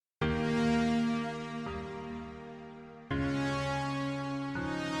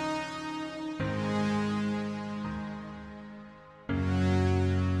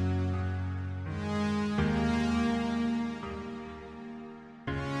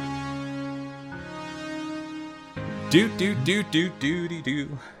Do.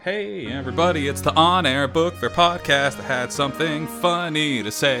 Hey everybody, it's the On Air Book Fair podcast. I had something funny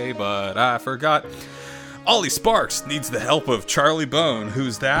to say, but I forgot. Ollie Sparks needs the help of Charlie Bone.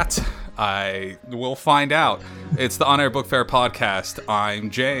 Who's that? I will find out. It's the On Air Book Fair podcast. I'm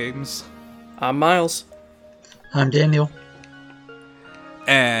James. I'm Miles. I'm Daniel.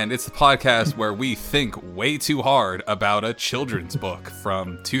 And it's the podcast where we think way too hard about a children's book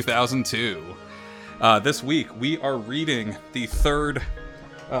from 2002. This week, we are reading the third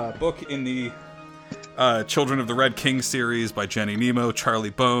book in the Children of the Red King series by Jenny Nemo, Charlie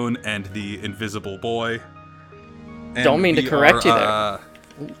Bone, and the Invisible Boy. And don't mean to correct you there.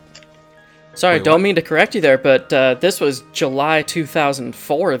 Sorry, wait, don't what? mean to correct you there, but this was July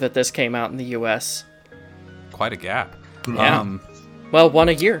 2004 that this came out in the U.S. Quite a gap. Yeah. Well, one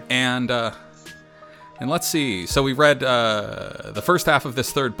a year. And let's see. So we read the first half of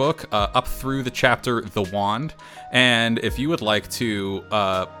this third book up through the chapter The Wand. And if you would like to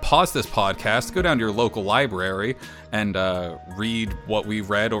pause this podcast, go down to your local library and read what we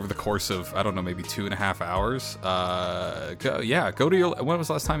read over the course of, I don't know, maybe 2.5 hours. Go to your... When was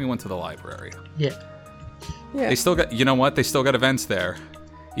the last time you went to the library? Yeah. They still got... You know what? They still got events there.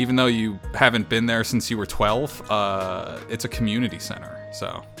 Even though you haven't been there since you were 12, it's a community center.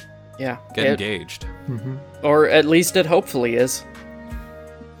 So... Yeah. Get engaged. Mm-hmm. Or at least it hopefully is.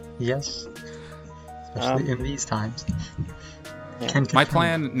 Yes. Especially in these times. Yeah. My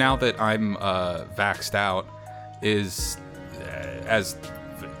plan, now that I'm vaxxed out, is as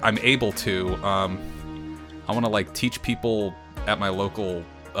I'm able to, I want to teach people at my local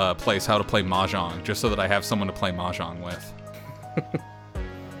place how to play Mahjong, just so that I have someone to play Mahjong with.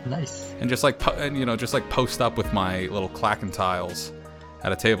 Nice. And just post up with my little clacking tiles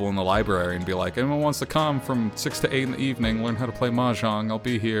at a table in the library and be like, anyone wants to come from 6 to 8 in the evening, learn how to play Mahjong, I'll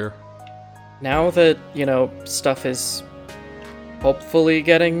be here. Now that, stuff is hopefully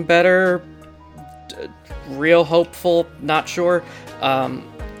getting better, real hopeful, not sure,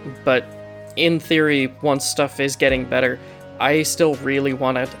 but in theory, once stuff is getting better, I still really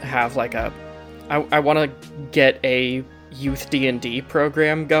want to have I want to get a youth D&D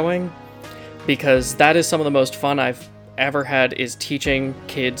program going, because that is some of the most fun I've ever had, is teaching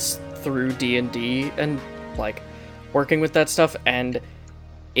kids through D&D and working with that stuff, and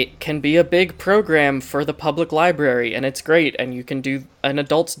it can be a big program for the public library, and it's great, and you can do an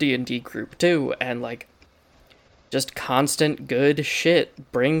adults D&D group too, and just constant good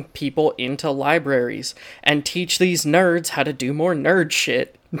shit. Bring people into libraries and teach these nerds how to do more nerd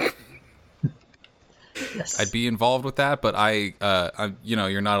shit. Yes. I'd be involved with that, but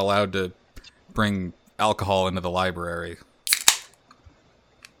you're not allowed to bring alcohol into the library.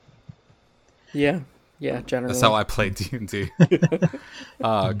 Yeah, generally. That's how I play D&D.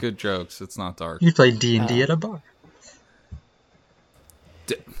 Good jokes. It's not dark. You play D&D at a bar.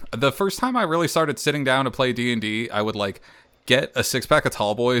 The first time I really started sitting down to play D&D, I would get a 6-pack of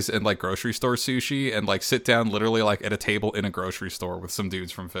Tall Boys and grocery store sushi and sit down literally at a table in a grocery store with some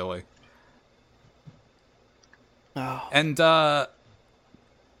dudes from Philly. Oh. And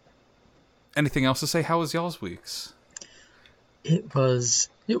anything else to say? How was y'all's weeks? It was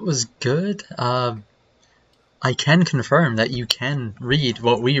good. I can confirm that you can read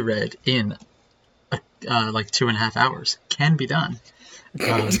what we read in 2.5 hours. Can be done.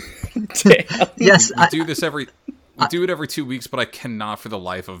 Damn. Yes, We do it every 2 weeks, but I cannot for the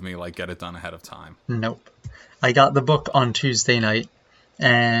life of me get it done ahead of time. Nope. I got the book on Tuesday night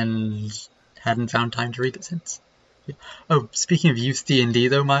and hadn't found time to read it since. Oh, speaking of youth D&D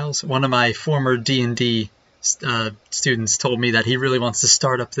though, Miles, one of my former D&D students told me that he really wants to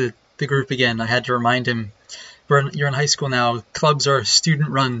start up the group again. I had to remind him, you're in high school now, clubs are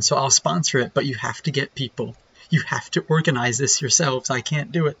student run, so I'll sponsor it, but you have to get people. You have to organize this yourselves. I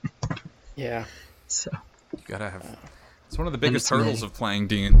can't do it. Yeah. So You gotta have... It's one of the biggest it's hurdles me. of playing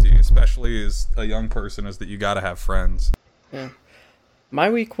D&D, especially as a young person, is that you gotta have friends. Yeah. My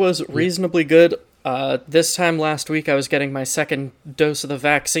week was reasonably good. This time last week, I was getting my second dose of the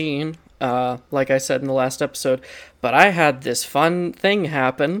vaccine, like I said in the last episode. But I had this fun thing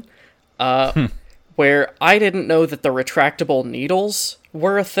happen, where I didn't know that the retractable needles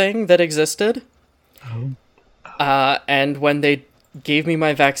were a thing that existed. Oh. And when they gave me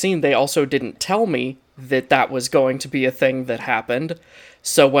my vaccine, they also didn't tell me that was going to be a thing that happened.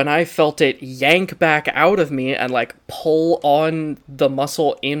 So when I felt it yank back out of me and pull on the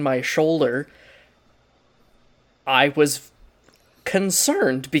muscle in my shoulder, I was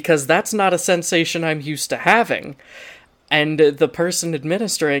concerned, because that's not a sensation I'm used to having. And the person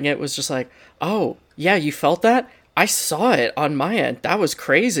administering it was just like, oh, yeah, you felt that? I saw it on my end. That was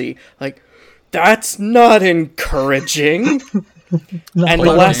crazy. That's not encouraging. And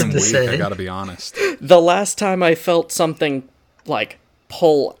the last- Damn weak, I gotta be honest. The last time I felt something, like,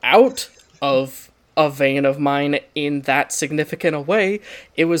 pull out of a vein of mine in that significant a way,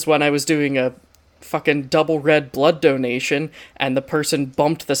 it was when I was doing a fucking double red blood donation, and the person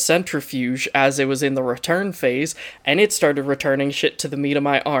bumped the centrifuge as it was in the return phase, and it started returning shit to the meat of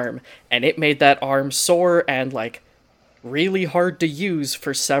my arm, and it made that arm sore and, like, really hard to use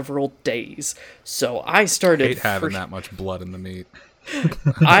for several days. So I started Hate having that much blood in the meat.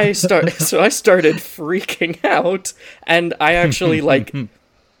 I started freaking out, and I actually, like,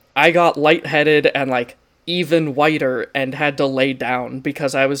 I got lightheaded and, like, even whiter and had to lay down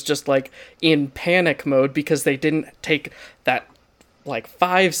because I was just, like, in panic mode because they didn't take that, like,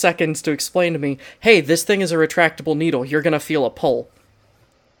 5 seconds to explain to me, hey, this thing is a retractable needle, you're gonna feel a pull.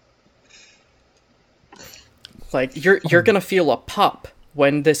 Like, you're gonna feel a pop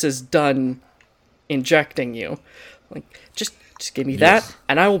when this is done injecting you. Like, just give me that,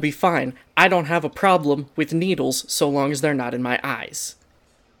 and I will be fine. I don't have a problem with needles so long as they're not in my eyes.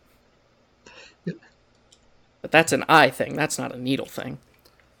 But that's an eye thing, that's not a needle thing.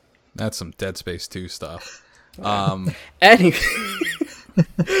 That's some Dead Space 2 stuff. Anyway,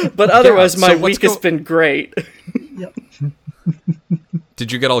 but otherwise, Yeah, so my let's week has go- been great. Yep.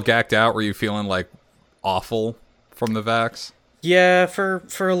 Did you get all gacked out? Were you feeling, like, awful from the vax? Yeah, for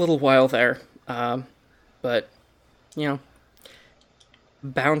a little while there. But, you know,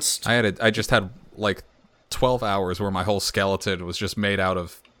 bounced. I just had, like, 12 hours where my whole skeleton was just made out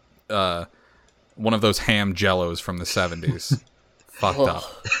of one of those ham jellos from the 70s. Fucked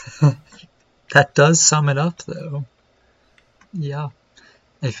up. That does sum it up, though. Yeah.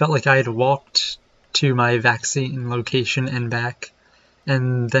 I felt like I had walked to my vaccine location and back,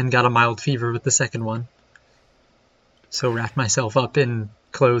 and then got a mild fever with the second one. So wrapped myself up in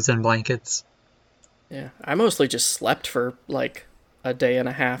clothes and blankets. Yeah, I mostly just slept for, like, a day and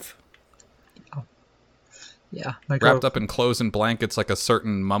a half. Yeah. My girl, Wrapped up in clothes and blankets like a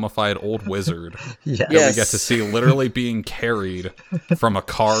certain mummified old wizard yeah. that Yes. we get to see literally being carried from a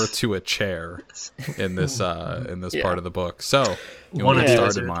car to a chair in this Yeah. part of the book. So, you One want of to the get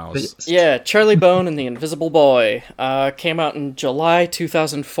wizard, started, Miles? but- Yeah, Charlie Bone and the Invisible Boy came out in July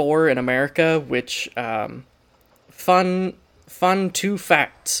 2004 in America, which, fun 2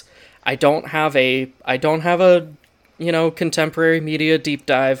 facts. I don't have a, you know, contemporary media deep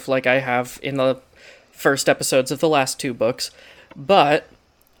dive like I have in the first episodes of the last 2 books, but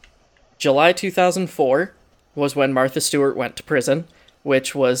July 2004 was when Martha Stewart went to prison,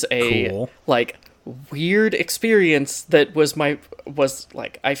 which was a, Cool. like, weird experience that was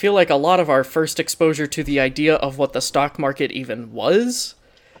like, I feel like a lot of our first exposure to the idea of what the stock market even was.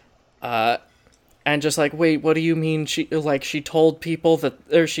 And just like, wait, what do you mean? She told people that,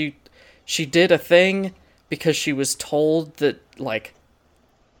 or she did a thing because she was told that, like,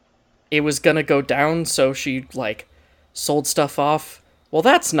 it was gonna go down, so she, like, sold stuff off. Well,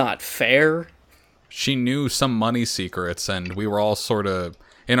 that's not fair. She knew some money secrets, and we were all sort of,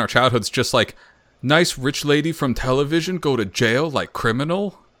 in our childhoods, just like, nice rich lady from television go to jail like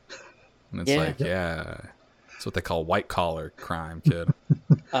criminal? And it's Yeah. like, yeah, that's what they call white-collar crime, kid.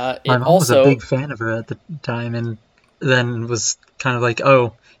 My It mom was also, a big fan of her at the time, and then was kind of like,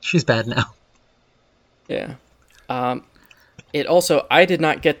 oh, she's bad now. yeah. It also, I did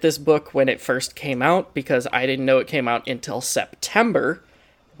not get this book when it first came out because I didn't know it came out until September,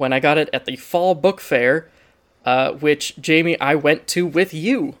 when I got it at the Fall Book Fair, which, Jamie, I went to with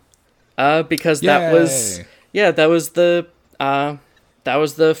you, because that was, Yay. yeah, that was the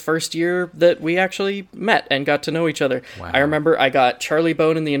first year that we actually met and got to know each other. Wow. I remember I got Charlie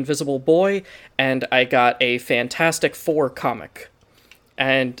Bone and the Invisible Boy, and I got a Fantastic Four comic.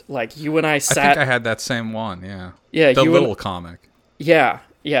 And, like, you and I I sat... think I had that same one, yeah. Yeah, The you little and... comic. Yeah,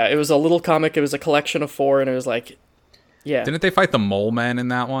 it was a little comic, it was a collection of 4, and it was like... Yeah. Didn't they fight the Mole Men in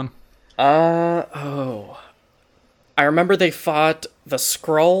that one? I remember they fought the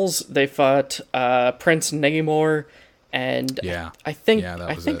Skrulls, they fought Prince Namor, and Yeah. I think Yeah,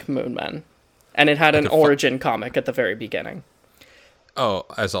 that was it. Moonman. And it had an origin comic at the very beginning. Oh,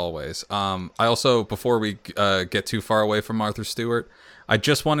 as always. I also, before we get too far away from Martha Stewart, I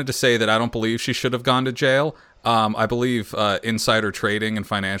just wanted to say that I don't believe she should have gone to jail. I believe insider trading and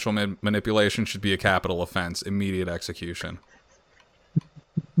financial manipulation should be a capital offense, immediate execution.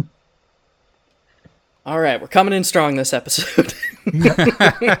 All right, we're coming in strong this episode.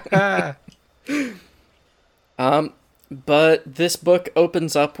 But this book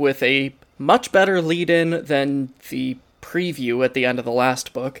opens up with a much better lead-in than the preview at the end of the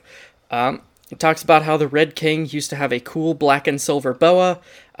last book. It talks about how the Red King used to have a cool black and silver boa,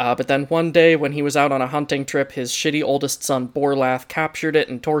 but then one day when he was out on a hunting trip, his shitty oldest son Borlath captured it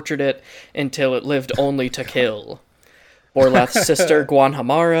and tortured it until it lived only to kill. Borlath's sister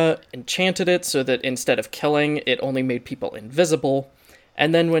Guanhamara enchanted it so that instead of killing, it only made people invisible.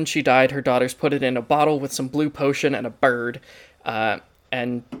 And then when she died, her daughters put it in a bottle with some blue potion and a bird,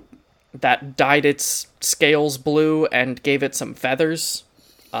 and that dyed its scales blue and gave it some feathers.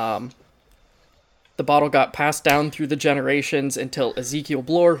 The bottle got passed down through the generations until Ezekiel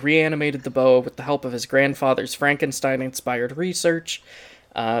Bloor reanimated the boa with the help of his grandfather's Frankenstein-inspired research.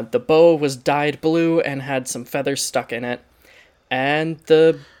 The boa was dyed blue and had some feathers stuck in it, and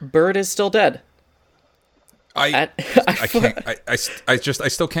the bird is still dead. I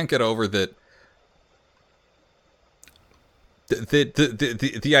still can't get over that.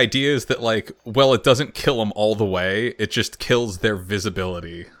 The idea is that, like, well, it doesn't kill them all the way, it just kills their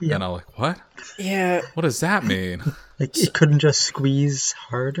visibility. Yeah. And I'm like, what? Yeah. What does that mean? Like, it couldn't just squeeze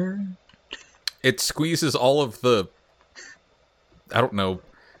harder? It squeezes all of the, I don't know,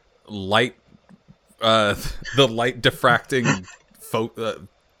 light, the light diffracting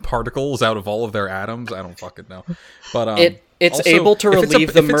particles out of all of their atoms. I don't fucking know. But it's also, able to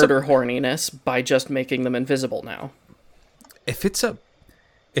relieve the murder horniness by just making them invisible now. If it's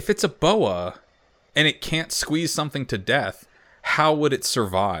a boa and it can't squeeze something to death, how would it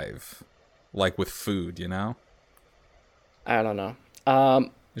survive? Like with food, you know? I don't know.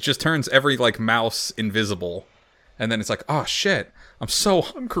 It just turns every, like, mouse invisible, and then it's like, oh shit, I'm so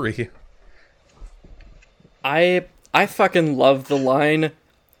hungry. I fucking love the line,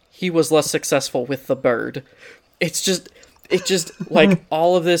 he was less successful with the bird. It's just like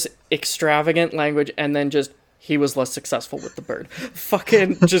all of this extravagant language, and then just, he was less successful with the bird.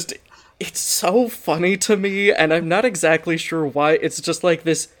 Fucking just, it's so funny to me, and I'm not exactly sure why. It's just like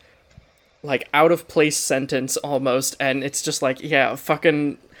this, like, out of place sentence almost, and it's just like, yeah,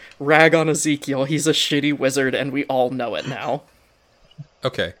 fucking rag on Ezekiel, he's a shitty wizard, and we all know it now.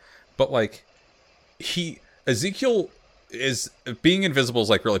 Okay, but, like, Ezekiel is, being invisible is,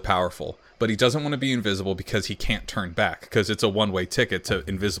 like, really powerful, but he doesn't want to be invisible because he can't turn back, because it's a one-way ticket to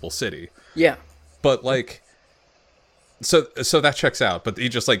Invisible City. Yeah. But, like, so that checks out, but he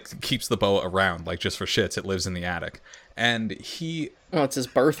just, like, keeps the boa around, like, just for shits. It lives in the attic. And he... Oh, it's his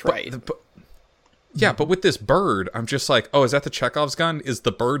birthright. Yeah, but with this bird, I'm just like, oh, is that the Chekhov's gun? Is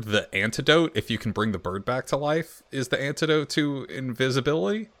the bird the antidote? If you can bring the bird back to life, is the antidote to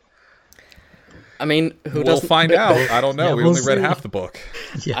invisibility? I mean, we'll find out. I don't know. Yeah, we we'll only read see. half the book.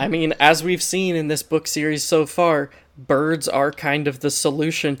 Yeah. I mean, as we've seen in this book series so far, birds are kind of the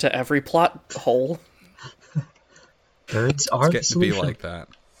solution to every plot hole. Birds are It's getting to be like that.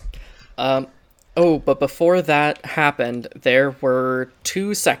 Oh, but before that happened, there were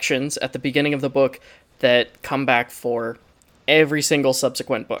 2 sections at the beginning of the book that come back for every single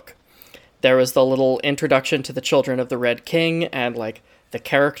subsequent book. There was the little introduction to the Children of the Red King and, like, the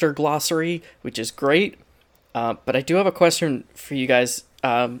character glossary, which is great. But I do have a question for you guys.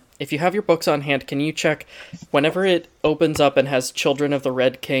 If you have your books on hand, can you check whenever it opens up and has Children of the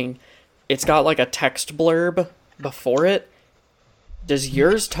Red King, it's got, like, a text blurb before it. Does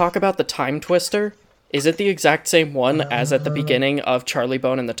yours talk about the Time Twister? Is it the exact same one as at the beginning of Charlie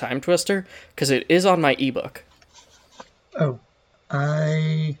Bone and the Time Twister? Because it is on my ebook. Oh,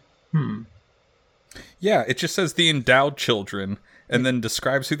 Yeah, it just says the endowed children, and then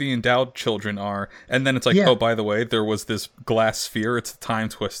describes who the endowed children are, and then it's like, Yeah. oh, by the way, there was this glass sphere, it's the Time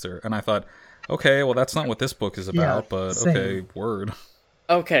Twister. And I thought, okay, well, that's not what this book is about, but same. okay, word.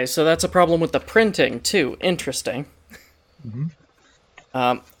 Okay, so that's a problem with the printing, too. Interesting.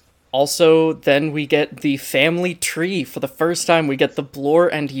 Also, then we get the family tree. For the first time, we get the Bloor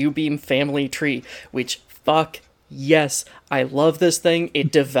and U-Beam family tree, which, fuck yes, I love this thing.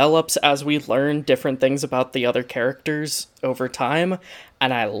 It develops as we learn different things about the other characters over time,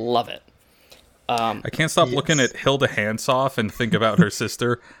 and I love it. I can't stop looking at Hilda Handsoff and think about her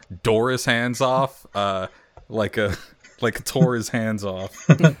sister, Doris Handsoff, like tore his hands off.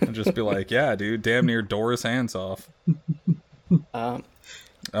 And just be like, yeah, dude, damn near Doris Handsoff.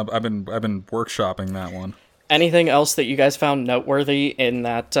 I've been workshopping that one. Anything else that you guys found noteworthy in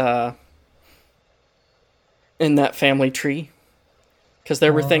that family tree? Because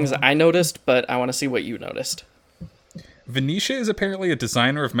there were things I noticed, but I want to see what you noticed. Venetia is apparently a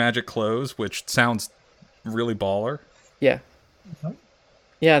designer of magic clothes, which sounds really baller. Yeah.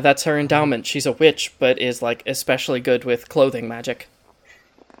 Yeah, that's her endowment. She's a witch, but is, like, especially good with clothing magic.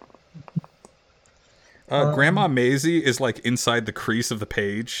 Grandma Maisie is, like, inside the crease of the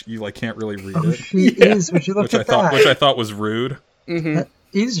page. You, like, can't really read it. She is. Would you look Which at that? Which I thought was rude. Mm-hmm.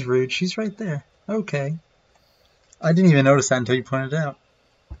 is rude. She's right there. Okay. I didn't even notice that until you pointed it out.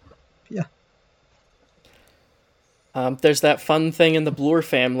 Yeah. There's that fun thing in the Bloor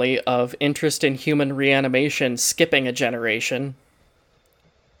family of interest in human reanimation skipping a generation.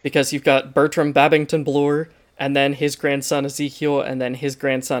 Because you've got Bertram Babington Bloor, and then his grandson Ezekiel, and then his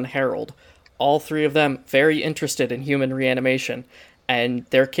grandson Harold. All three of them very interested in human reanimation, and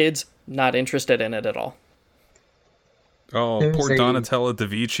their kids not interested in it at all. Oh, poor Donatella da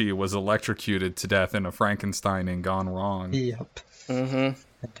Vici was electrocuted to death in a Frankenstein Gone Wrong. Yep. Mm-hmm.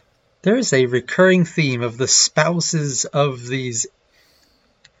 There is a recurring theme of the spouses of these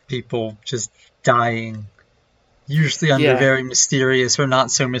people just dying, usually under very mysterious or not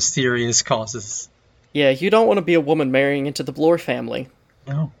so mysterious causes. Yeah, you don't want to be a woman marrying into the Bloor family.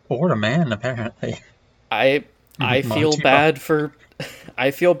 No, or a man, apparently. I feel bad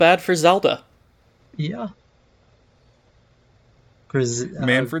for Zelda. Yeah.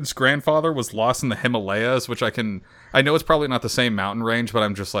 Manfred's grandfather was lost in the Himalayas, which I know it's probably not the same mountain range, but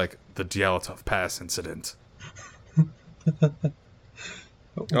I'm just like, the Dyatlov Pass incident.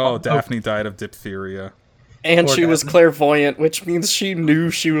 Oh, Daphne died of diphtheria. And she was clairvoyant, which means she knew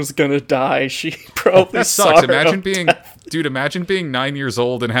she was gonna die. She probably that saw sucks. her Imagine being 9 years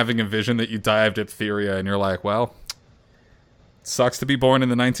old and having a vision that you die of diphtheria, and you're like, well, sucks to be born in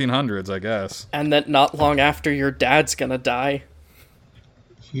the 1900s, I guess. And that not long after your dad's gonna die.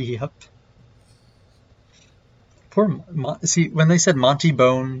 Yep. See, when they said Monty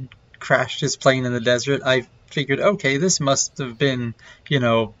Bone crashed his plane in the desert, I figured, okay, this must have been,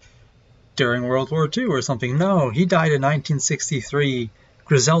 during World War II or something. No, he died in 1963.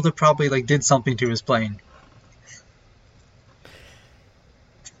 Griselda probably, did something to his plane.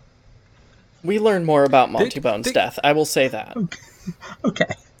 We learn more about Monty Bone's death, I will say that.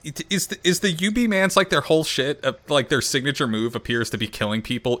 Okay. Is the UB Mans their whole shit, their signature move appears to be killing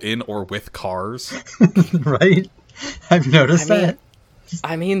people in or with cars? Right? I've noticed that.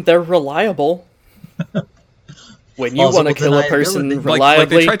 I mean, they're reliable. When you want to kill a person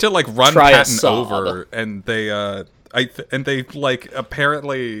reliably, they tried to run try Patton over, and they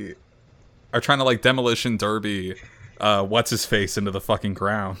apparently are trying to demolition derby what's his face into the fucking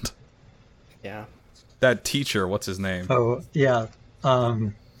ground. Yeah. That teacher, what's his name? Oh yeah,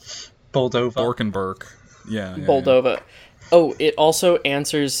 Boldova. Borkenberg. Yeah. Boldova. Yeah. Oh, it also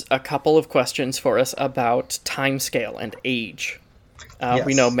answers a couple of questions for us about timescale and age. Yes.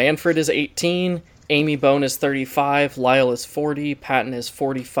 We know Manfred is 18, Amy Bone is 35, Lyle is 40, Patton is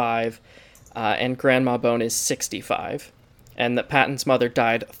 45, and Grandma Bone is 65. And that Patton's mother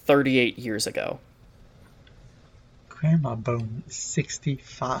died 38 years ago. Grandma Bone is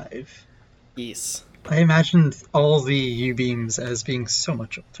 65. Yes. I imagined all the U-beams as being so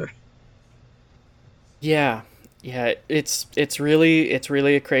much older. Yeah, it's really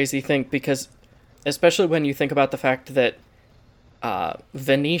a crazy thing, because especially when you think about the fact that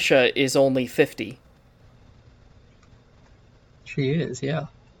Venetia is only 50. She is, yeah.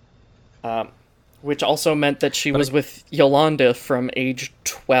 Which also meant that she was with Yolanda from age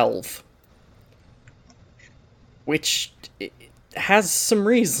 12. Which has some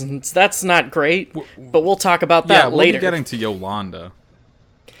reasons. That's not great, but we'll talk about that later. We'll be getting to Yolanda.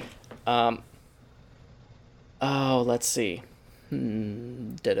 Oh, let's see.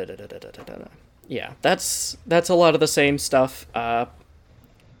 Yeah, that's a lot of the same stuff. Yeah,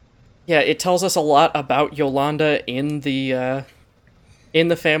 it tells us a lot about Yolanda in the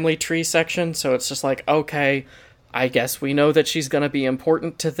family tree section, so it's just like, okay, I guess we know that she's gonna be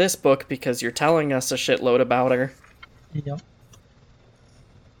important to this book because you're telling us a shitload about her. Yep.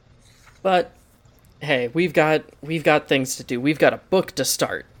 But hey, we've got things to do. We've got a book to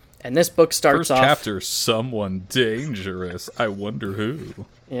start. And this book starts off... First chapter, someone dangerous. I wonder who.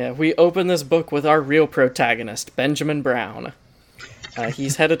 Yeah, we open this book with our real protagonist, Benjamin Brown.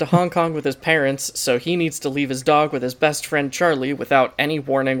 He's headed to Hong Kong with his parents, so he needs to leave his dog with his best friend Charlie without any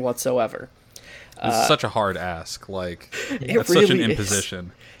warning whatsoever. This is such a hard ask. It's really such an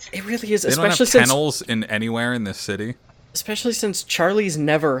imposition. It really is, they especially don't have kennels in anywhere in this city. Especially since Charlie's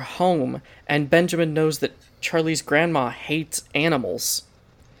never home, and Benjamin knows that Charlie's grandma hates animals.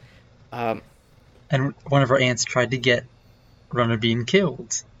 And one of her aunts tried to get Runner Bean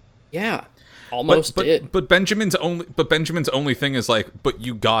killed. Yeah, almost did. But Benjamin's only thing is but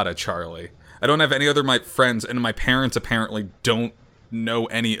you gotta, Charlie. I don't have any other my friends, and my parents apparently don't know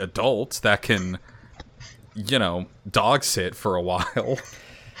any adults that can, dog sit for a while.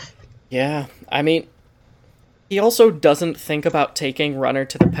 Yeah, I mean, he also doesn't think about taking Runner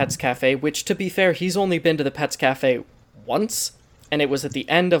to the Pets Cafe, which, to be fair, he's only been to the Pets Cafe once, and it was at the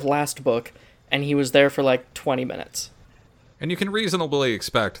end of last book, and he was there for 20 minutes. And you can reasonably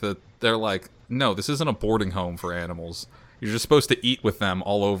expect that they're like, no, this isn't a boarding home for animals. You're just supposed to eat with them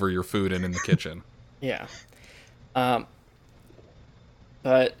all over your food and in the kitchen. Yeah.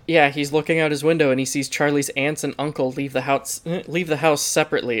 But yeah, he's looking out his window and he sees Charlie's aunts and uncle leave the house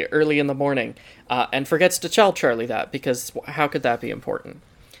separately early in the morning, and forgets to tell Charlie that, because how could that be important?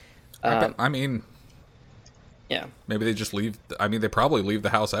 I mean, Yeah. maybe they just leave. I mean, they probably leave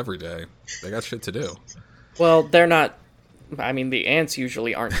the house every day. They got shit to do. Well, they're not. I mean, the ants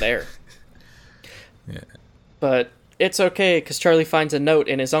usually aren't there. Yeah. But it's okay, because Charlie finds a note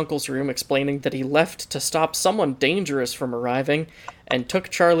in his uncle's room explaining that he left to stop someone dangerous from arriving and took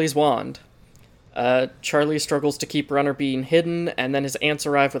Charlie's wand. Charlie struggles to keep Runner being hidden, and then his aunts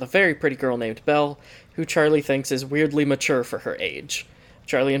arrive with a very pretty girl named Belle, who Charlie thinks is weirdly mature for her age.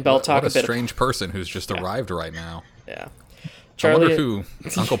 Charlie and Belle talk what a bit. A strange person who's just arrived right now. Yeah. I wonder who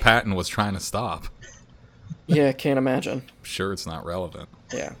Uncle Patton was trying to stop. Yeah, can't imagine. I'm sure it's not relevant.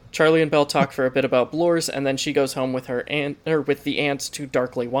 Yeah. Charlie and Belle talk for a bit about Bloors, and then she goes home with her aunt, or with the aunts, to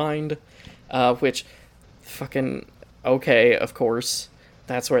Darkly Wind, which, fucking okay, of course.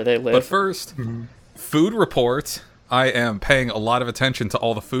 That's where they live. But first, food report. I am paying a lot of attention to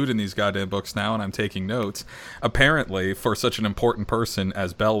all the food in these goddamn books now, and I'm taking notes. Apparently, for such an important person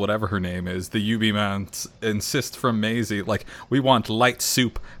as Belle, whatever her name is, the UB-man insist from Maisie, like, we want light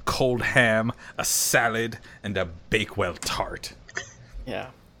soup, cold ham, a salad, and a Bakewell tart. Yeah.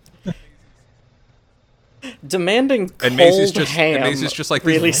 Demanding cold ham and Maisie's just like,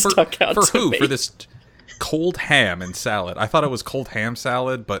 really stuck out for to who? me. For this cold ham and salad. I thought it was cold ham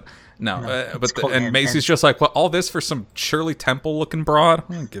salad, but no. And Maisie's just like, well, all this for some Shirley Temple looking broad?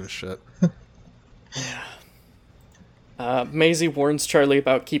 I don't give a shit. Maisie warns Charlie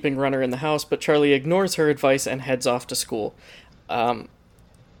about keeping Runner in the house, but Charlie ignores her advice and heads off to school.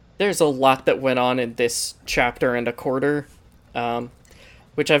 There's a lot that went on in this chapter and a quarter,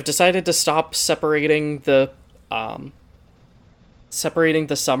 which I've decided to stop separating the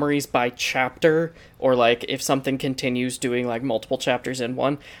summaries by chapter, or like if something continues doing like multiple chapters in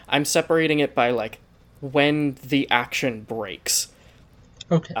one, I'm separating it by like when the action breaks.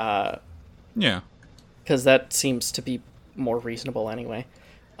 Okay. Yeah. Because that seems to be more reasonable anyway.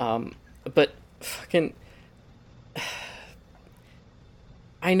 But fucking,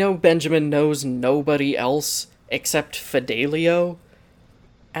 I know Benjamin knows nobody else except Fidelio,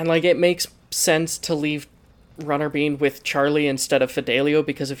 and like it makes sense to leave Runner Bean with Charlie instead of Fidelio,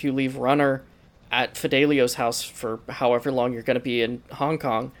 because if you leave Runner at Fidelio's house for however long you're going to be in Hong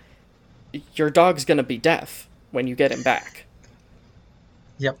Kong, your dog's going to be deaf when you get him back.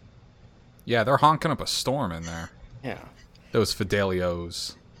 Yep. Yeah, they're honking up a storm in there. Yeah. Those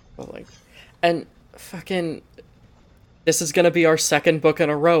Fidelios. But like, and fucking, this is going to be our second book in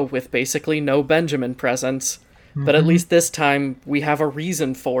a row with basically no Benjamin presence. Mm-hmm. But at least this time we have a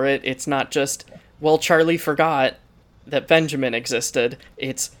reason for it. It's not just, well, Charlie forgot that Benjamin existed.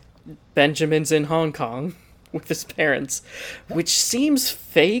 It's Benjamin's in Hong Kong with his parents, which seems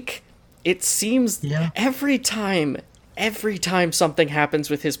fake. It seems every time something happens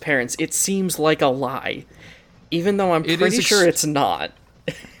with his parents, it seems like a lie, even though I'm pretty sure it's not.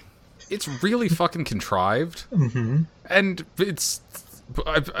 It's really fucking contrived. Mm-hmm. And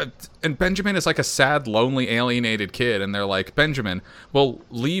and Benjamin is like a sad, lonely, alienated kid, and they're like, Benjamin, well,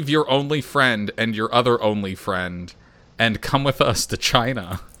 leave your only friend and your other only friend and come with us to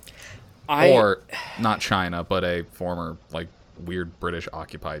China. Or, not China, but a former, like, weird British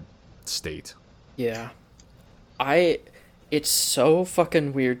occupied state. Yeah. It's so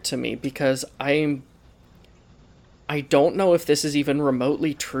fucking weird to me, because I don't know if this is even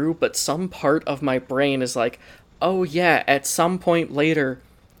remotely true, but some part of my brain is like, oh yeah, at some point later,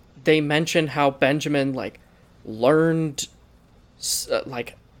 they mention how Benjamin, like, learned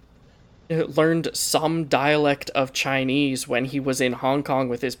some dialect of Chinese when he was in Hong Kong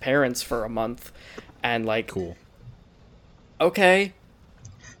with his parents for a month, and, like... Cool. Okay.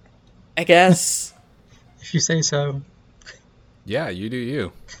 I guess. If you say so. Yeah, you do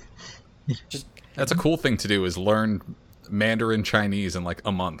you. That's a cool thing to do, is learn Mandarin Chinese in, like,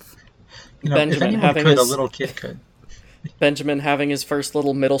 a month. You know, Benjamin if having could, his, a little kid could. Benjamin having his first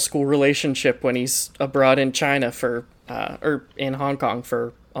little middle school relationship when he's abroad in China for, or in Hong Kong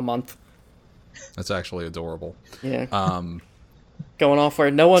for a month. That's actually adorable. Yeah. Going off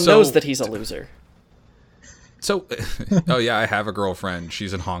where no one knows that he's a loser. So, oh yeah, I have a girlfriend.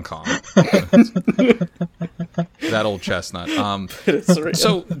 She's in Hong Kong. That old chestnut.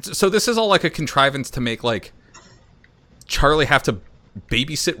 So this is all like a contrivance to make, like, Charlie have to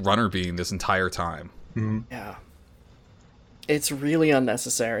babysit Runner Bean this entire time. Mm-hmm. Yeah. It's really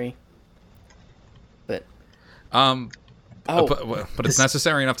unnecessary. But Oh, but it's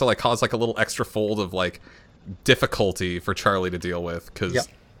necessary enough to like cause like a little extra fold of like difficulty for Charlie to deal with, because Yep.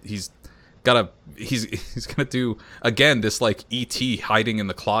 he's gonna do again this like E.T. hiding in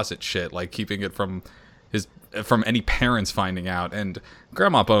the closet shit, like keeping it from any parents finding out, and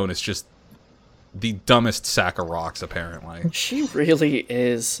Grandma Bone is just the dumbest sack of rocks apparently. she really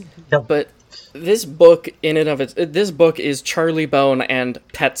is. Yep. But this book, this book is Charlie Bone and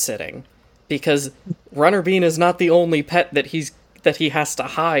pet sitting, because Runner Bean is not the only pet that he has to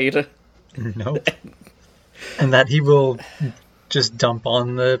hide. Nope. And that he will just dump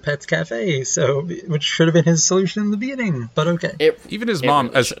on the Pets Cafe, which should have been his solution in the beginning, but okay. Even his mom,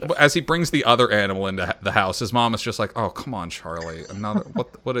 really as he brings the other animal into the house, his mom is just like, "Oh, come on, Charlie, another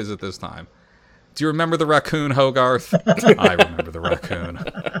what is it this time? Do you remember the raccoon, Hogarth?" I remember the raccoon.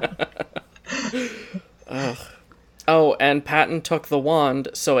 Oh, and Patton took the wand,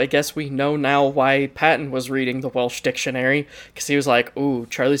 so I guess we know now why Patton was reading the Welsh dictionary, because he was like, ooh,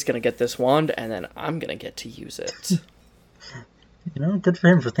 Charlie's gonna get this wand, and then I'm gonna get to use it. Good for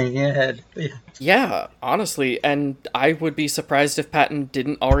him for thinking ahead. But yeah. Yeah, honestly, and I would be surprised if Patton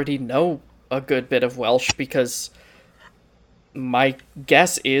didn't already know a good bit of Welsh, because my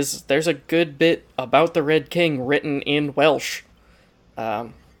guess is there's a good bit about the Red King written in Welsh,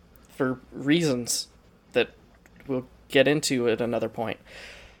 for reasons that we'll get into at another point.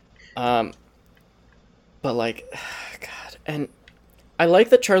 But like, God, and I like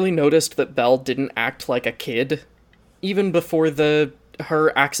that Charlie noticed that Belle didn't act like a kid, even before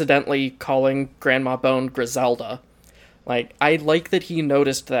her accidentally calling Grandma Bone Griselda. Like, I like that he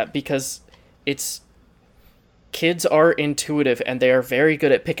noticed that, because kids are intuitive and they are very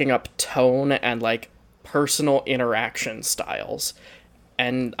good at picking up tone and like personal interaction styles.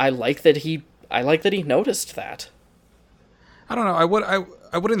 And I like that he noticed that. I don't know.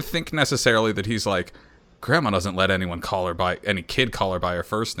 I wouldn't think necessarily that he's like, Grandma doesn't let any kid call her by her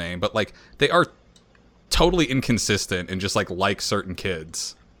first name, but like they are totally inconsistent and just like certain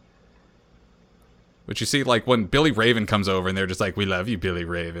kids. But you see, like when Billy Raven comes over and they're just like, "We love you, Billy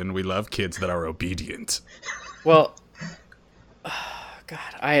Raven. We love kids that are obedient." Well, God,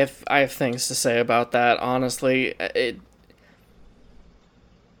 I have things to say about that. Honestly,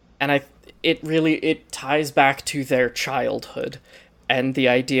 it ties back to their childhood and the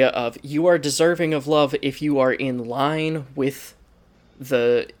idea of you are deserving of love if you are in line with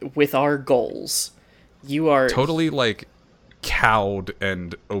our goals. You are totally like cowed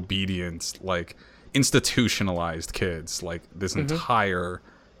and obedient, like institutionalized kids. Like this entire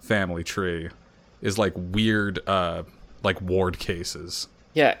family tree is like weird, like ward cases.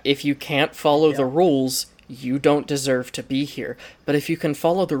 Yeah, if you can't follow the rules, you don't deserve to be here. But if you can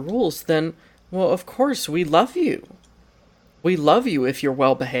follow the rules, then, well, of course, we love you. We love you if you're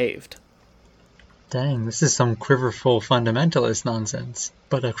well behaved. Dang, this is some quiverful fundamentalist nonsense,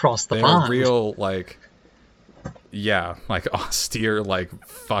 but across the They're pond. real, like, yeah, like austere, like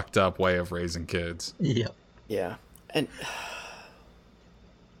fucked up way of raising kids. Yep. Yeah, and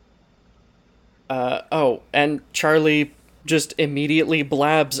and Charlie just immediately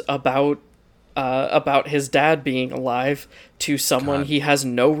blabs about his dad being alive to someone he has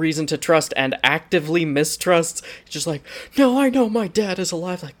no reason to trust and actively mistrusts. He's just like, no, I know my dad is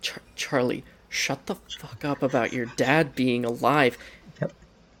alive. Like, Charlie, shut the fuck up about your dad being alive. Yep.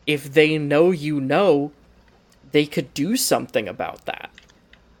 If they know, they could do something about that.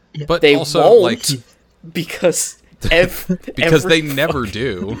 But They also, won't, like, because because they never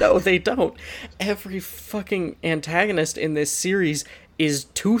do. No, they don't. Every fucking antagonist in this series is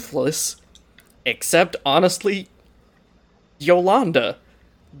toothless, except, honestly, Yolanda,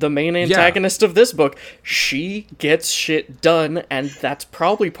 the main antagonist of this book. She gets shit done, and that's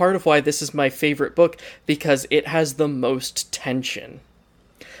probably part of why this is my favorite book, because it has the most tension.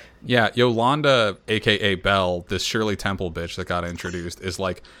 Yeah, Yolanda, aka Belle, this Shirley Temple bitch that got introduced, is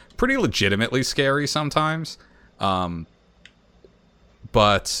like pretty legitimately scary sometimes. But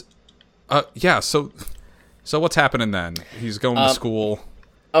yeah, so what's happening then? He's going to school.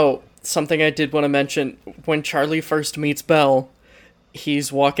 Oh, something I did want to mention, when Charlie first meets Belle,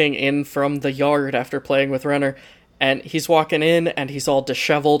 he's walking in from the yard after playing with Renner, and he's walking in, and he's all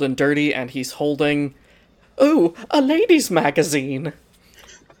disheveled and dirty, and he's holding, ooh, a ladies' magazine.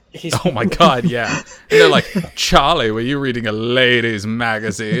 Oh my god, yeah. And they're like, Charlie, were you reading a ladies'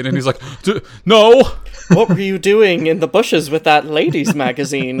 magazine? And he's like, no! What were you doing in the bushes with that ladies'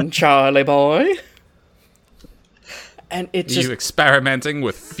 magazine, Charlie boy? And it just... Are you experimenting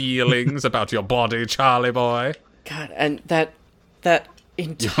with feelings about your body, Charlie boy? God, and that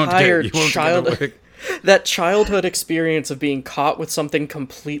entire that childhood experience of being caught with something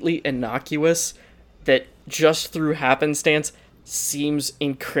completely innocuous that just through happenstance seems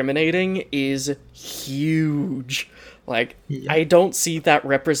incriminating is huge. Like, Yeah. I don't see that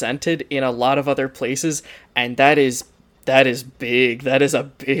represented in a lot of other places, and that is big. That is a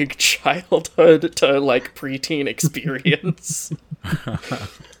big childhood to, like, preteen experience.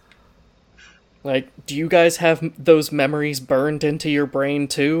 Like, do you guys have those memories burned into your brain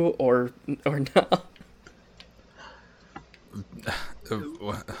too, or not?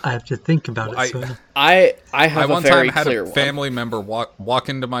 I have to think about it. So. I have I a one very time had clear a family member walk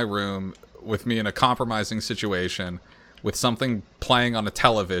into my room with me in a compromising situation with something playing on a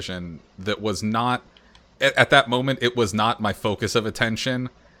television that was not, at that moment, it was not my focus of attention,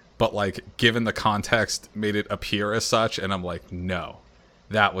 but, like, given the context, made it appear as such, and I'm like, no,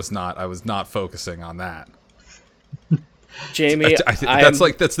 I was not focusing on that. Jamie, that's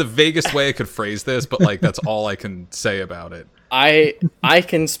the vaguest way I could phrase this, but, like, that's all I can say about it. I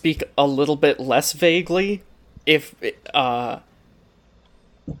can speak a little bit less vaguely. If I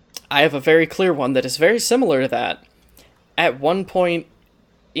have a very clear one that is very similar to that. At one point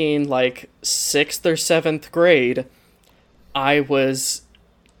in, like, 6th or 7th grade, I was,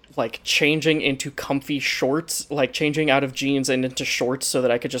 like, changing into comfy shorts, like changing out of jeans and into shorts so that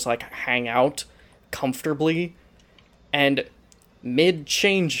I could just, like, hang out comfortably. And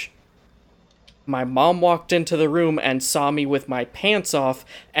mid-change, my mom walked into the room and saw me with my pants off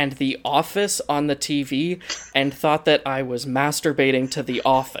and The Office on the TV and thought that I was masturbating to The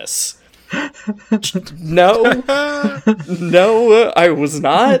Office. No, I was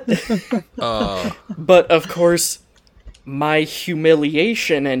not. But of course, my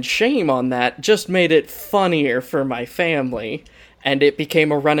humiliation and shame on that just made it funnier for my family, and it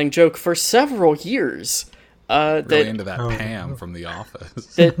became a running joke for several years. Really into that Pam from The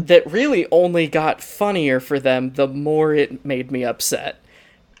Office. that really only got funnier for them the more it made me upset,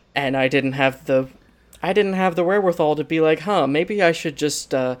 and I didn't have the wherewithal to be like, maybe I should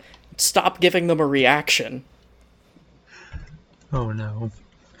just stop giving them a reaction. Oh no.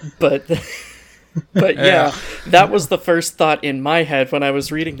 But yeah, that was the first thought in my head when I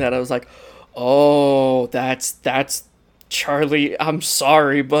was reading that. I was like, oh, that's Charlie, I'm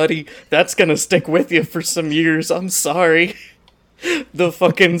sorry, buddy. That's gonna stick with you for some years. I'm sorry. The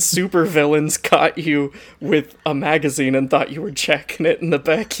fucking supervillains caught you with a magazine and thought you were checking it in the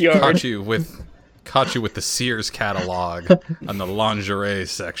backyard. Caught you with the Sears catalog on the lingerie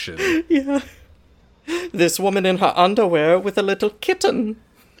section. Yeah. This woman in her underwear with a little kitten.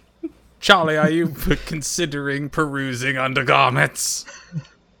 Charlie, are you considering perusing undergarments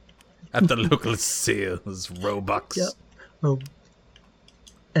at the local Sears Robux? Yep. Oh.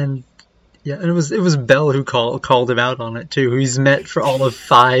 And yeah, and it was Belle who called him out on it too. Who's met for all of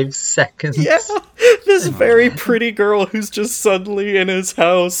 5 seconds. Yeah, this very pretty girl who's just suddenly in his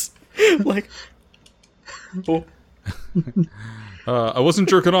house, like, oh. I wasn't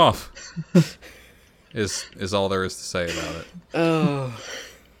jerking off. Is all there is to say about it. Oh,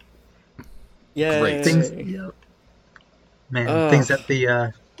 yeah. Great. Things that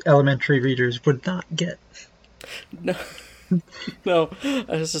the elementary readers would not get. No, I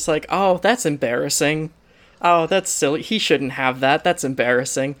was just like, oh, that's embarrassing. Oh, that's silly. He shouldn't have that. That's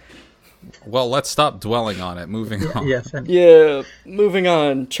embarrassing. Well, let's stop dwelling on it. Moving on. Yes. Yeah, moving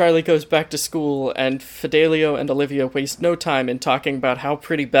on. Charlie goes back to school, and Fidelio and Olivia waste no time in talking about how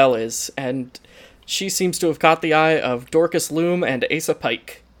pretty Belle is, and she seems to have caught the eye of Dorcas Loom and Asa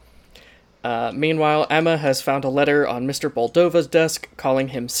Pike. Meanwhile, Emma has found a letter on Mr. Boldova's desk calling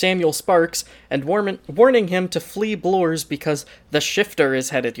him Samuel Sparks and warning him to flee Bloors because the Shifter is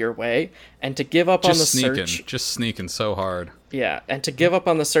headed your way, and to give up on the search. Just sneaking so hard. Yeah, and to give up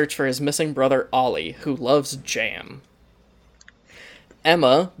on the search for his missing brother Ollie, who loves jam.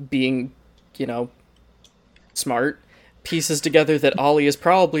 Emma, being, smart, pieces together that Ollie is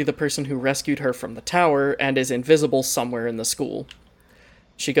probably the person who rescued her from the tower and is invisible somewhere in the school.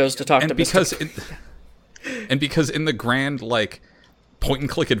 She goes to talk to Mr. And because in the grand, like,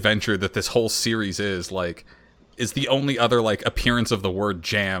 point-and-click adventure that this whole series is the only other, like, appearance of the word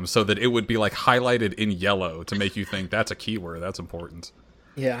jam, so that it would be, like, highlighted in yellow to make you think that's a keyword, that's important.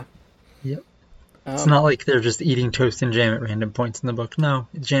 Yeah. Yep. It's not like they're just eating toast and jam at random points in the book. No,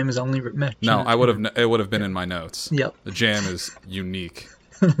 jam is only mentioned. No, it would have been in my notes. Yep. The jam is unique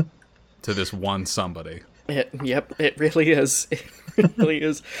to this one somebody. It really is. It really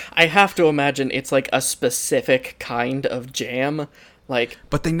is. I have to imagine it's like a specific kind of jam. Like,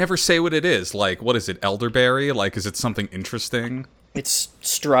 but they never say what it is. Like, what is it, elderberry? Like, is it something interesting? It's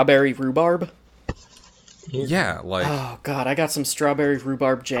strawberry rhubarb. Yeah, like... Oh, God, I got some strawberry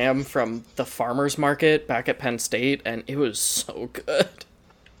rhubarb jam from the farmer's market back at Penn State, and it was so good.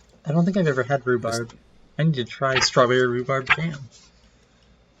 I don't think I've ever had rhubarb. I need to try strawberry rhubarb jam.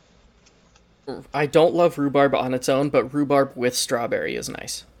 I don't love rhubarb on its own, but rhubarb with strawberry is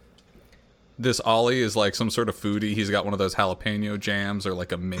nice. This Ollie is like some sort of foodie. He's got one of those jalapeno jams or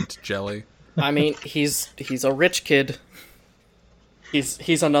like a mint jelly. I mean, he's a rich kid.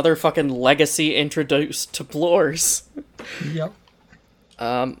 He's another fucking legacy introduced to Blores. Yep.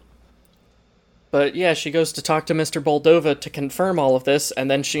 But yeah, she goes to talk to Mr. Moldova to confirm all of this, and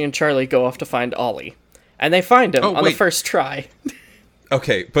then she and Charlie go off to find Ollie. And they find him on the first try.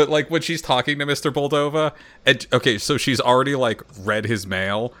 Okay, but like when she's talking to Mr. Moldova, okay, so she's already like read his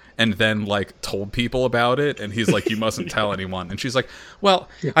mail and then like told people about it, and he's like, you mustn't tell anyone. And she's like, well,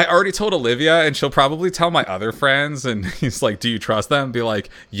 I already told Olivia, and she'll probably tell my other friends. And he's like, do you trust them? Be like,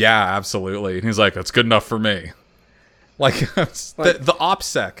 yeah, absolutely. And he's like, that's good enough for me. Like, the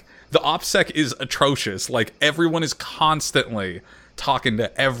OPSEC. The OPSEC is atrocious. Like, everyone is constantly talking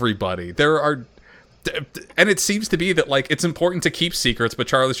to everybody. And it seems to be that, like, it's important to keep secrets, but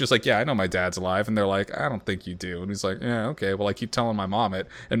Charlie's just like, yeah, I know my dad's alive. And they're like, I don't think you do. And he's like, yeah, okay, well, I keep telling my mom it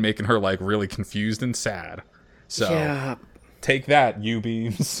and making her, like, really confused and sad. So, yeah. Take that,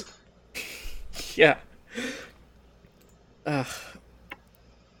 U-beams. Yeah.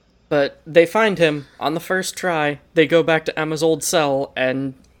 But they find him on the first try. They go back to Emma's old cell,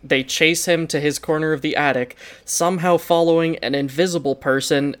 and they chase him to his corner of the attic, somehow following an invisible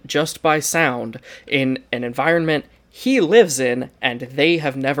person just by sound in an environment he lives in and they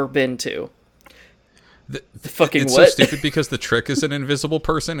have never been to. The fucking it's what? so stupid because the trick as an invisible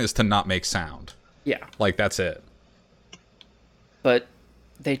person is to not make sound. Yeah. Like, that's it. But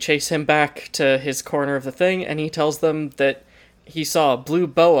they chase him back to his corner of the thing, and he tells them that he saw a blue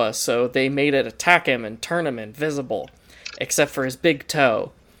boa, so they made it attack him and turn him invisible, except for his big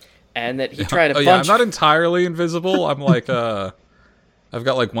toe. And that he tried a bunch... I'm not entirely invisible. I'm like, I've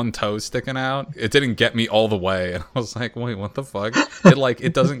got like one toe sticking out. It didn't get me all the way. And I was like, wait, what the fuck?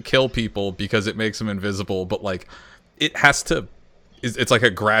 It doesn't kill people because it makes them invisible, but like, it has to... It's like a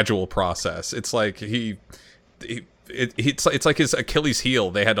gradual process. It's like it's like his Achilles heel.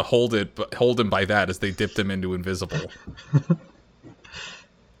 They had to hold him by that as they dipped him into invisible.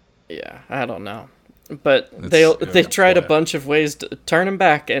 Yeah, I don't know. But they tried a bunch of ways to turn him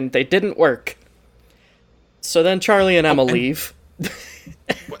back, and they didn't work. So then Charlie and Emma leave.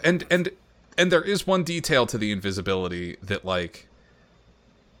 and there is one detail to the invisibility that, like,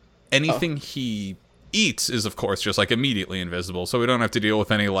 anything he eats is, of course, just, like, immediately invisible. So we don't have to deal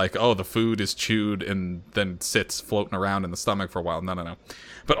with any, like, oh, the food is chewed and then sits floating around in the stomach for a while. No.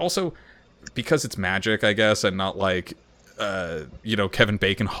 But also, because it's magic, I guess, and not, like... Kevin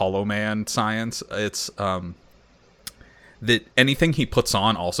Bacon Hollow Man science. It's that anything he puts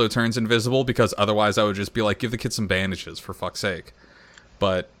on also turns invisible, because otherwise I would just be like, give the kid some bandages for fuck's sake.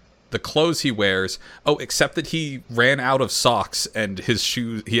 But the clothes he wears, except that he ran out of socks and his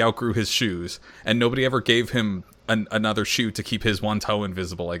shoes, he outgrew his shoes, and nobody ever gave him another shoe to keep his one toe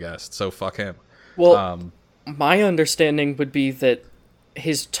invisible, I guess. So fuck him. Well, my understanding would be that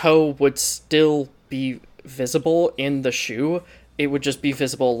his toe would still be visible in the shoe. It would just be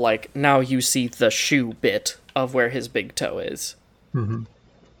visible, like, now you see the shoe bit of where his big toe is. Mm-hmm.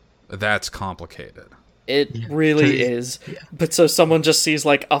 That's complicated. It really is. Yeah. But so someone just sees,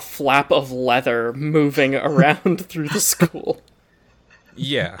 like, a flap of leather moving around through the school.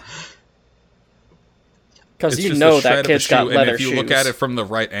 Yeah. Because you know that kid's got leather shoes. And if you look at it from the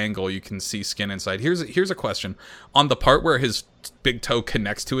right angle, you can see skin inside. Here's a question. On the part where his big toe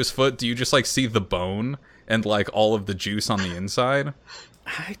connects to his foot, do you just, like, see the bone and, like, all of the juice on the inside?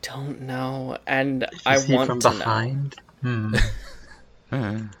 I don't know, and I want from to behind? know.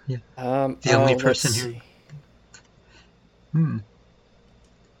 Yeah. The only person who...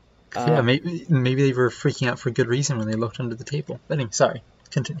 yeah, maybe they were freaking out for good reason when they looked under the table. But anyway, sorry.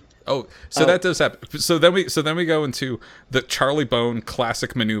 Continue. That does happen. So then we go into the Charlie Bone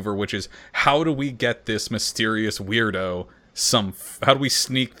classic maneuver, which is, how do we get this mysterious weirdo how do we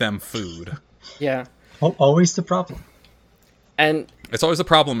sneak them food? Yeah. Always the problem. And it's always the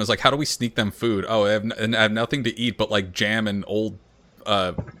problem is, like, how do we sneak them food? I have nothing to eat but, like, jam and old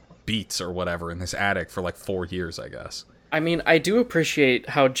beets or whatever in this attic for like 4 years, I guess. I mean, I do appreciate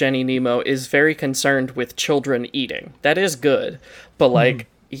how Jenny Nemo is very concerned with children eating. That is good. But, like,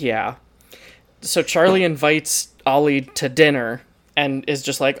 yeah. So Charlie invites Ollie to dinner and is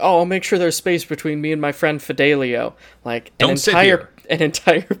just like, oh, I'll make sure there's space between me and my friend Fidelio. Like, an entire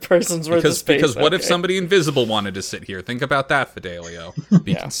person's worth of space. Because what if somebody invisible wanted to sit here? Think about that, Fidelio.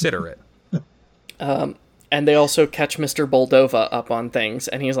 Be considerate. And they also catch Mr. Moldova up on things,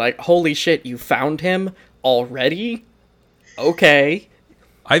 and he's like, holy shit, you found him already? Okay.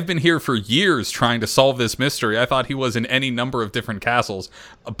 I've been here for years trying to solve this mystery. I thought he was in any number of different castles,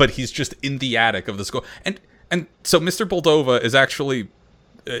 but he's just in the attic of the school. And so Mr. Moldova is actually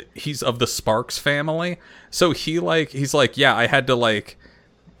he's of the Sparks family. So he's like, yeah, I had to like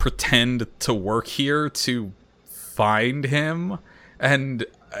pretend to work here to find him, and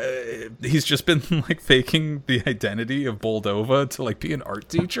he's just been like faking the identity of Moldova to like be an art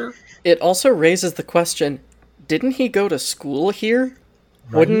teacher. It also raises the question, didn't he go to school here?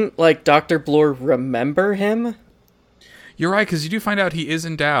 Right. Wouldn't like Dr. Bloor remember him? You're right, because you do find out he is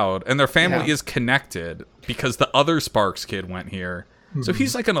endowed, and their family is connected because the other Sparks kid went here. Mm-hmm. So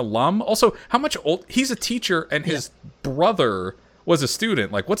he's like an alum. Also, how much old? He's a teacher, and his brother was a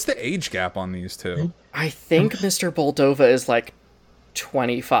student. Like, what's the age gap on these two? I think Mr. Moldova is like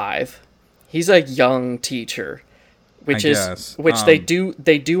 25. He's a young teacher, which they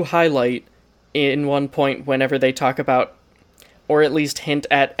do highlight in one point whenever they talk about, or at least hint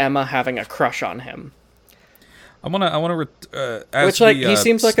at Emma having a crush on him. He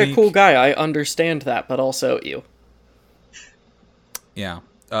seems like a cool guy. I understand that, but also ew. Yeah.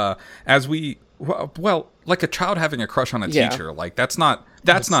 Like a child having a crush on a teacher, like that's not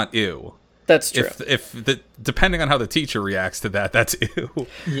ew. That's true. Depending on how the teacher reacts to that, that's ew.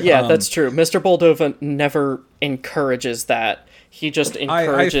 Yeah, that's true. Mr. Moldova never encourages that. He just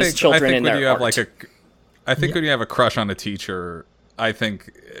encourages children in their art. I think when you have a crush on a teacher, I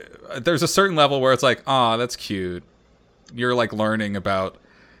think there's a certain level where it's like, oh, that's cute. You're like learning about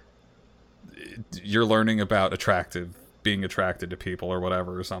being attracted to people or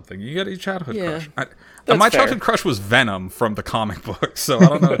whatever or something. You get a childhood crush. My childhood crush was Venom from the comic book, so I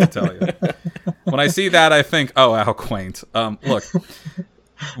don't know what to tell you. When I see that, I think, oh, how quaint. Look,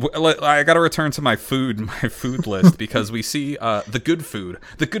 I got to return to my food list, because we see the good food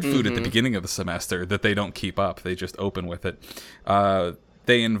at the beginning of the semester that they don't keep up. They just open with it.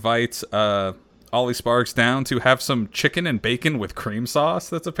 They invite Ollie Sparks down to have some chicken and bacon with cream sauce.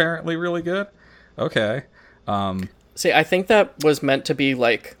 That's apparently really good. Okay. See, I think that was meant to be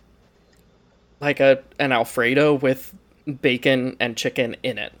like an Alfredo with bacon and chicken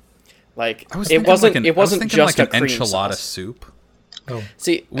in it. Like it wasn't just like a cream enchilada sauce. Soup. Oh.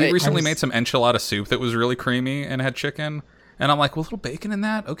 See, we recently made some enchilada soup that was really creamy and had chicken, and I'm like, well, a little bacon in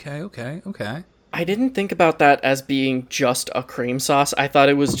that? Okay. I didn't think about that as being just a cream sauce. I thought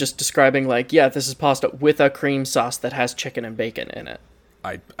it was just describing like, yeah, this is pasta with a cream sauce that has chicken and bacon in it.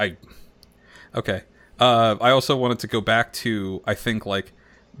 Okay. I also wanted to go back to, I think, like,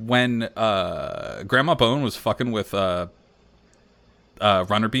 when Grandma Bone was fucking with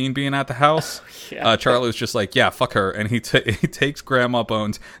Runnerbean being at the house. Charlie was just like, yeah, fuck her. And he takes Grandma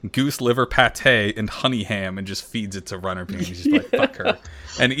Bone's goose liver pate and honey ham and just feeds it to Runnerbean. He's just like, fuck her.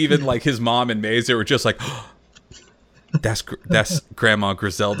 And even, like, his mom and Maisie were just like, oh, that's Grandma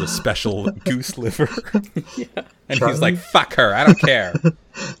Griselda's special goose liver. And Charlie? He's like, fuck her, I don't care.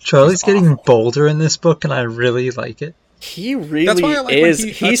 Charlie's getting bolder in this book, and I really like it. He really is.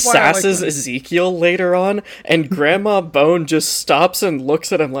 He sasses Ezekiel later on, and Grandma Bone just stops and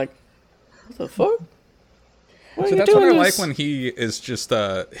looks at him like, what the fuck? So that's what I like when he is just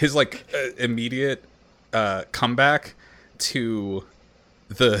his like immediate comeback to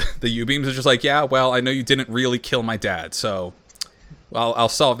the U-beams is just like, yeah, well, I know you didn't really kill my dad, so I'll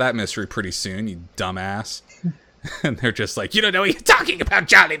solve that mystery pretty soon, you dumbass. And they're just like, you don't know what you're talking about,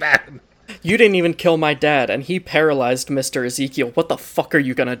 Johnny Man. You didn't even kill my dad, and he paralyzed Mr. Ezekiel. What the fuck are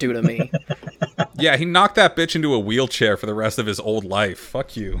you gonna do to me? Yeah, he knocked that bitch into a wheelchair for the rest of his old life.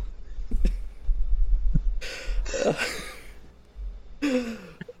 Fuck you.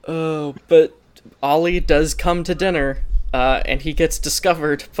 But Ollie does come to dinner, and he gets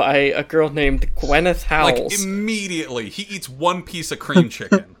discovered by a girl named Gwyneth Howells. Like, immediately. He eats one piece of cream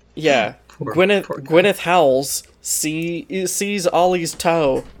chicken. Yeah. Gwyneth Howells sees Ollie's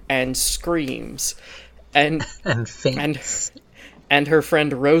toe and screams, and faints. And her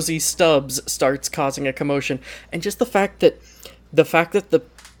friend Rosie Stubbs starts causing a commotion. And just the fact that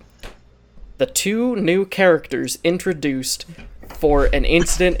the two new characters introduced for an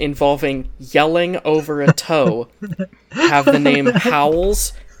incident involving yelling over a toe have the name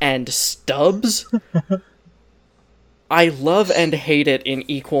Howells and Stubbs. I love and hate it in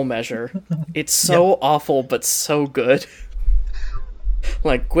equal measure. It's so awful, but so good.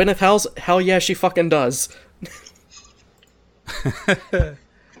 Like, Gwyneth Howells, hell yeah, she fucking does.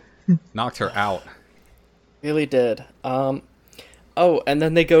 Knocked her out. Really did. Oh, and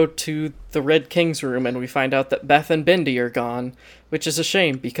then they go to the Red King's room, and we find out that Beth and Bindi are gone, which is a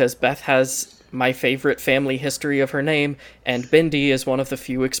shame, because Beth has my favorite family history of her name, and Bindi is one of the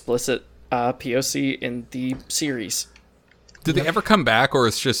few explicit POC in the series. Did they ever come back, or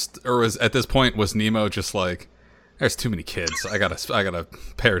was at this point was Nemo just like, there's too many kids. I gotta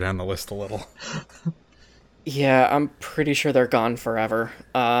pare down the list a little. Yeah, I'm pretty sure they're gone forever.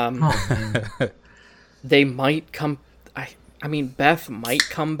 They might come. I mean, Beth might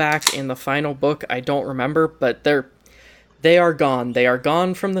come back in the final book. I don't remember, but they are gone. They are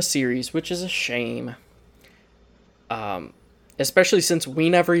gone from the series, which is a shame. Especially since we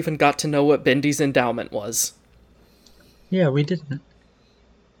never even got to know what Bindi's endowment was. Yeah, we didn't.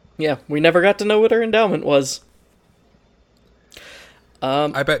 Yeah, we never got to know what her endowment was.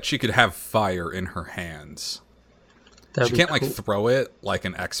 I bet she could have fire in her hands. She can't, like, throw it like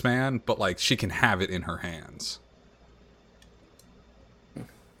an X-Man, but, like, she can have it in her hands.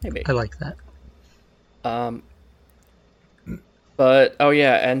 Maybe. I like that. But, oh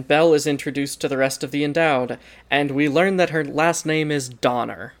yeah, and Belle is introduced to the rest of the Endowed, and we learn that her last name is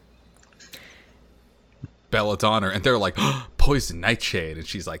Donner. Bella Donner, and they're like, oh, poison nightshade, and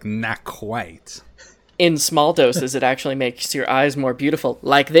she's like, not quite. In small doses, it actually makes your eyes more beautiful,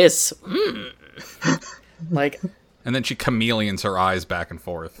 like this. Like... And then she chameleons her eyes back and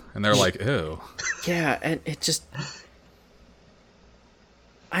forth, and they're like, ew. Yeah, and it just...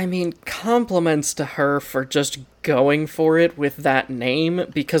 I mean, compliments to her for just going for it with that name,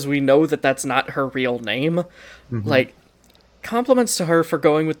 because we know that that's not her real name. Mm-hmm. Like, compliments to her for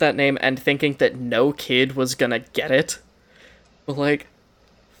going with that name and thinking that no kid was gonna get it. But, like,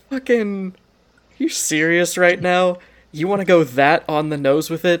 fucking... You serious right now? You want to go that on the nose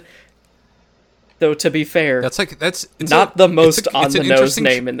with it? Though, to be fair, it's not the most on the nose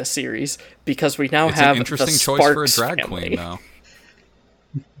name in the series, because we now have an interesting the choice Sparks for a drag family. queen, though.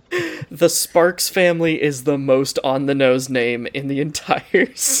 The Sparks family is the most on the nose name in the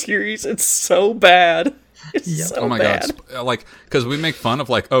entire series. It's so bad. It's so oh my bad. God. Like, because we make fun of,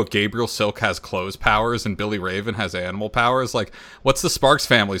 like, oh, Gabriel Silk has clothes powers and Billy Raven has animal powers. Like, what's the Sparks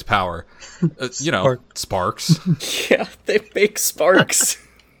family's power? Sparks. Yeah, they make sparks.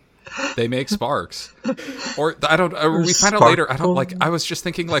 They make sparks. Or, I don't, we find out later, I was just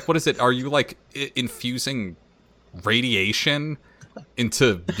thinking, like, what is it? Are you, like, infusing radiation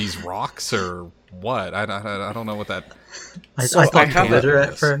into these rocks, or what? I don't know what that... I thought glitter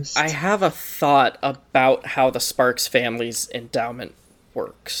at first. I have a thought about how the Sparks family's endowment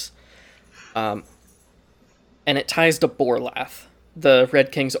works. And it ties to Borlath, the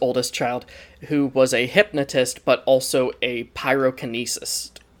Red King's oldest child, who was a hypnotist, but also a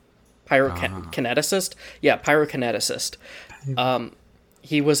pyrokineticist. Pyrokineticist? Yeah, pyrokineticist.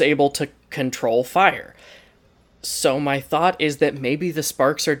 He was able to control fire. So my thought is that maybe the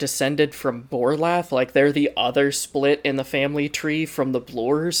Sparks are descended from Borlath, like they're the other split in the family tree from the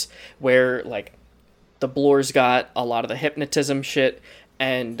Bloors, where, like, the Bloors got a lot of the hypnotism shit,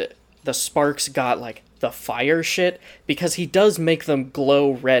 and the Sparks got, like, the fire shit, because he does make them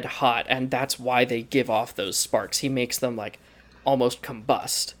glow red hot, and that's why they give off those sparks. He makes them, like, almost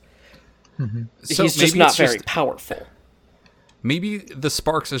combust. Mm-hmm. So he's just not very powerful. Maybe the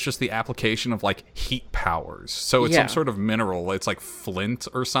sparks is just the application of, like, heat powers. So it's some sort of mineral. It's like flint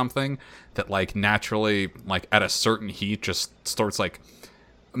or something that, like, naturally, like, at a certain heat just starts, like...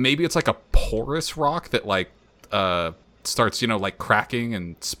 Maybe it's like a porous rock that, like, starts, like, cracking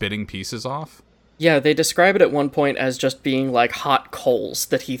and spitting pieces off. Yeah, they describe it at one point as just being, like, hot coals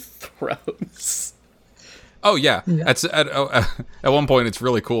that he throws. Oh, yeah. At one point, it's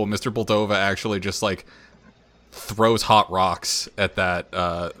really cool. Mr. Moldova actually just, like... throws hot rocks at that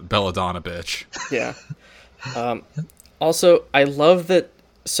Belladonna bitch. Yeah. Also, I love that.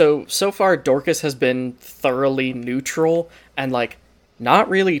 So far, Dorcas has been thoroughly neutral and, like, not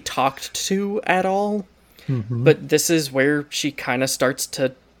really talked to at all. Mm-hmm. But this is where she kind of starts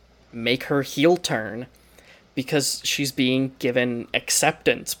to make her heel turn, because she's being given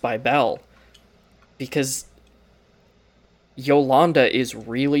acceptance by Belle. Because Yolanda is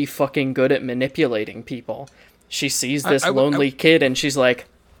really fucking good at manipulating people. She sees this lonely kid and she's like,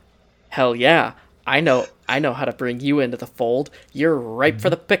 hell yeah, I know how to bring you into the fold. You're ripe for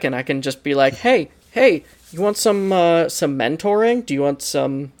the picking. I can just be like, hey, you want some mentoring? Do you want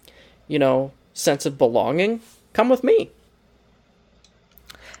some, sense of belonging? Come with me.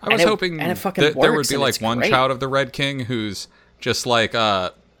 I was hoping that there would be, like, one child of the Red King who's just like,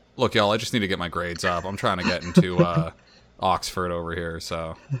 look, y'all, I just need to get my grades up. I'm trying to get into Oxford over here,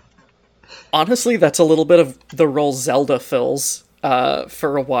 so... Honestly, that's a little bit of the role Zelda fills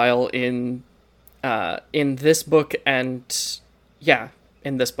for a while in this book, and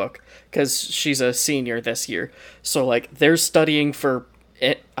in this book, because she's a senior this year. So, like, they're studying for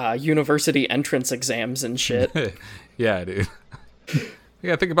university entrance exams and shit. Yeah, dude.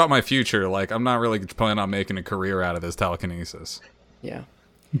 Yeah, think about my future. Like, I'm not really planning on making a career out of this telekinesis. Yeah.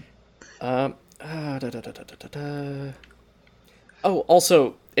 Da, da, da, da, da, da, da. Oh,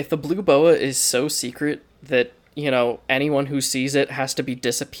 also, if the blue boa is so secret that, anyone who sees it has to be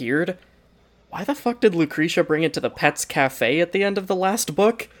disappeared, why the fuck did Lucretia bring it to the Pets Cafe at the end of the last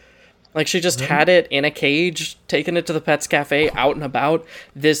book? Like, she just had it in a cage, taken it to the Pets Cafe, out and about.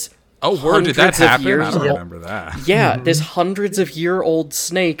 This word, did that happen? I don't old, remember that. Yeah, this hundreds of year old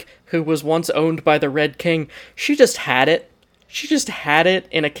snake who was once owned by the Red King, she just had it. She just had it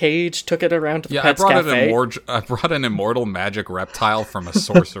in a cage, took it around to the Pets Cafe. I brought an immortal magic reptile from a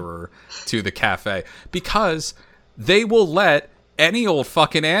sorcerer to the cafe because they will let any old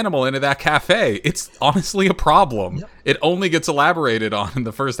fucking animal into that cafe. It's honestly a problem. Yep. It only gets elaborated on in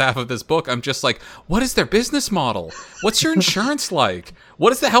the first half of this book. I'm just like, what is their business model? What's your insurance like?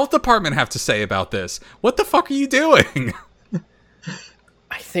 What does the health department have to say about this? What the fuck are you doing?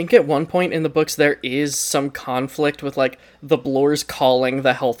 I think at one point in the books there is some conflict with, like, the Blurs calling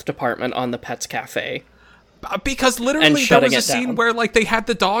the health department on the Pets Cafe. Because literally there was a scene where, like, they had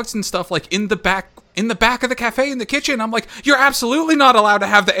the dogs and stuff, like, in the back of the cafe in the kitchen. I'm like, you're absolutely not allowed to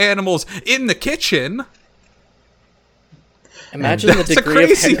have the animals in the kitchen. Imagine the degree of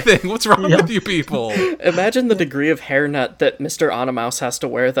crazy thing. What's wrong with you people? Imagine the degree of hairnet that Mr. Animaus has to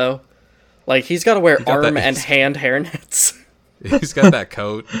wear, though. Like, he's got to wear arm and hand hairnets. He's got that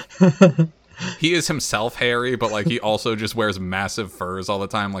coat. He is himself hairy, but, like, he also just wears massive furs all the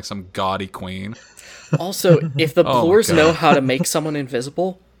time, like some gaudy queen. Also, if the Blurs know how to make someone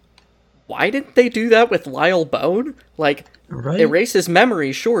invisible, why didn't they do that with Lyle Bone? Like, erase his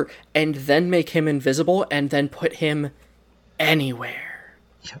memory, sure, and then make him invisible, and then put him anywhere.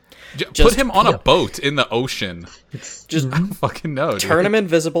 Just put him on a boat in the ocean. Just I don't fucking know. Turn him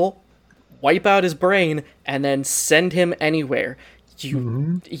invisible, wipe out his brain, and then send him anywhere.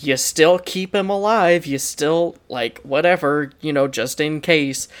 You still keep him alive. You still, like, whatever, just in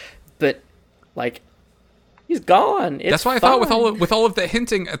case. But, like, he's gone. That's why I thought with all of the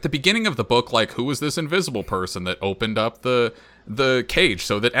hinting at the beginning of the book, like, who was this invisible person that opened up the cage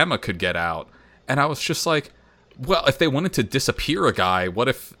so that Emma could get out? And I was just like, well, if they wanted to disappear a guy, what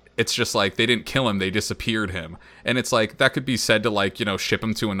if it's just like they didn't kill him, they disappeared him? And it's like, that could be said to, like, ship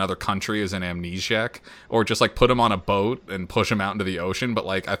him to another country as an amnesiac, or just, like, put him on a boat and push him out into the ocean. But,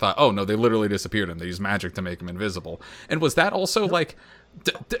 like, I thought, oh no, they literally disappeared him. They used magic to make him invisible. And was that also like,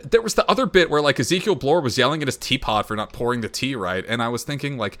 there was the other bit where, like, Ezekiel Blore was yelling at his teapot for not pouring the tea right, and I was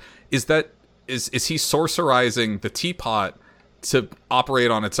thinking, like, is he sorcerizing the teapot to operate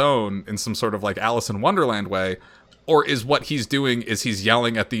on its own in some sort of, like, Alice in Wonderland way? Or is what he's doing is he's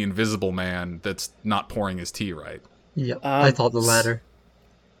yelling at the invisible man that's not pouring his tea right? Yeah, I thought the latter.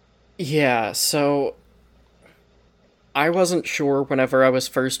 Yeah, so I wasn't sure whenever I was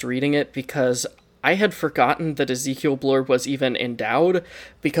first reading it, because I had forgotten that Ezekiel Blore was even endowed,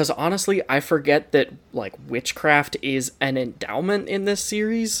 because honestly, I forget that, like, witchcraft is an endowment in this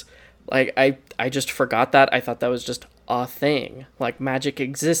series. Like, I just forgot that. I thought that was just a thing. Like, magic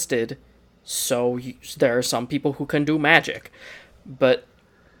existed, so there are some people who can do magic. But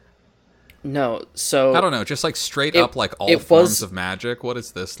no, so I don't know, just, like, straight up, like, all forms of magic. What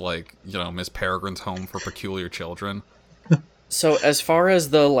is this, like, Miss Peregrine's Home for Peculiar Children? So as far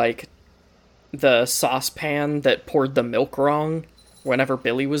as the saucepan that poured the milk wrong whenever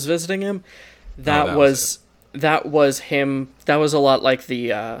Billy was visiting him, that was him. That was a lot like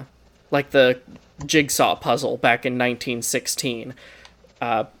the jigsaw puzzle back in 1916.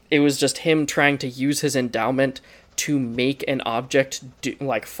 It was just him trying to use his endowment to make an object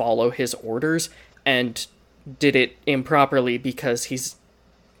follow his orders, and did it improperly because he's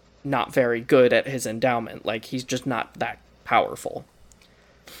not very good at his endowment. Like, he's just not that powerful.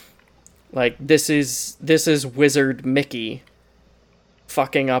 Like, this is Wizard Mickey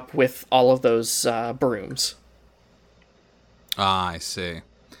fucking up with all of those brooms. Ah, I see.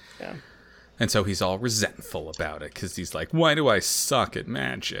 Yeah. And so he's all resentful about it, because he's like, why do I suck at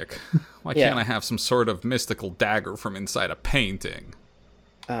magic? Why can't I have some sort of mystical dagger from inside a painting?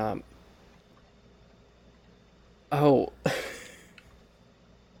 So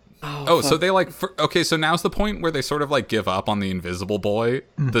they, like, okay, so now's the point where they sort of, like, give up on the Invisible Boy,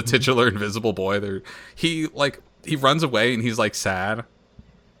 the titular Invisible Boy. He runs away and he's, like, sad.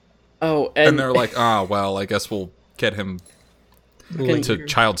 Oh, and they're like, oh, well, I guess we'll get him to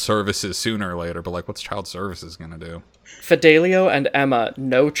child services sooner or later. But, like, what's child services gonna do? Fidelio and Emma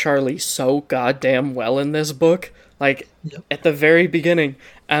know Charlie so goddamn well in this book. Like, at the very beginning,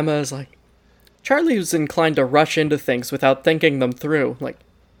 Emma is like, Charlie was inclined to rush into things without thinking them through. Like,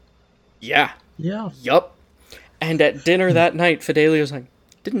 yeah. Yeah. Yup. And at dinner that night, Fidelia's like,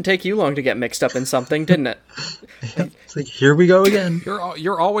 didn't take you long to get mixed up in something, didn't it? It's like, here we go again.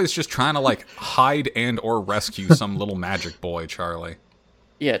 You're always just trying to, like, hide and or rescue some little magic boy, Charlie.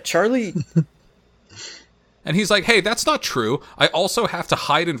 Yeah, Charlie... And he's like, hey, that's not true. I also have to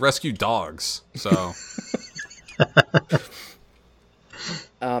hide and rescue dogs, so...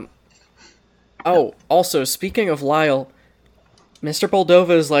 Oh, also, speaking of Lyle, Mr.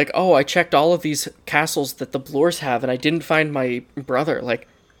 Moldova is like, oh, I checked all of these castles that the Bloors have, and I didn't find my brother. Like,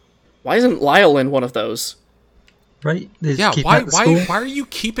 why isn't Lyle in one of those? Right? Yeah, why are you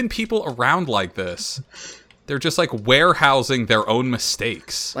keeping people around like this? They're just, like, warehousing their own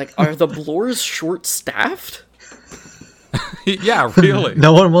mistakes. Like, are the Bloors short-staffed? Yeah, really.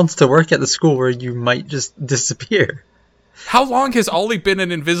 No one wants to work at the school where you might just disappear. How long has Ollie been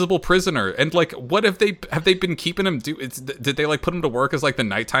an invisible prisoner? And, like, what have they been keeping him did they, like, put him to work as, like, the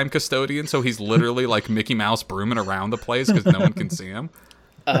nighttime custodian so he's literally, like, Mickey Mouse brooming around the place because no one can see him?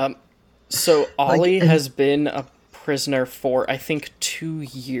 So Ollie has been a prisoner for, I think, 2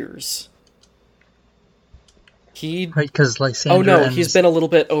 years. Right, because Lysander Oh, no, he's been a little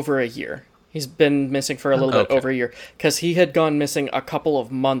bit over a year. He's been missing for a little bit Okay. over a year. Because he had gone missing a couple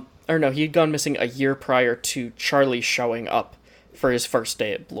of months... Or no, he had gone missing a year prior to Charlie showing up for his first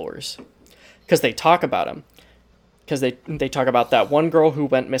day at Bloors. Because they talk about him. Because they talk about that one girl who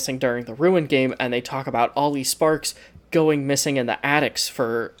went missing during the Ruin game, and they talk about Ollie Sparks going missing in the attics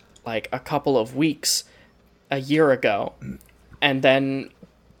for, like, a couple of weeks a year ago. And then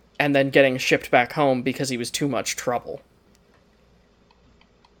getting shipped back home because he was too much trouble.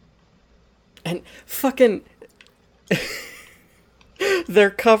 And fucking... Their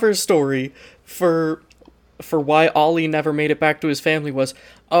cover story for why Ollie never made it back to his family was,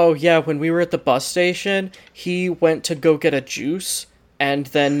 oh yeah, when we were at the bus station, he went to go get a juice and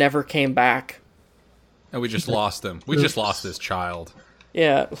then never came back. And we just lost him. We just lost this child.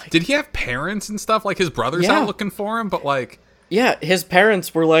 Yeah. Like, Did he have parents and stuff? Like, his brother's Yeah. out looking for him, but, like... yeah, his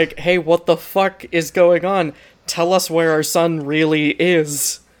parents were like, hey, what the fuck is going on? Tell us where our son really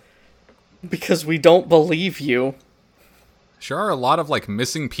is. Because we don't believe you. Sure are a lot of, like,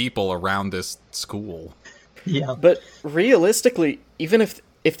 missing people around this school. Yeah. But realistically, even if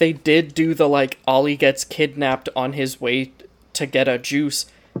they did do the, like, Ollie gets kidnapped on his way to get a juice,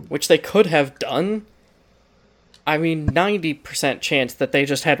 which they could have done, I mean, 90% chance that they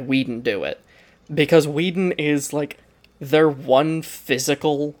just had Whedon do it. Because Whedon is, like, their one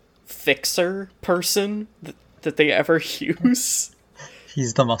physical fixer person that they ever use.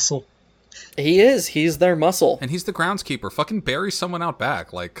 He's the muscle. He is. He's their muscle. And he's the groundskeeper. Fucking bury someone out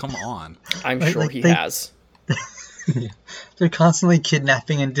back. Like, come on. I'm Right, sure like he they- has. They're constantly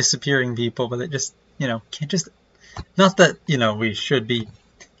kidnapping and disappearing people, but it just, can't just... Not that, we should be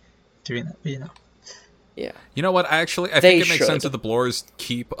doing that, but, Yeah. You know what? I think They it makes sense should. that the Bloors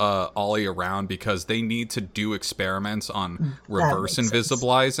keep Ollie around because they need to do experiments on reverse makes sense.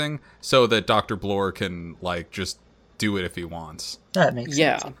 invisibilizing so that Dr. Bloor can, like, just do it if he wants. That makes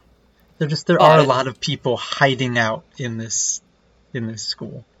Yeah. sense. There are a But- lot of people hiding out in this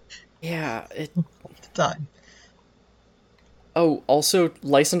school Yeah. all the time. Oh, also,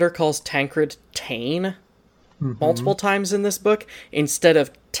 Lysander calls Tancred Tane multiple times in this book instead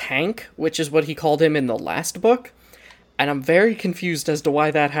of Tank, which is what he called him in the last book. And I'm very confused as to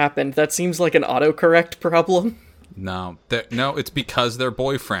why that happened. That seems like an autocorrect problem. No, it's because they're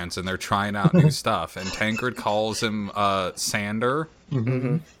boyfriends and they're trying out new stuff. And Tancred calls him Sander,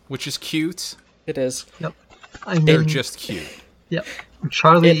 which is cute. It is. Yep. I mean, They're just cute. Yep.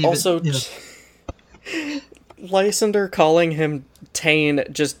 Charlie It even, also... Lysander calling him Tane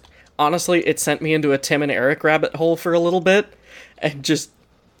just... Honestly, it sent me into a Tim and Eric rabbit hole for a little bit. And just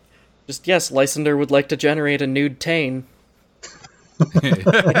yes, Lysander would like to generate a nude Tane.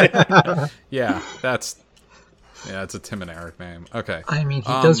 Yeah, it's a Tim and Eric name. Okay. I mean, he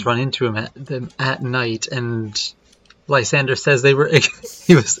does run into them at night, and Lysander says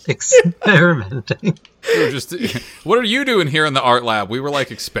he was experimenting. We were just, what are you doing here in the art lab? We were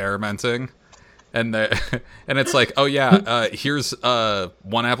like experimenting, and it's like, oh yeah, here's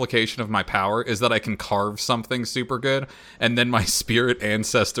one application of my power is that I can carve something super good, and then my spirit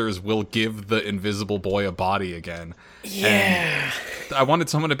ancestors will give the invisible boy a body again. Yeah. And I wanted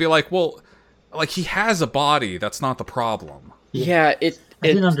someone to be like, well, like he has a body. That's not the problem. Yeah, I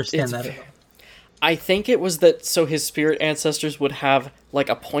didn't understand that at all. I think it was that so his spirit ancestors would have like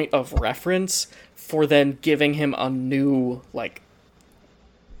a point of reference for then giving him a new like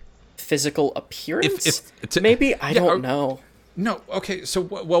physical appearance. Maybe I don't know. No, okay. So,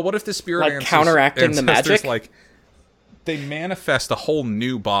 well, what if the spirit Like counteracting the ancestors, magic? like they manifest a whole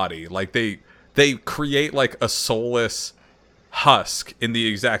new body? Like they they create like a soulless husk in the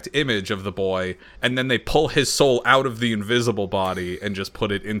exact image of the boy, and then they pull his soul out of the invisible body and just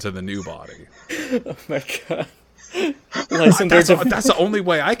put it into the new body. Oh my god. That's the only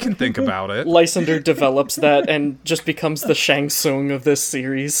way I can think about it. Lysander develops that and just becomes the Shang Tsung of this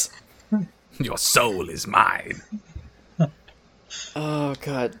series. Your soul is mine. Oh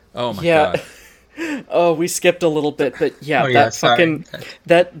god. Oh my god. Oh, we skipped a little bit, but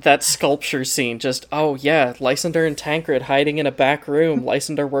that sculpture scene, just, oh yeah, Lysander and Tancred hiding in a back room,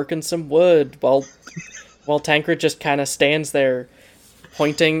 Lysander working some wood, while Tancred just kind of stands there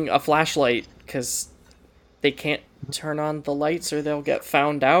pointing a flashlight, because they can't turn on the lights or they'll get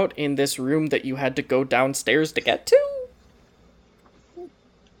found out in this room that you had to go downstairs to get to?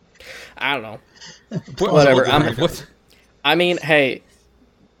 I don't know. Whatever. I mean, hey...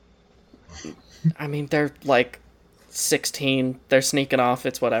 I mean, they're, like, 16. They're sneaking off.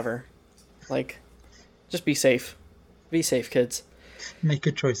 It's whatever. Like, just be safe. Be safe, kids. Make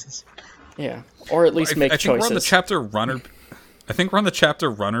good choices. Yeah. Or at least make choices. I think we're on the chapter Runner... I think we're on the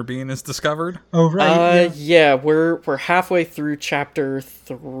chapter Runnerbean is discovered. Oh, right. Yeah, we're halfway through chapter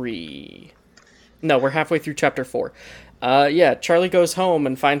 3. No, we're halfway through chapter 4. Yeah, Charlie goes home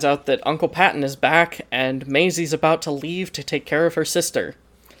and finds out that Uncle Patton is back, and Maisie's about to leave to take care of her sister.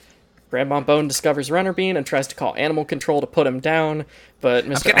 Grandma Bone discovers Runnerbean and tries to call animal control to put him down, but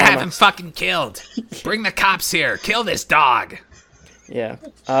Mr. I'm gonna have him fucking killed. Bring the cops here. Kill this dog. Yeah,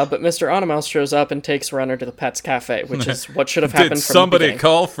 but Mr. Animals shows up and takes Runner to the Pets Cafe, which is what should have happened from the beginning. Did somebody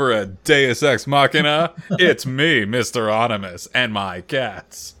call for a Deus Ex Machina? It's me, Mr. Animus, and my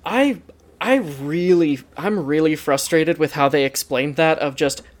cats. I'm really frustrated with how they explained that, of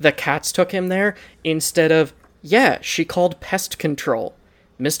just, the cats took him there, instead of, yeah, she called pest control.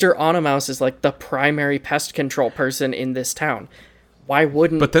 Mr. Animals is like the primary pest control person in this town. Why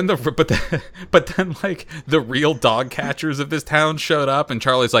wouldn't... But then like the real dog catchers of this town showed up, and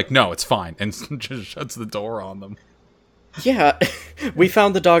Charlie's like, no, it's fine, and just shuts the door on them. Yeah, we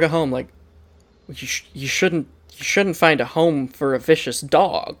found the dog a home. Like, you shouldn't find a home for a vicious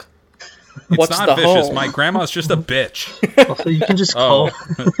dog. What's not the vicious. home? My grandma's just a bitch. Also, you can just call.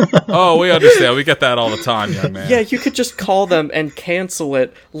 Oh, we understand. We get that all the time, young man. Yeah, you could just call them and cancel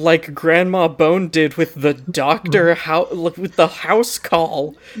it, like Grandma Bone did with the doctor, with the house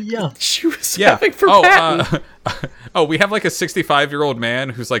call. Yeah, she was having for Patton. We have like a 65-year-old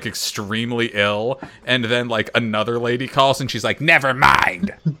man who's like extremely ill, and then like another lady calls, and she's like, "Never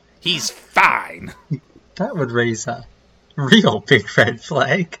mind, he's fine." That would raise a real big red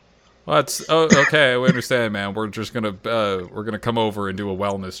flag. Well, okay. We understand, man. We're just gonna come over and do a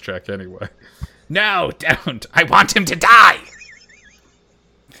wellness check anyway. No, don't. I want him to die.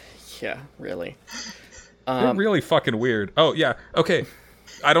 Yeah, really. They're really fucking weird. Oh yeah. Okay.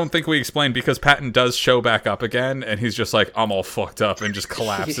 I don't think we explained, because Patton does show back up again, and he's just like, I'm all fucked up, and just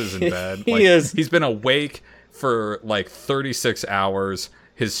collapses in bed. Like, he's been awake for like 36 hours.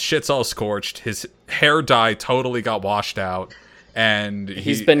 His shit's all scorched. His hair dye totally got washed out. And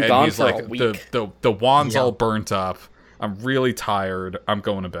he's been gone for a week. The wand's all burnt up. I'm really tired. I'm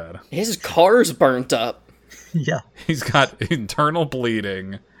going to bed. His car's burnt up. Yeah. He's got internal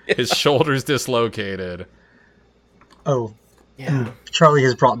bleeding. His shoulder's dislocated. Oh. Yeah. Charlie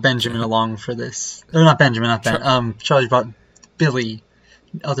has brought Benjamin along for this. No, not Benjamin, not Ben. Charlie brought Billy,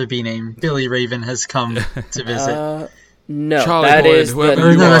 other B name. Billy Raven has come to visit. No, Charlie that Boyd, is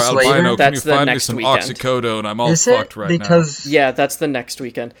whoever you are, albino, that's can you find me next some weekend. oxycodone? I'm all fucked right now. Yeah, that's the next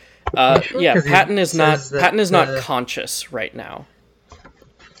weekend. Yeah, Patton is not conscious right now.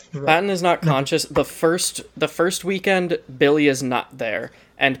 Right. Patton is not conscious. The first weekend, Billy is not there,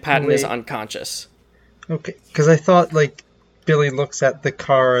 and Patton is unconscious. Okay, because I thought like Billy looks at the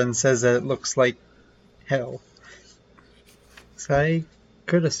car and says that it looks like hell. So I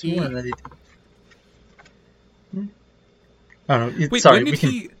could have sworn that he. I don't know. Wait, sorry, when did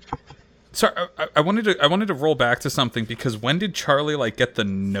he? Sorry, I wanted to roll back to something, because when did Charlie like get the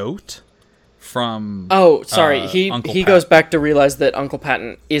note from? Oh, sorry. He Patton? Goes back to realize that Uncle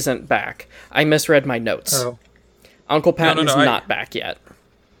Patton isn't back. I misread my notes. Oh. Uncle Patton is not back yet.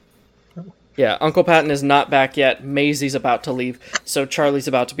 Yeah, Uncle Patton is not back yet. Maisie's about to leave, so Charlie's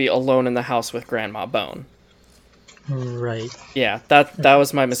about to be alone in the house with Grandma Bone. Right. Yeah, that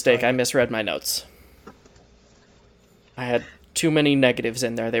was my mistake. I misread my notes. I had too many negatives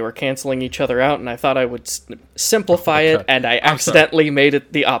in there. They were canceling each other out, and I thought I would simplify it, and I accidentally made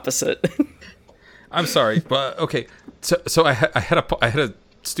it the opposite. I'm sorry, but okay. So I had a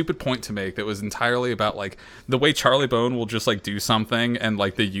stupid point to make that was entirely about like the way Charlie Bone will just like do something and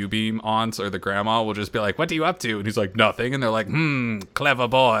like the U-beam aunts or the grandma will just be like, "What are you up to?" And he's like, "Nothing." And they're like, "Clever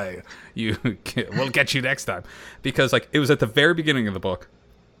boy, we'll get you next time." Because like it was at the very beginning of the book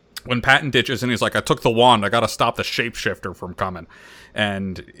when Patton ditches and he's like, "I took the wand, I gotta stop the shapeshifter from coming,"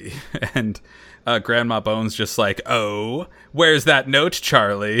 and Grandma Bone's just like, "Oh, where's that note,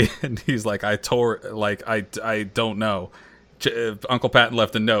 Charlie?" And he's like, I don't know. Uncle Patton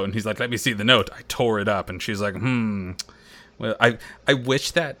left a note, and he's like, "Let me see the note." I tore it up, and she's like, Well, I wish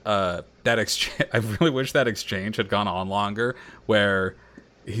that exchange. I really wish that exchange had gone on longer, where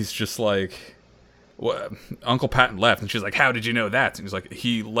he's just like, Uncle Patton left, and she's like, "How did you know that?" And he's like,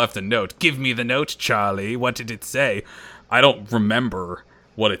 "He left a note." "Give me the note, Charlie. What did it say?" "I don't remember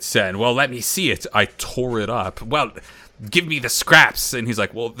what it said." "Well, let me see it." "I tore it up." "Well, give me the scraps." And he's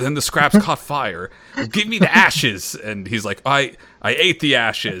like, "Well, then the scraps caught fire." "Give me the ashes." And he's like, I ate the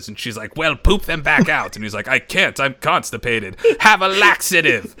ashes." And she's like, "Well, poop them back out." And he's like, "I can't, I'm constipated." "Have a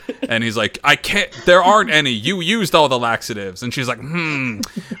laxative." And he's like, "I can't, there aren't any. You used all the laxatives." And she's like,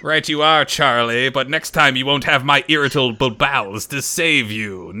 "Right you are, Charlie, but next time you won't have my irritable bowels to save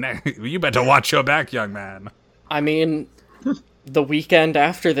you. You better watch your back, young man." I mean, the weekend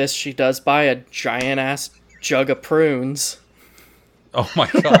after this, she does buy a giant-ass jug of prunes. Oh my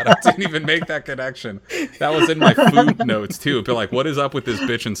god, I didn't even make that connection. That was in my food notes too. It'd be like, what is up with this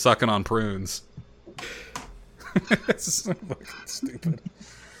bitch and sucking on prunes? It's so fucking stupid.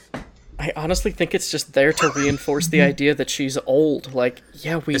 I honestly think it's just there to reinforce the idea that she's old. Like,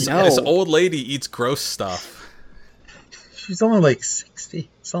 yeah, we know. This old lady eats gross stuff. She's only like 60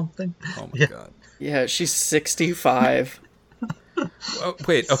 something. Oh my god. Yeah, she's 65.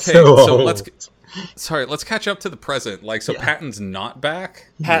 Wait, okay, so let's catch up to the present. Like, so Patton's not back?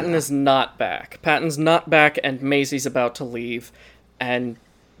 Patton is not back. Patton's not back, and Maisie's about to leave. And,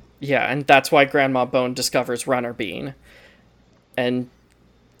 yeah, and that's why Grandma Bone discovers Runner Bean. And,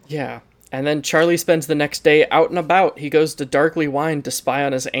 yeah. And then Charlie spends the next day out and about. He goes to Darkly Wine to spy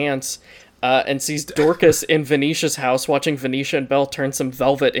on his aunts, and sees Dorcas in Venetia's house watching Venetia and Belle turn some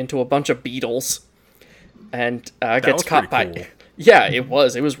velvet into a bunch of beetles. And gets caught by... Cool. Yeah, it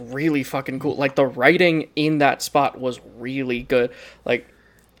was. It was really fucking cool. Like, the writing in that spot was really good. Like,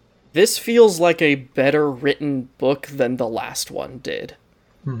 this feels like a better written book than the last one did.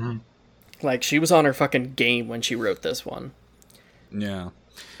 Mm-hmm. Like, she was on her fucking game when she wrote this one. Yeah.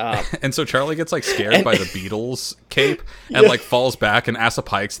 And so Charlie gets, like, scared by the Beatles cape and, like, falls back, and Asa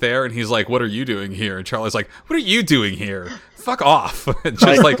Pike's there, and he's like, "What are you doing here?" And Charlie's like, "What are you doing here? Fuck off." And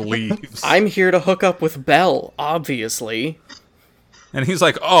just, like, leaves. I'm here to hook up with Belle, obviously. And he's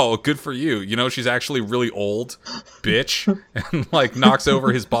like, "Oh, good for you. You know, she's actually really old, bitch." And, like, knocks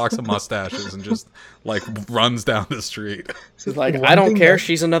over his box of mustaches and just, like, runs down the street. He's like, "I don't care.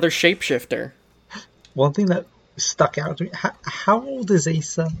 She's another shapeshifter." One thing that stuck out to me, how old is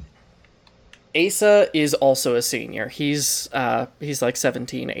Asa? Asa is also a senior. He's like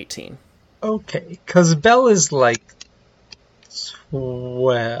 17, 18. Okay, because Belle is like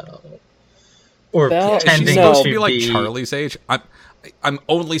 12. Or Belle- pretending She's supposed to to be, like, Charlie's age. I'm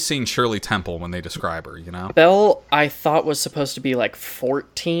only seeing Shirley Temple when they describe her, you know? Belle, I thought, was supposed to be like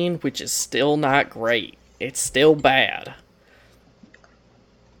 14, which is still not great. It's still bad.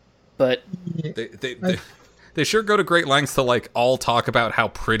 But They sure go to great lengths to, like, all talk about how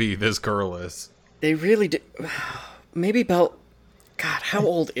pretty this girl is. they really do. Maybe Belle... God, how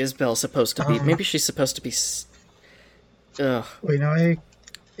old is Belle supposed to be? Maybe she's supposed to be... Ugh. Wait, no,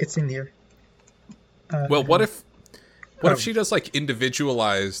 it's in here. Well, what if she does, like,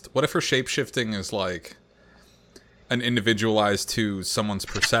 individualized... What if her shapeshifting is, like, an individualized to someone's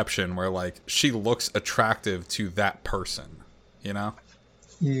perception, where, like, she looks attractive to that person, you know?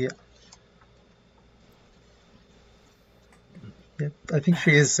 Yeah. Yep, I think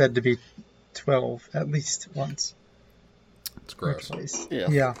she is said to be 12 at least once. It's gross. Twice.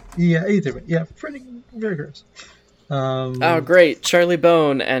 Yeah. Yeah, either way. Yeah, pretty, very gross. Oh, great. Charlie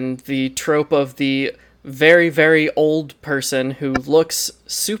Bone and the trope of the very, very old person who looks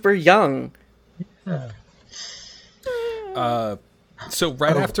super young. Yeah. So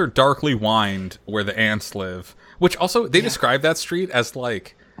right after Darkly Wined, where the ants live, which also, they describe that street as,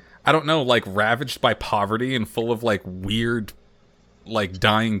 like, I don't know, like, ravaged by poverty and full of, like, weird, like,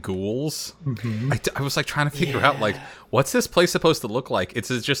 dying ghouls. Mm-hmm. I was, like, trying to figure out, like, what's this place supposed to look like? It's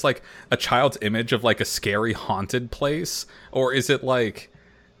just, like, a child's image of, like, a scary haunted place? Or is it, like,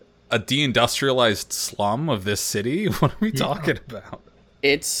 a deindustrialized slum of this city? What are we talking about?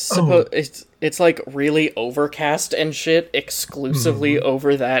 It's it's like really overcast and shit exclusively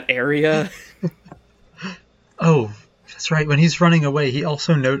over that area. Oh, That's right. When he's running away, he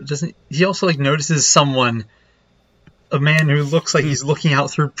also notices someone, a man who looks like he's looking out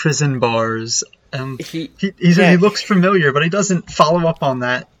through prison bars. He looks familiar, but he doesn't follow up on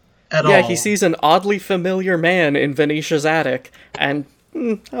that at all. Yeah, he sees an oddly familiar man in Venetia's attic, and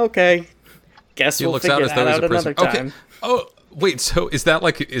okay, guess we'll figure that out another time. Okay. Oh, wait, so is that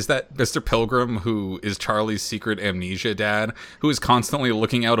Mr. Pilgrim, who is Charlie's secret amnesia dad, who is constantly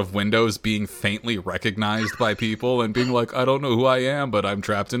looking out of windows, being faintly recognized by people, and being like, I don't know who I am, but I'm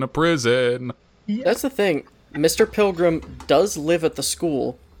trapped in a prison? Yeah. That's the thing. Mr. Pilgrim does live at the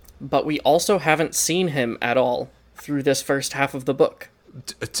school, but we also haven't seen him at all through this first half of the book.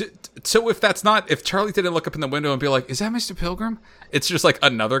 So if Charlie didn't look up in the window and be like, is that Mr. Pilgrim? It's just like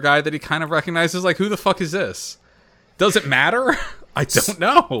another guy that he kind of recognizes, like, who the fuck is this? Does it matter? I don't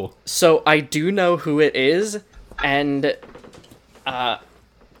know. So I do know who it is, and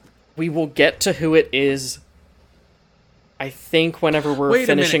we will get to who it is, I think, whenever we're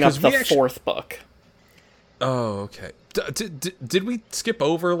finishing up the fourth book. Oh, okay. Did we skip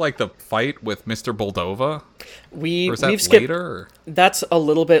over, like, the fight with Mr. Moldova? We've skipped later? Or? That's a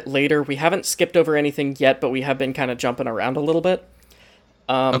little bit later. We haven't skipped over anything yet, but we have been kind of jumping around a little bit.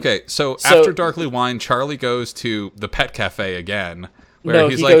 Okay, so after Darkly Wine, Charlie goes to the pet cafe again, where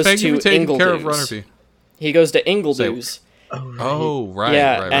he's he like, goes thank you for taking Ingledew's. care of Runnerby. He goes to Ingledew's. Oh, right.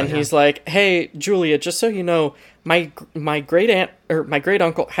 Yeah, right. And he's like, hey, Julia, just so you know, my great aunt or my great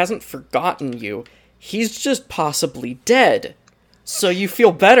uncle hasn't forgotten you. He's just possibly dead. So you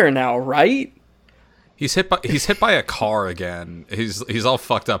feel better now, right? He's hit by a car again. He's all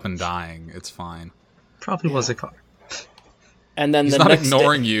fucked up and dying. It's fine. Probably was a car. And then he's not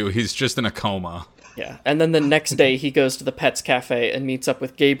ignoring you. He's just in a coma. Yeah. And then the next day he goes to the Pets Cafe and meets up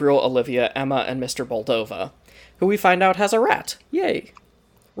with Gabriel, Olivia, Emma, and Mr. Moldova, who we find out has a rat. Yay.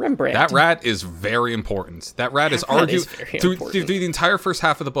 Rembrandt. That rat is very important. That rat is arguably through the entire first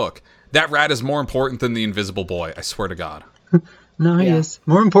half of the book. That rat is more important than the Invisible Boy. I swear to God. No, he is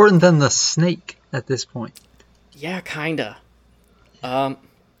more important than the snake at this point. Yeah, kinda.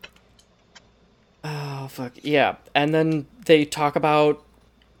 Oh fuck yeah! And then they talk about,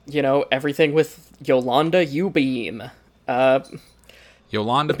 everything with Yolanda U-Beam.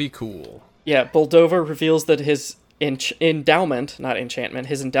 Yolanda be cool. Yeah, Moldova reveals that his endowment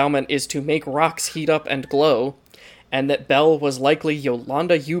is to make rocks heat up and glow, and that Belle was likely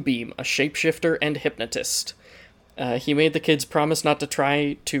Yolanda U-Beam, a shapeshifter and hypnotist. He made the kids promise not to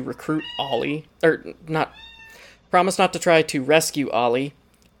try to recruit Ollie, promise not to try to rescue Ollie,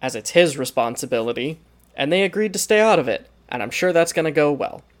 as it's his responsibility, and they agreed to stay out of it, and I'm sure that's going to go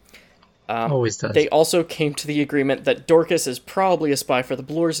well. Always does. They also came to the agreement that Dorcas is probably a spy for the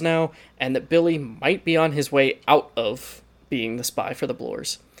Bloors now, and that Billy might be on his way out of being the spy for the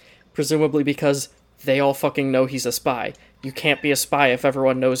Bloors. Presumably because they all fucking know he's a spy. You can't be a spy if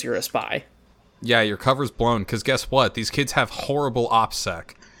everyone knows you're a spy. Yeah, your cover's blown, because guess what? These kids have horrible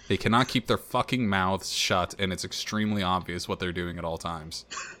OPSEC. They cannot keep their fucking mouths shut, and it's extremely obvious what they're doing at all times.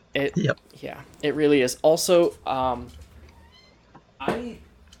 Yeah, it really is. Also, I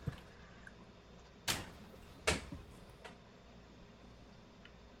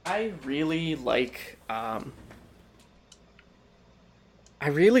really like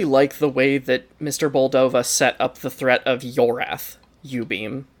the way that Mr. Moldova set up the threat of Yorath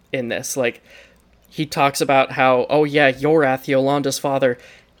U-Beam in this. Like, he talks about how, Yorath, Yolanda's father,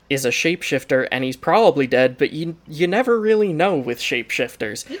 is a shapeshifter, and he's probably dead, but you never really know with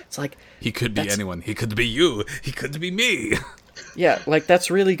shapeshifters. It's like... He could be anyone. He could be you. He could be me. Yeah, like,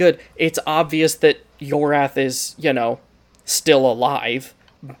 that's really good. It's obvious that Yorath is, still alive,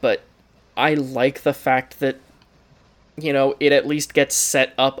 but I like the fact that, it at least gets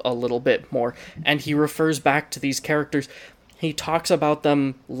set up a little bit more, and he refers back to these characters. He talks about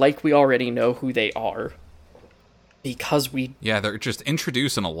them like we already know who they are. Because we... Yeah, they're just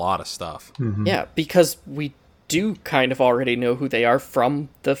introducing a lot of stuff. Mm-hmm. Yeah, because we do kind of already know who they are from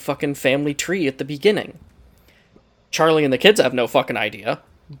the fucking family tree at the beginning. Charlie and the kids have no fucking idea,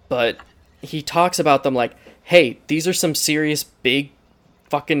 but he talks about them like, hey, these are some serious big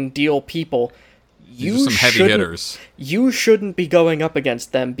fucking deal people. These are some heavy hitters. You shouldn't be going up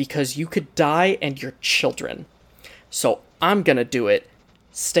against them because you could die and your children. So I'm gonna do it.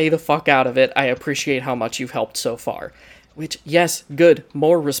 Stay the fuck out of it. I appreciate how much you've helped so far. Which, yes, good.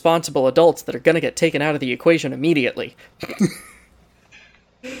 More responsible adults that are gonna get taken out of the equation immediately.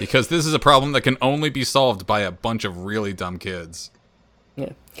 Because this is a problem that can only be solved by a bunch of really dumb kids.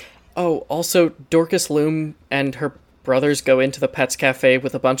 Yeah. Oh, also, Dorcas Loom and her brothers go into the Pets Cafe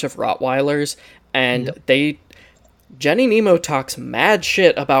with a bunch of Rottweilers, and they Jenny Nemo talks mad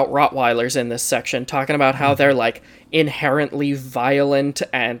shit about Rottweilers in this section, talking about how they're, like, inherently violent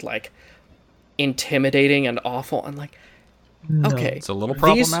and, like, intimidating and awful. And, like, okay. It's a little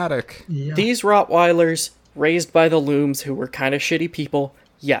problematic. These Rottweilers, raised by the Looms, who were kind of shitty people,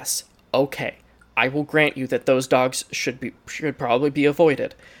 yes, okay. I will grant you that those dogs should probably be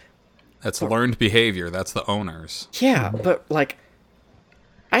avoided. That's learned behavior. That's the owners. Yeah, but, like,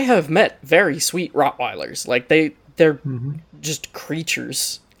 I have met very sweet Rottweilers. Like, they're just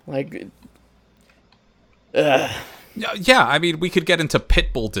creatures. Like, ugh. Yeah, I mean, we could get into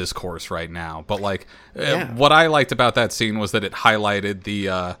pit bull discourse right now, but, like, what I liked about that scene was that it highlighted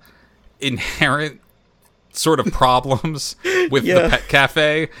the inherent sort of problems with the pet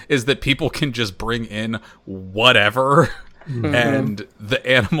cafe, is that people can just bring in whatever, and the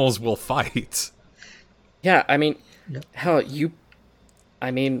animals will fight. Yeah, I mean,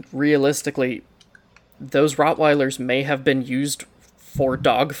 realistically, those Rottweilers may have been used for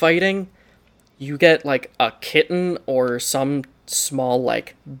dog fighting. You get, like, a kitten or some small,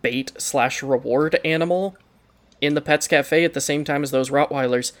 like, bait/reward animal in the Pets Cafe at the same time as those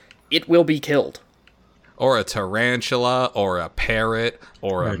Rottweilers, it will be killed. Or a tarantula, or a parrot,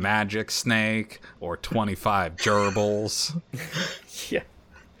 or a magic snake, or 25 gerbils. Yeah.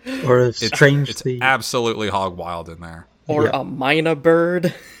 Or a strange It's absolutely hog wild in there. Or a mynah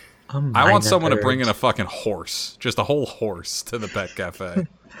bird. I want someone to bring in a fucking horse. Just a whole horse to the Pet Cafe.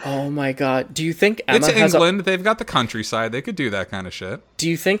 Oh my god. Do you think Emma has England. They've got the countryside. They could do that kind of shit. Do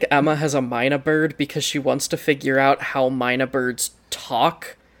you think Emma has a mynah bird because she wants to figure out how mynah birds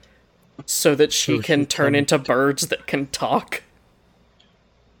talk so that she can turn into birds that can talk?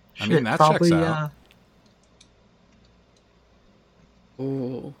 I mean, that checks out.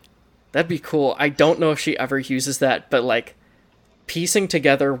 Ooh. That'd be cool. I don't know if she ever uses that, but, like, piecing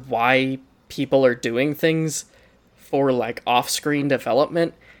together why people are doing things for, like, off-screen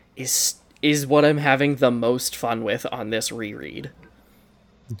development is what I'm having the most fun with on this reread.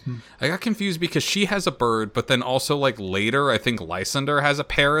 I got confused because she has a bird, but then also, like, later, I think Lysander has a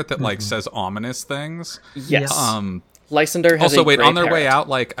parrot that, like, says ominous things. Yes. Lysander has also, a gray on their parrot. way out,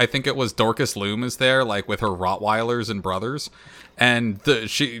 like, I think it was Dorcas Loom is there, like, with her Rottweilers and brothers, and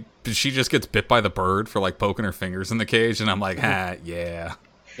she just gets bit by the bird for, like, poking her fingers in the cage, and I'm like, yeah.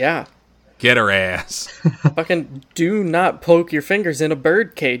 Yeah. Get her ass. Fucking do not poke your fingers in a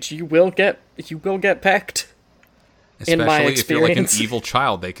bird cage. You will get pecked. Especially in my if you're like an experience. evil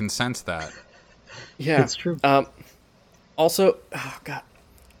child, they can sense that. Yeah. That's true. Also, oh god,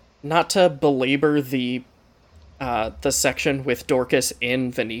 not to belabor the section with Dorcas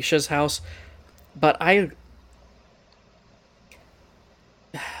in Venetia's house, but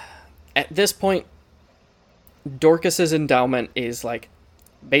at this point, Dorcas's endowment is, like,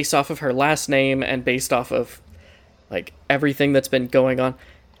 based off of her last name and based off of, like, everything that's been going on.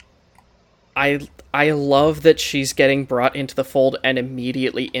 I love that she's getting brought into the fold and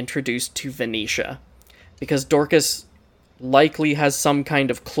immediately introduced to Venetia, because Dorcas likely has some kind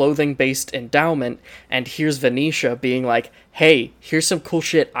of clothing-based endowment, and here's Venetia being like, hey, here's some cool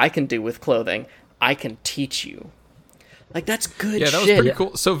shit I can do with clothing. I can teach you. Like, that's good shit. Yeah, that was pretty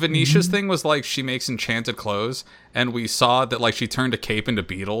cool. So Venetia's thing was, like, she makes enchanted clothes, and we saw that, like, she turned a cape into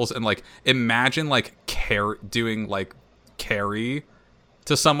beetles, and, like, imagine, like, doing, like, Carrie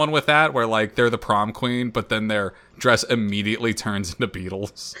to someone with that, where, like, they're the prom queen, but then their dress immediately turns into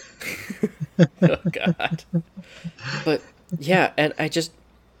beetles. Oh, God. But, yeah, and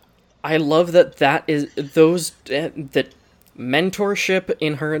I love that that mentorship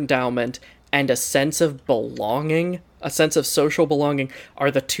in her endowment and a sense of belonging, a sense of social belonging, are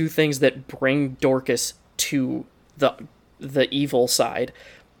the two things that bring Dorcas to the evil side,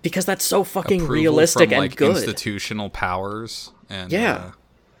 because that's so fucking Approval realistic from, and like, good. institutional powers and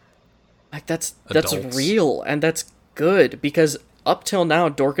like that's adults. real and that's good, because up till now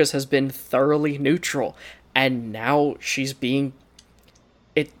Dorcas has been thoroughly neutral, and now she's being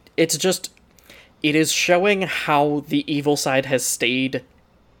it is showing how the evil side has stayed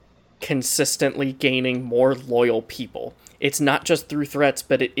consistently gaining more loyal people. It's not just through threats,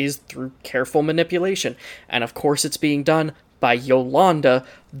 but it is through careful manipulation. And of course it's being done by Yolanda,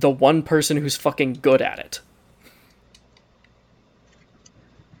 the one person who's fucking good at it.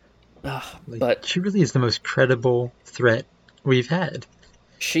 But she really is the most credible threat we've had.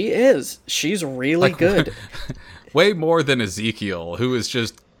 She is. She's really good. Way more than Ezekiel, who is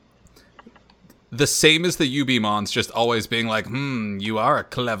just the same as the UB-Mons, just always being like, you are a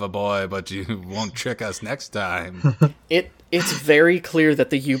clever boy, but you won't trick us next time. It's very clear that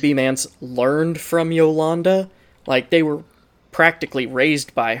the UB-Mans learned from Yolanda. Like, they were practically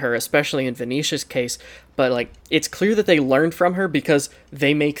raised by her, especially in Venetia's case, but like it's clear that they learned from her because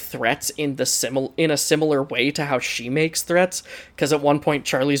they make threats in a similar way to how she makes threats. Because at one point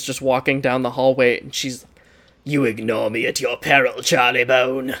Charlie's just walking down the hallway and she's, "You ignore me at your peril, Charlie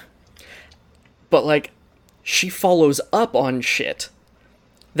Bone." But like, she follows up on shit.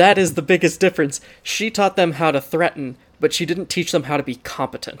 That is the biggest difference. She taught them how to threaten, but she didn't teach them how to be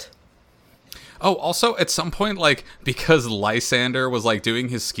competent. Oh, also, at some point, like, because Lysander was, like, doing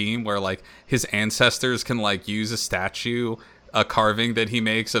his scheme where, like, his ancestors can, like, use a carving that he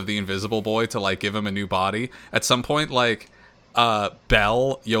makes of the Invisible Boy to, like, give him a new body. At some point, like,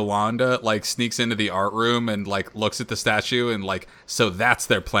 Belle, Yolanda, like, sneaks into the art room and, like, looks at the statue and, like, so that's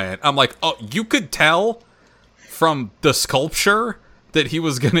their plan. I'm like, oh, you could tell from the sculpture that he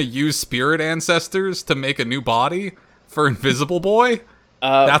was gonna use spirit ancestors to make a new body for Invisible Boy?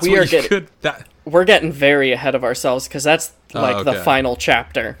 That's what you could... We're getting very ahead of ourselves, because that's, like, the final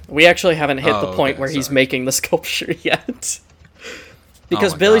chapter. We actually haven't hit the point where he's making the sculpture yet.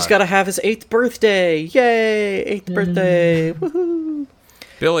 Because Billy's got to have his 8th birthday! Yay! 8th birthday! Woohoo!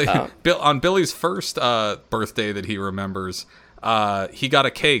 On Billy's first birthday that he remembers, he got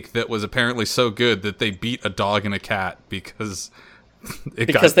a cake that was apparently so good that they beat a dog and a cat because...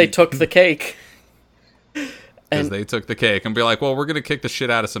 they took the cake. Because they took the cake and be like, well, we're going to kick the shit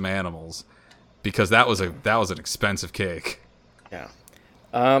out of some animals. Because that was an expensive cake. Yeah.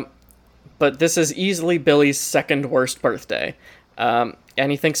 But this is easily Billy's 2nd worst birthday. And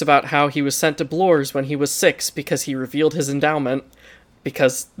he thinks about how he was sent to Bloors when he was 6 because he revealed his endowment.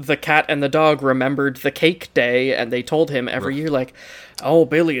 Because the cat and the dog remembered the cake day, and they told him every year, like, "Oh,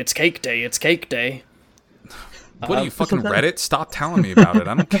 Billy, it's cake day, it's cake day." What are you, fucking Reddit? Stop telling me about it.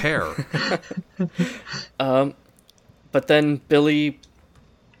 I don't care. But then Billy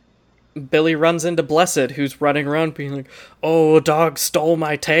runs into Blessed, who's running around being like, "Oh, dog stole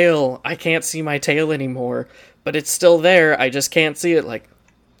my tail. I can't see my tail anymore. But it's still there. I just can't see it." Like,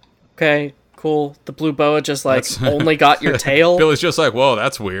 okay, cool. The blue boa just, like, only got your tail? Billy's just like, whoa,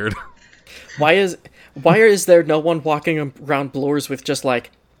 that's weird. Why is there no one walking around Bloors with just,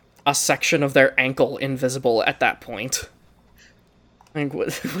 like, a section of their ankle invisible at that point? Like, what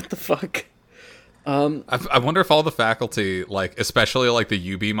the fuck? I wonder if all the faculty, like, especially, like,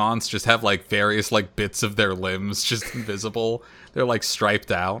 the UB-mons, just have, like, various, like, bits of their limbs just invisible. They're, like,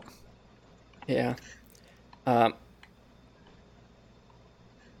 striped out. Yeah.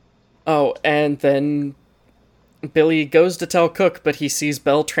 Oh, and then Billy goes to tell Cook, but he sees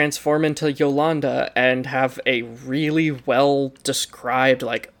Belle transform into Yolanda and have a really well-described,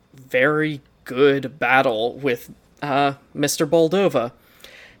 like, very good battle with Mr. Boldova.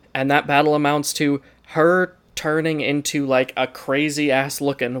 And that battle amounts to her turning into, like, a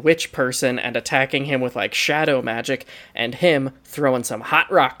crazy-ass-looking witch person and attacking him with, like, shadow magic, and him throwing some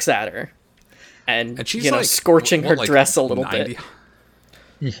hot rocks at her. And she's, like, scorching her dress a little 90?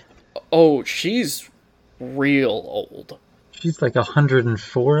 Bit. Oh, she's real old. She's like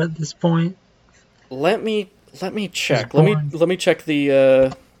 104 at this point. Let me check. Let me check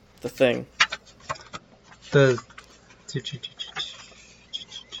the thing. Oh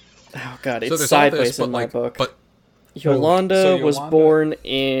god, it's sideways in my book. But Yolanda was born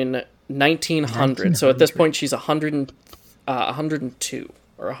in 1900, so at this point she's 102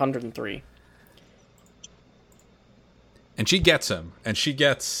 or 103. And she gets him, and she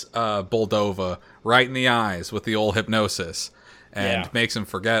gets Boldova right in the eyes with the old hypnosis, and makes him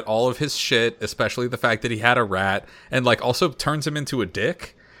forget all of his shit, especially the fact that he had a rat, and, like, also turns him into a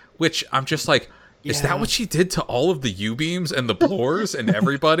dick, which I'm just like, is that what she did to all of the U-beams and the Bloors and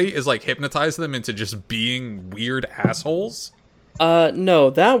everybody, is, like, hypnotize them into just being weird assholes? No,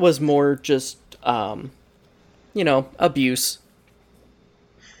 that was more just, abuse.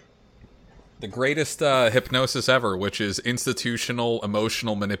 The greatest hypnosis ever, which is institutional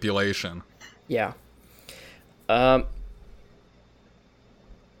emotional manipulation. Yeah.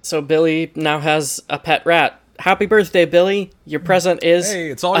 So Billy now has a pet rat. Happy birthday, Billy. Your present is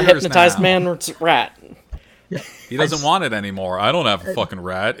it's all a yours hypnotized now. man's rat. Yeah. He doesn't want it anymore. I don't have a fucking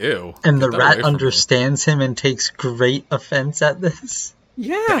rat. Ew. And the rat understands him and takes great offense at this.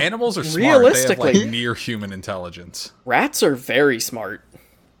 Yeah. The animals are smart. Realistically. They have, like, near human intelligence. Rats are very smart.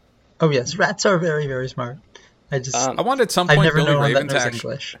 Oh yes, rats are very, very smart. I want at some point Billy Raven to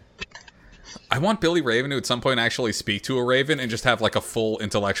English. I want Billy Raven to at some point actually speak to a raven and just have, like, a full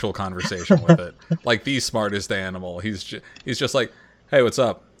intellectual conversation with it. Like, the smartest animal. He's just like, hey, what's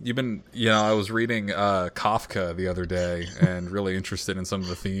up? You've been, I was reading Kafka the other day and really interested in some of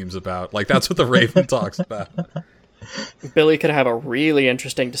the themes about, like, that's what the raven talks about. Billy could have a really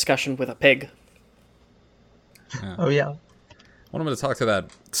interesting discussion with a pig. Yeah. Oh, yeah. want him to talk to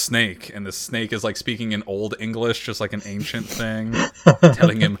that snake, and the snake is like speaking in Old English, just like an ancient thing,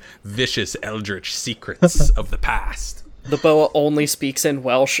 telling him vicious eldritch secrets of the past. The boa only speaks in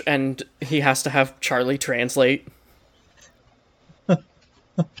Welsh, and he has to have Charlie translate.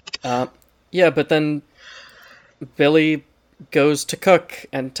 Yeah, but then Billy goes to Cook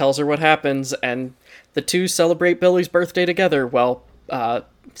and tells her what happens, and the two celebrate Billy's birthday together while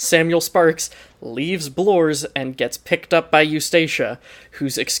Samuel Sparks leaves Bloors and gets picked up by Eustacia,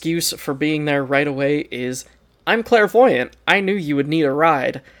 whose excuse for being there right away is, "I'm clairvoyant. I knew you would need a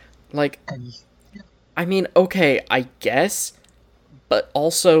ride." Like, I mean, okay, I guess, but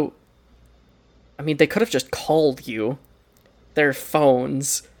also, I mean, they could have just called you. Their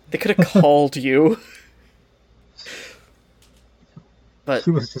phones. They could have called you. But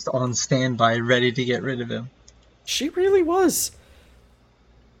She was just on standby, ready to get rid of him. she really was.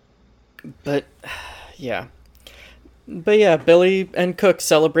 But, yeah. But yeah, Billy and Cook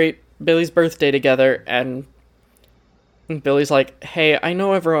celebrate Billy's birthday together, and Billy's like, "Hey, I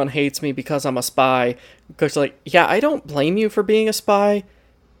know everyone hates me because I'm a spy." Cook's like, "Yeah, I don't blame you for being a spy,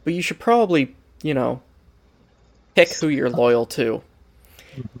 but you should probably, pick who you're loyal to.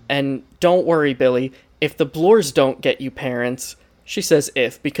 And don't worry, Billy, if the Bloors don't get you parents," she says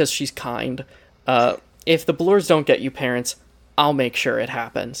if, because she's kind, "if the Bloors don't get you parents, I'll make sure it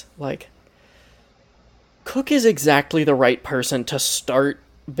happens." Like, Cook is exactly the right person to start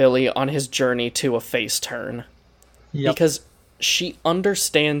Billy on his journey to a face turn. Yep. Because she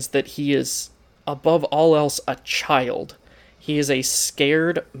understands that he is, above all else, a child. He is a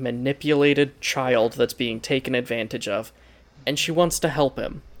scared, manipulated child that's being taken advantage of, and she wants to help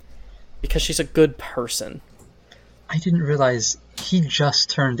him. Because she's a good person. I didn't realize he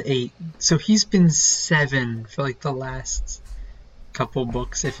just turned 8, so he's been 7 for like the last couple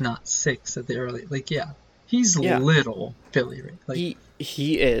books, if not 6 at the early. Like, yeah, he's little Billy. Right? Like,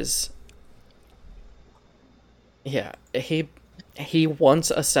 he is. Yeah, he wants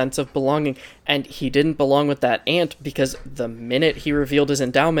a sense of belonging, and he didn't belong with that aunt because the minute he revealed his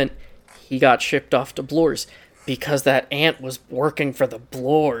endowment, he got shipped off to Bloors because that aunt was working for the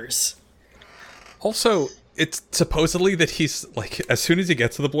Bloors. Also, it's supposedly that he's, like, as soon as he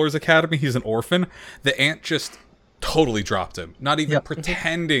gets to the Bloors Academy, he's an orphan. The aunt just totally dropped him. Not even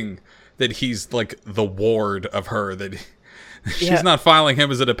pretending that he's, like, the ward of her. That she's not filing him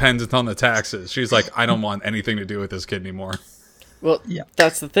as a dependent on the taxes. She's like, I don't want anything to do with this kid anymore. Well,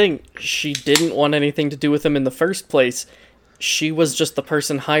 that's the thing. She didn't want anything to do with him in the first place. She was just the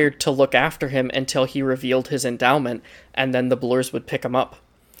person hired to look after him until he revealed his endowment, and then the Bloors would pick him up.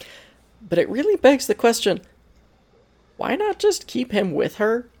 But it really begs the question, why not just keep him with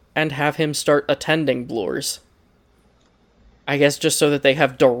her and have him start attending Bloors? I guess just so that they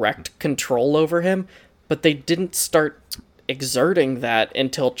have direct control over him, but they didn't start exerting that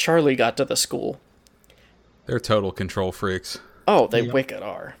until Charlie got to the school. They're total control freaks. Oh, they wicked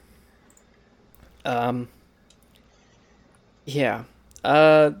are. Yeah.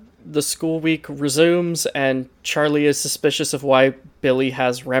 The school week resumes, and Charlie is suspicious of why Billy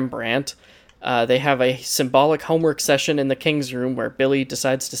has Rembrandt. They have a symbolic homework session in the King's room where Billy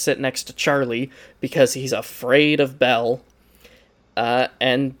decides to sit next to Charlie because he's afraid of Belle.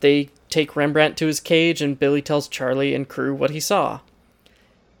 And they take Rembrandt to his cage, and Billy tells Charlie and crew what he saw.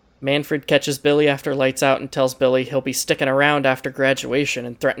 Manfred catches Billy after lights out and tells Billy he'll be sticking around after graduation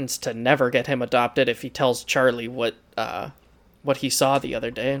and threatens to never get him adopted if he tells Charlie what he saw the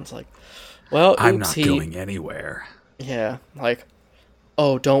other day. And it's like, well, I'm not going anywhere. Yeah, like,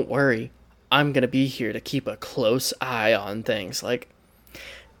 oh, don't worry. I'm going to be here to keep a close eye on things. Like,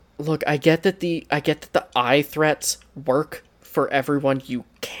 look, I get that the eye threats work for everyone you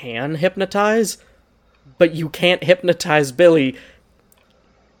can hypnotize, but you can't hypnotize Billy.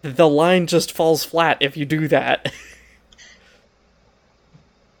 The line just falls flat if you do that.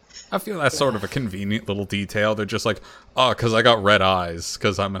 I feel that's sort of a convenient little detail. They're just like, oh, because I got red eyes,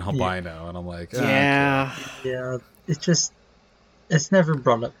 because I'm an albino. And I'm like, yeah. Okay. Yeah, it's never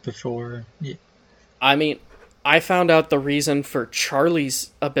brought up before. Yeah. I mean, I found out the reason for Charlie's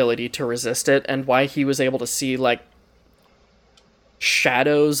ability to resist it and why he was able to see, like,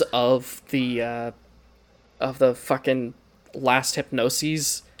 shadows of the fucking last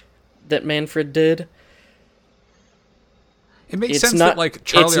hypnoses that Manfred did. It makes sense that, like,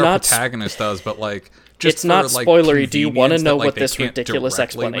 Charlie, our protagonist, does, but, like, just it's not like, spoilery. Do you want to know that, what they this can't ridiculous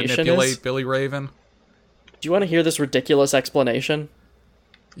directly explanation manipulate is? Billy Raven? Do you want to hear this ridiculous explanation?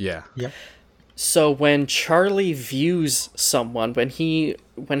 Yeah. Yep. So when Charlie views someone, when he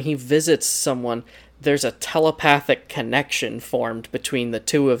visits someone, there's a telepathic connection formed between the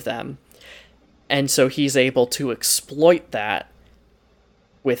two of them. And so he's able to exploit that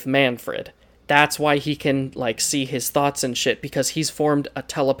with Manfred. That's why he can, like, see his thoughts and shit, because he's formed a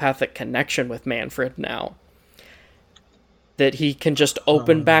telepathic connection with Manfred now. That he can just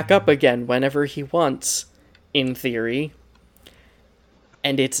open back up again whenever he wants, in theory.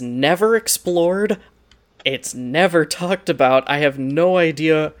 And it's never explored. It's never talked about. I have no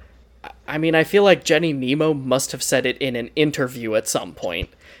idea. I mean, I feel like Jenny Nemo must have said it in an interview at some point.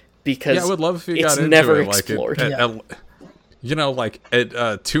 Because I would love if he it's got into never it, explored. Like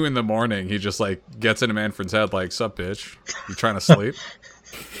at 2 a.m, he just like gets into Manfred's head like, "Sup, bitch? You trying to sleep?"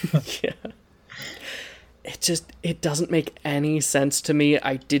 Yeah. It doesn't make any sense to me.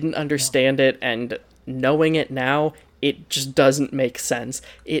 I didn't understand it, and knowing it now, it just doesn't make sense.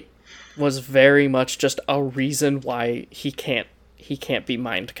 It was very much just a reason why he can't be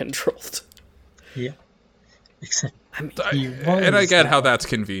mind controlled. Yeah. Except And I get how that's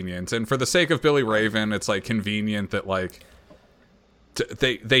convenient, and for the sake of Billy Raven, it's like convenient that like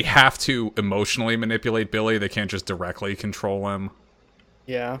they have to emotionally manipulate Billy. They can't just directly control him.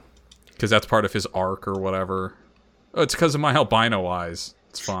 Yeah. Because that's part of his arc or whatever. Oh, it's because of my albino eyes.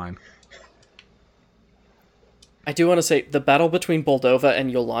 It's fine. I do want to say, the battle between Moldova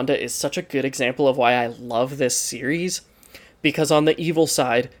and Yolanda is such a good example of why I love this series. Because on the evil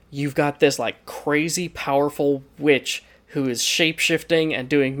side, you've got this, like, crazy powerful witch who is shape-shifting and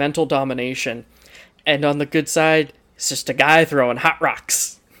doing mental domination. And on the good side, it's just a guy throwing hot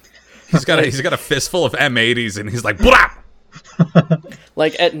rocks. He's got a fistful of M80s, and he's like, blah!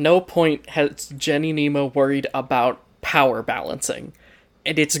 Like, at no point has Jenny Nemo worried about power balancing.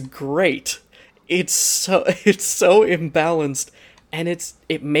 And it's great. It's so imbalanced, and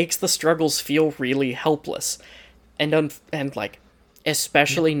it makes the struggles feel really helpless. And like,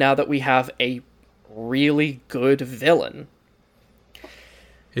 especially now that we have a really good villain.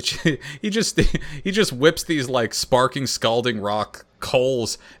 He just whips these like sparking, scalding rock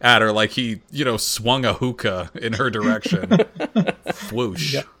coals at her like he, swung a hookah in her direction.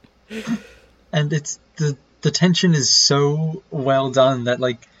 Whoosh. Yeah. And it's the tension is so well done that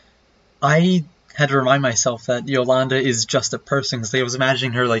like I had to remind myself that Yolanda is just a person, because I was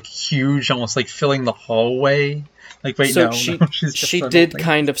imagining her like huge, almost like filling the hallway. Like, wait, so no, she did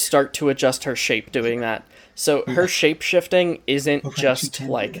kind of start to adjust her shape doing that. So her shape-shifting isn't just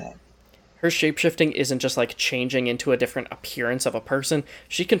like... Her shape-shifting isn't just like changing into a different appearance of a person.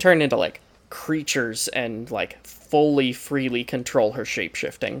 She can turn into like creatures and like fully freely control her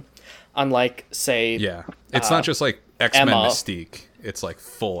shape-shifting. Unlike, say... Yeah. It's not just like X-Men Emma. Mystique. It's like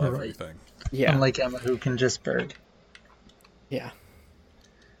full everything. Yeah. Unlike Emma, who can just bird. Yeah.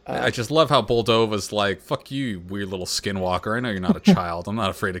 I just love how Boldova's like, fuck you, weird little skinwalker. I know you're not a child. I'm not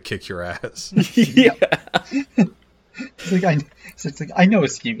afraid to kick your ass. Yeah. It's like, I know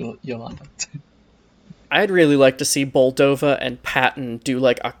it's you, Yolanda. I'd really like to see Moldova and Patton do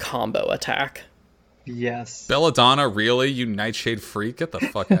like a combo attack. Yes. Belladonna, really? You Nightshade freak? Get the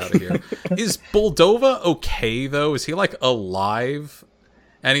fuck out of here. Is Moldova okay, though? Is he, like, alive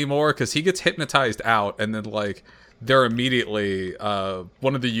anymore? Because he gets hypnotized out, and then, like, they're immediately...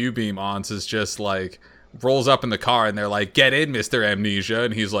 one of the U-beam aunts is just, like, rolls up in the car, and they're like, get in, Mr. Amnesia.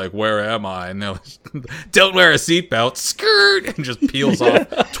 And he's like, where am I? And they're like, don't wear a seatbelt. Skirt! And just peels off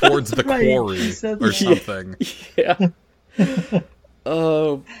towards the quarry or something. Yeah.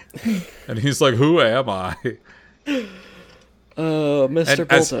 Oh. And he's like, who am I? Mr.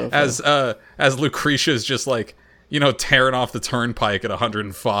 Moldova. As Lucretia's just like, tearing off the turnpike at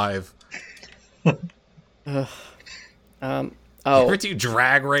 105. Aren't you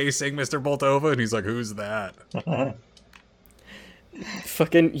drag racing, Mr. Moldova? And he's like, who's that?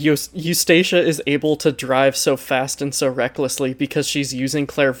 Fucking Eustacia is able to drive so fast and so recklessly because she's using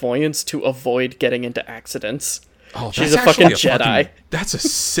clairvoyance to avoid getting into accidents. Oh, she's a fucking Jedi. That's a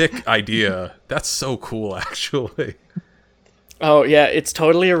sick idea. That's so cool, actually. Oh, yeah, it's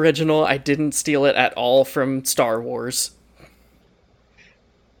totally original. I didn't steal it at all from Star Wars.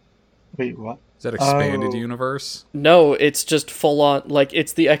 Wait, what? Is that expanded universe? No, it's just full on, like,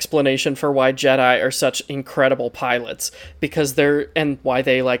 it's the explanation for why Jedi are such incredible pilots. Because and why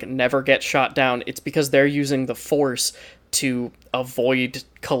they, like, never get shot down. It's because they're using the Force to avoid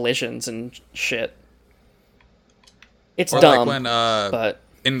collisions and shit. It's dumb, like when, but...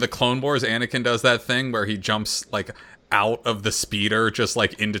 in the Clone Wars, Anakin does that thing where he jumps, like, out of the speeder, just,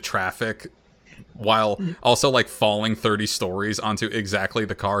 like, into traffic, while also, like, falling 30 stories onto exactly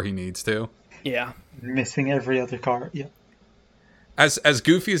the car he needs to. Yeah. Missing every other car, yeah. As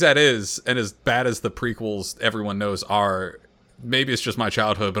goofy as that is, and as bad as the prequels everyone knows are, maybe it's just my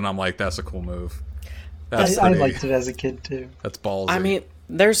childhood, but I'm like, that's a cool move. I liked it as a kid, too. That's ballsy. I mean,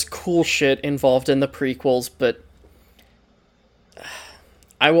 there's cool shit involved in the prequels, but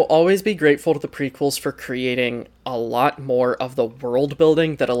I will always be grateful to the prequels for creating a lot more of the world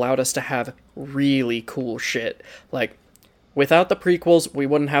building that allowed us to have really cool shit. Like, without the prequels, we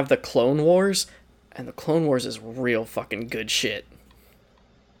wouldn't have the Clone Wars, and the Clone Wars is real fucking good shit.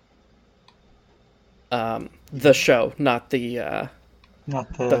 The show, not the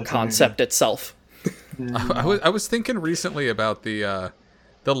concept itself. I was thinking recently about the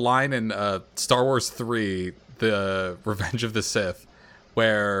line in Star Wars 3, The Revenge of the Sith,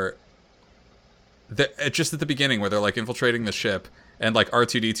 where just at the beginning where they're like infiltrating the ship and like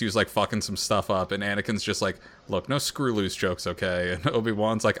R2-D2's like fucking some stuff up and Anakin's just like, look, no screw loose jokes, okay? And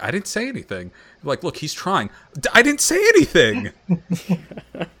Obi-Wan's like, I didn't say anything. Like, look, he's trying. I didn't say anything.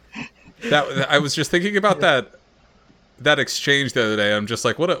 I was just thinking about that exchange the other day. I'm just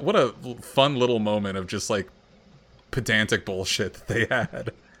like, what a fun little moment of just like pedantic bullshit that they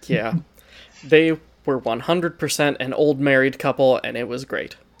had. Yeah. They were 100% an old married couple, and it was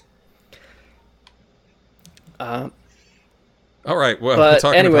great. All right, well, but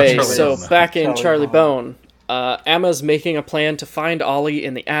talking anyway, about Charlie so Bone. back in Charlie Bone, Emma's making a plan to find Ollie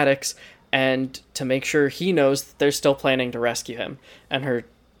in the attics and to make sure he knows that they're still planning to rescue him. And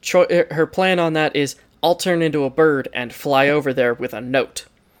her plan on that is, I'll turn into a bird and fly over there with a note.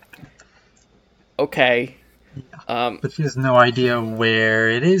 Okay. But she has no idea where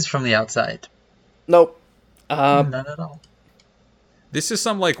it is from the outside. Nope. None at all. This is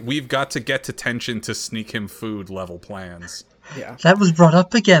some, like, we've got to get to tension to sneak him food level plans. Yeah. That was brought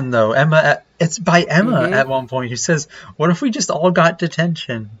up again, though. It's by Emma at one point who says, what if we just all got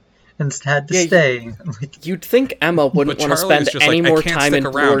detention and had to stay? Like, you'd think Emma wouldn't want to spend any more time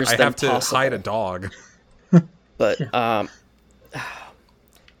indoors than I have to possible. hide a dog. But,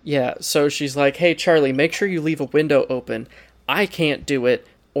 yeah, so she's like, hey, Charlie, make sure you leave a window open. I can't do it,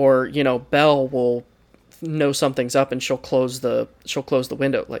 or, Belle will know something's up and she'll close the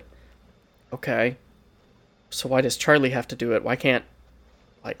window. Like, okay. So why does Charlie have to do it? Why can't,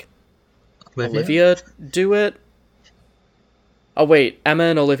 like, Olivia do it? Oh, wait, Emma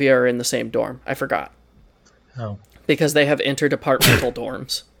and Olivia are in the same dorm. I forgot. Oh. Because they have interdepartmental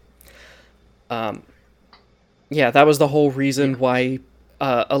dorms. Yeah, that was the whole reason why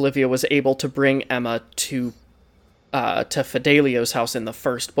Olivia was able to bring Emma to Fidelio's house in the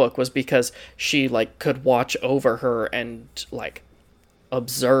first book, was because she, like, could watch over her and, like,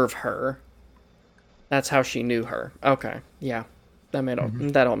 observe her. That's how she knew her. Okay, yeah,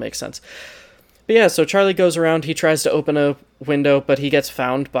 that all makes sense. But yeah, so Charlie goes around, he tries to open a window, but he gets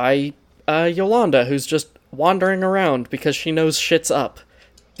found by Yolanda, who's just wandering around because she knows shit's up,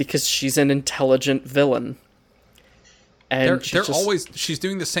 because she's an intelligent villain. And she's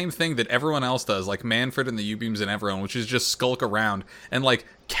doing the same thing that everyone else does, like Manfred and the U-Beams and everyone, which is just skulk around and, like,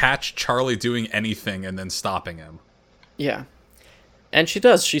 catch Charlie doing anything and then stopping him. Yeah. And she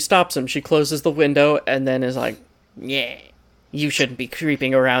does. She stops him. She closes the window and then is like, yeah, you shouldn't be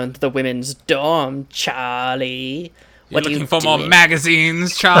creeping around the women's dorm, Charlie. You're looking for more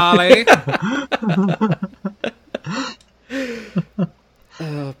magazines, Charlie?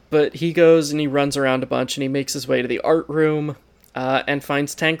 But he goes and he runs around a bunch and he makes his way to the art room and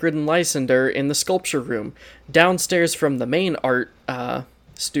finds Tancred and Lysander in the sculpture room, downstairs from the main art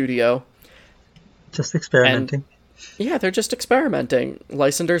studio. Just experimenting. Yeah, they're just experimenting.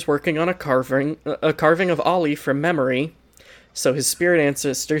 Lysander's working on a carving of Ollie from memory, so his spirit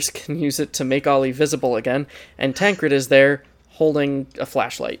ancestors can use it to make Ollie visible again, and Tancred is there holding a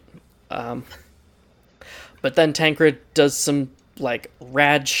flashlight. But then Tancred does some, like,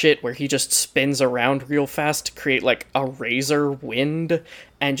 rad shit where he just spins around real fast to create, like, a razor wind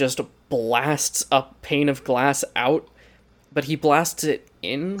and just blasts a pane of glass out, but he blasts it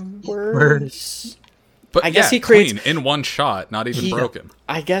inwards. But I guess he creates in one shot, not even broken.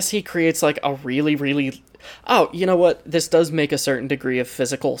 I guess he creates, like, a really, really... Oh, you know what? This does make a certain degree of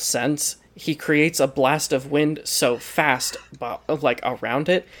physical sense. He creates a blast of wind so fast, like, around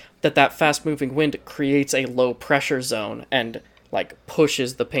it, that fast-moving wind creates a low-pressure zone and, like,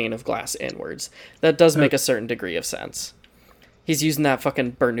 pushes the pane of glass inwards. That does make a certain degree of sense. He's using that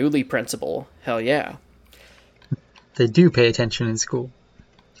fucking Bernoulli principle. Hell yeah. They do pay attention in school.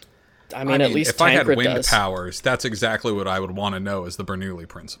 I mean, at least if I had Tancred wind does. powers, that's exactly what I would want to know is the Bernoulli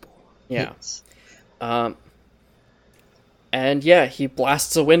principle. Yeah. Yes. And yeah, he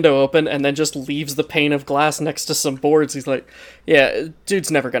blasts a window open and then just leaves the pane of glass next to some boards. He's like, yeah, dude's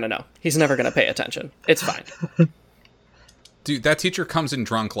never gonna know. He's never gonna pay attention. It's fine. Dude, that teacher comes in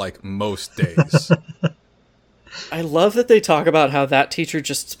drunk, like, most days. I love that they talk about how that teacher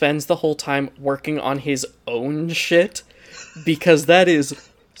just spends the whole time working on his own shit, because that is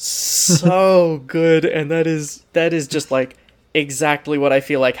so good, and that is just, like, exactly what I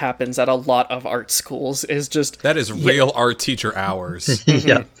feel like happens at a lot of art schools. Is just That is real art teacher hours.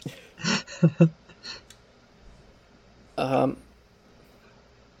 Yeah.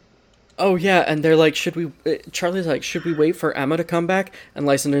 Oh yeah, and they're like, should we? Charlie's like, should we wait for Emma to come back? And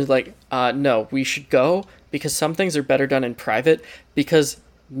Lysander's like, no, we should go because some things are better done in private. Because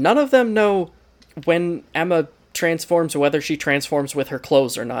none of them know when Emma transforms, or whether she transforms with her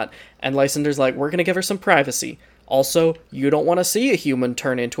clothes or not. And Lysander's like, we're gonna give her some privacy. Also, you don't want to see a human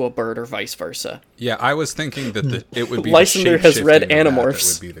turn into a bird or vice versa. Yeah, I was thinking that it would be Lysander the has read shape-shifting of that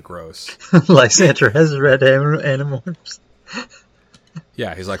Animorphs. would be the gross. Lysander has read Animorphs.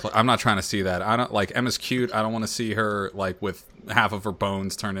 Yeah, he's like, I'm not trying to see that. I don't like Emma's cute. I don't want to see her like with half of her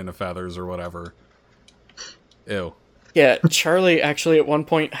bones turned into feathers or whatever. Ew. Yeah, Charlie actually at one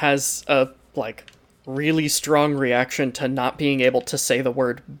point has a really strong reaction to not being able to say the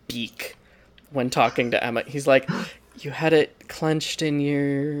word beak when talking to Emma. He's like, you had it clenched in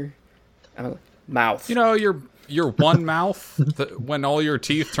your mouth. You know, your one mouth, when all your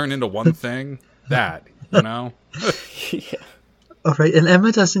teeth turn into one thing, that, you know? Yeah. All right, and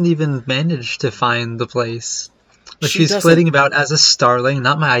Emma doesn't even manage to find the place. But She she's doesn't. flitting about as a starling,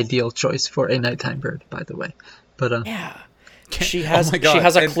 not my ideal choice for a nighttime bird, by the way. But Yeah. She has Oh my God. she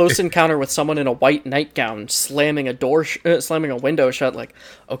has a And- close encounter with someone in a white nightgown slamming a window shut. Like,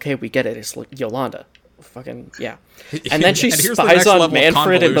 okay, we get it. It's Yolanda. Fucking yeah. And then she And here's the spies next on level of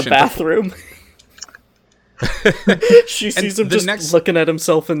Manfred in the convolution. bathroom. She sees him the just next- looking at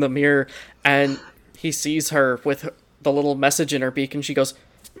himself in the mirror, and he sees her with the little message in her beak, and she goes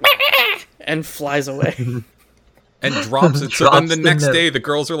and flies away. And drops it. So Drops then the the next note. day, the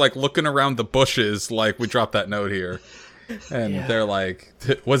girls are like looking around the bushes, like, we dropped that note here. And Yeah. they're like,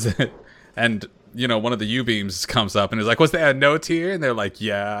 was it? And, you know, one of the U-beams comes up and is like, was there a note here? And they're like,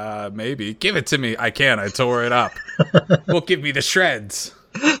 yeah, maybe. Give it to me. I can't. I tore it up. Well, give me the shreds.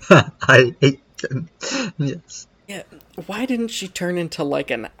 I hate them. Yes. Yeah, why didn't she turn into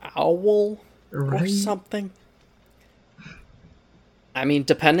like an owl or Right. something? I mean,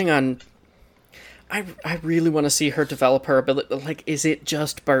 depending on, I really want to see her develop her ability. Like, is it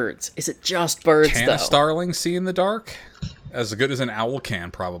just birds? Is it just birds Can though? a starling see in the dark? As good as an owl can?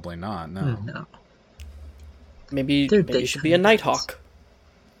 Probably not. No. No. Maybe They're maybe it should be a daytime nighthawk.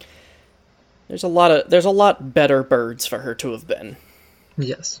 There's a lot better birds for her to have been.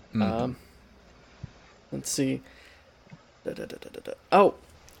 Yes. Let's see. Da-da-da-da-da-da. Oh,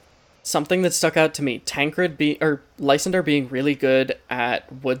 something that stuck out to me: Lysander being really good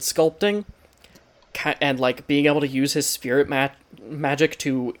at wood sculpting, and like being able to use his spirit magic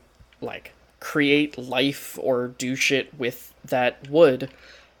to like create life or do shit with that wood.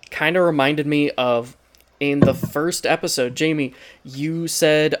 Kind of reminded me of in the first episode, Jamie. You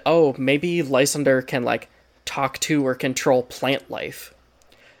said, "Oh, maybe Lysander can like talk to or control plant life."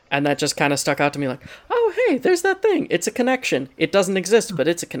 And that just kind of stuck out to me like, oh, hey, there's that thing. It's a connection. It doesn't exist, but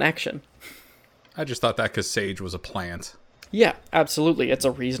it's a connection. I just thought that because Sage was a plant. Yeah, absolutely. It's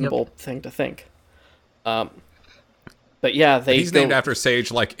a reasonable thing to think. But yeah, He's named after Sage,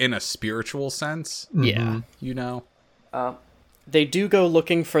 like, in a spiritual sense. Yeah. You know? They do go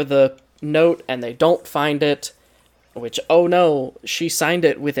looking for the note, and they don't find it. Which, oh no, she signed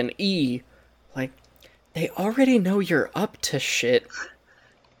it with an E. Like, they already know you're up to shit.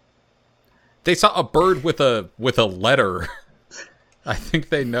 They saw a bird with a letter. I think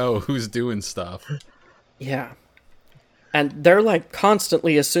they know who's doing stuff. Yeah. And they're like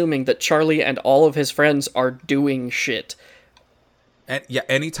constantly assuming that Charlie and all of his friends are doing shit. And yeah,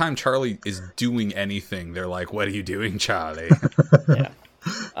 anytime Charlie is doing anything, they're like, "What are you doing, Charlie?" Yeah.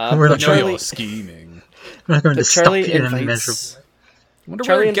 We're I not, know Charlie- you're scheming. we're not going to But Charlie stop you in invites unmeasurable. Wonder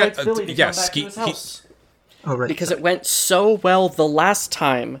Charlie where invites Billy to come back to his house. Oh, right. Because it went so well the last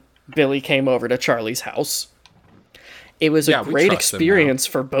time Billy came over to Charlie's house. It was Yeah, a we great trust him now. experience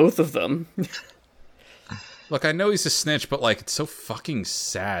for both of them. Look, I know he's a snitch, but like, it's so fucking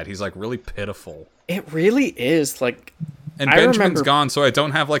sad. He's like really pitiful. It really is. Like, And I Benjamin's remember- gone, so I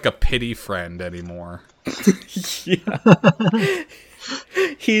don't have like a pity friend anymore.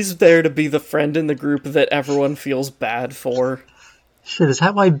 he's there to be the friend in the group that everyone feels bad for. Shit, is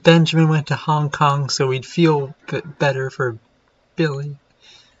that why Benjamin went to Hong Kong, so we'd feel better for Billy?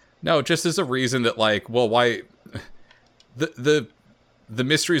 No, just as a reason that like, well, why the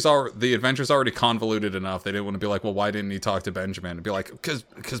mysteries are the adventure's already convoluted enough. They didn't want to be like, well, why didn't he talk to Benjamin? And be like, because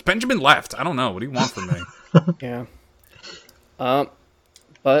Benjamin left. I don't know. What do you want from me? Yeah.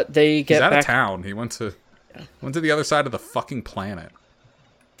 But they He's get out back. of town. He went to the other side of the fucking planet.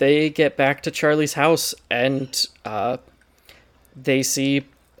 They get back to Charlie's house, and they see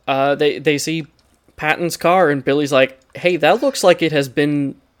they see Patton's car, and Billy's like, hey, that looks like it has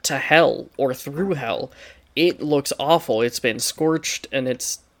been to hell or through hell. It looks awful. It's been scorched and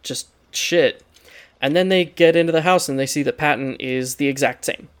it's just shit. And then they get into the house and they see that Patton is the exact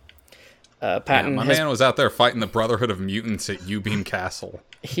same. Patton my man was out there fighting the Brotherhood of Mutants at U-Beam Castle.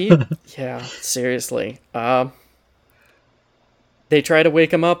 Yeah, seriously. They try to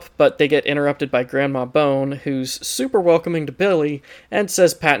wake him up, but they get interrupted by Grandma Bone, who's super welcoming to Billy, and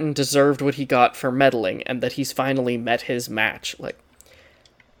says Patton deserved what he got for meddling, and that he's finally met his match. Like,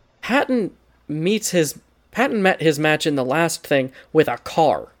 Patton met his match in the last thing with a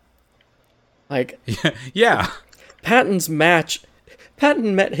car. Like, Yeah. Patton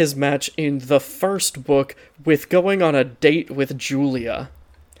met his match in the first book with going on a date with Julia.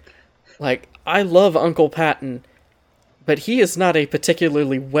 Like, I love Uncle Patton, but he is not a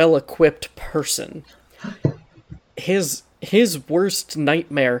particularly well-equipped person. His worst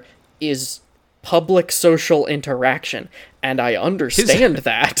nightmare is public social interaction, and I understand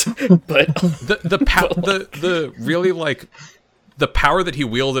that. But the really, like, the power that he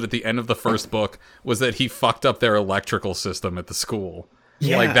wielded at the end of the first book was that he fucked up their electrical system at the school.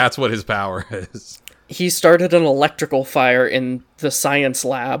 Yeah. Like, that's what his power is. He started an electrical fire in the science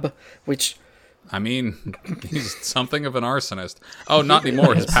lab, which... I mean, he's something of an arsonist. Oh, not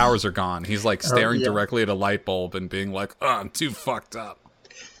anymore. His powers are gone. He's, like, staring directly at a light bulb and being like, oh, I'm too fucked up.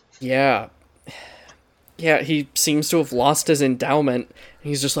 Yeah. Yeah, he seems to have lost his endowment.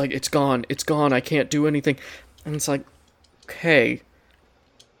 He's just like, it's gone, I can't do anything. And it's like, okay.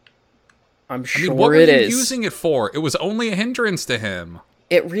 I'm sure what were you is. using it for? It was only a hindrance to him.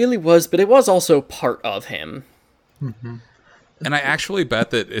 It really was, but it was also part of him. Mm-hmm. And I actually bet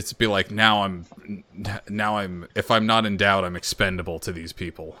that it's be like, now I'm, if I'm not in doubt, I'm expendable to these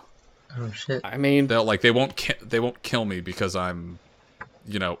people. Oh shit! I mean, they won't kill me because I'm,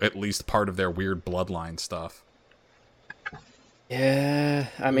 at least part of their weird bloodline stuff. Yeah,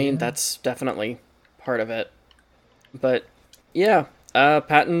 I mean, that's definitely part of it. But, yeah,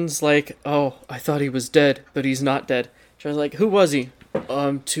 Patton's like, oh, I thought he was dead, but he's not dead. Charlie's like, who was he? Oh,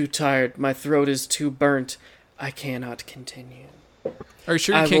 I'm too tired. My throat is too burnt. I cannot continue. Are you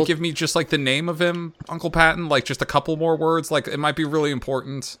sure you can't give me just, like, the name of him, Uncle Patton? Like, just a couple more words? Like, it might be really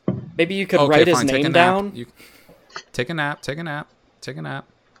important. Maybe you could write his name down? Take a nap.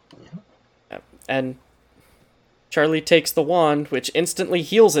 And Charlie takes the wand, which instantly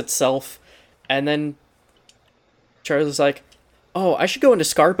heals itself, and then Charlie's like, oh, I should go into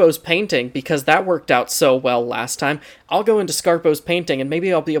Scarpo's painting, because that worked out so well last time. I'll go into Scarpo's painting, and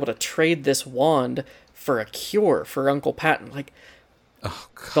maybe I'll be able to trade this wand for a cure for Uncle Patton. Like,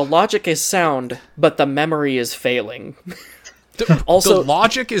 the logic is sound, but the memory is failing. Also, the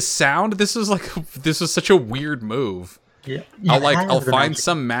logic is sound? This is such a weird move. Yeah. I'll find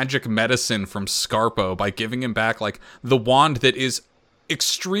some magic medicine from Scarpo by giving him back, like, the wand that is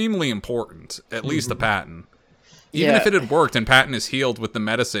extremely important, at least to Patton. Even if it had worked and Patton is healed with the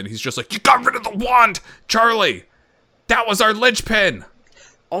medicine, he's just like, you got rid of the wand, Charlie! That was our linchpin!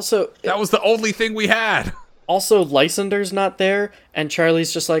 Also, that was the only thing we had! Also, Lysander's not there, and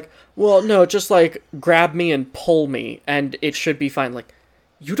Charlie's just like, well, no, just, like, grab me and pull me, and it should be fine. Like,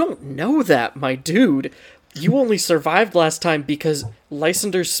 you don't know that, my dude. You only survived last time because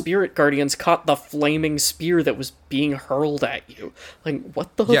Lysander's spirit guardians caught the flaming spear that was being hurled at you. Like,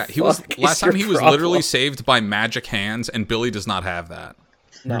 what the fuck? He was last time he was literally saved by magic hands, and Billy does not have that.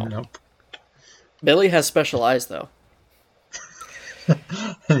 No. Nope. Billy has special eyes, though.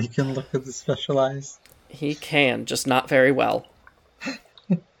 He can look at the special eyes. He can, just not very well.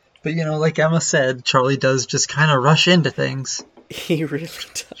 But, like Emma said, Charlie does just kind of rush into things. He really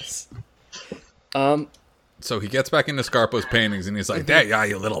does. So he gets back into Scarpo's paintings, and he's like, there you are,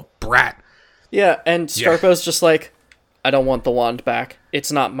 you little brat. Yeah, and Scarpo's just like, I don't want the wand back.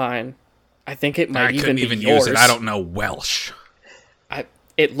 It's not mine. I think it might even be yours. I couldn't even use it. I don't know Welsh.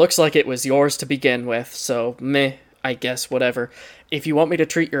 It looks like it was yours to begin with, so meh, I guess, whatever. If you want me to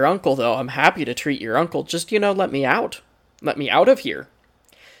treat your uncle, though, I'm happy to treat your uncle. Just, let me out. Let me out of here.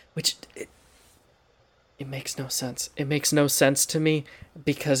 Which, it makes no sense. It makes no sense to me,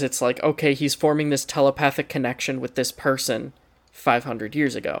 because it's like, okay, he's forming this telepathic connection with this person 500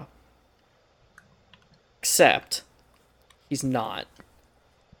 years ago. Except, he's not.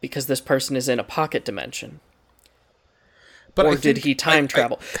 Because this person is in a pocket dimension. But or did he time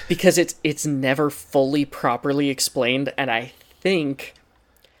travel? Because it's never fully properly explained, and I think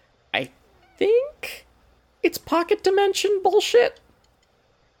it's pocket dimension bullshit.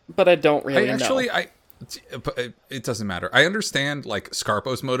 But I don't really know. It doesn't matter. I understand, like,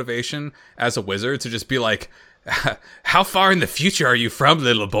 Scarpo's motivation as a wizard to just be like, how far in the future are you from,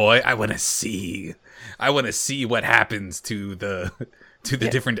 little boy? I want to see what happens to the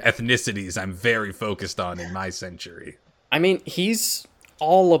different ethnicities I'm very focused on in my century. I mean, he's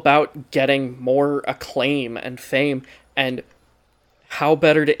all about getting more acclaim and fame, and how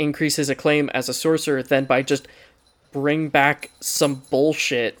better to increase his acclaim as a sorcerer than by just bring back some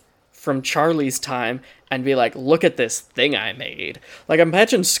bullshit from Charlie's time and be like, look at this thing I made. Like,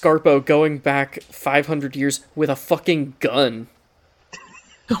 imagine Scarpo going back 500 years with a fucking gun.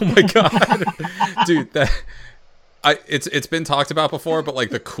 Oh my god. Dude, it's been talked about before, but like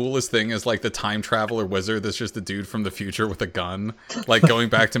the coolest thing is like the time traveler wizard that's just a dude from the future with a gun, like going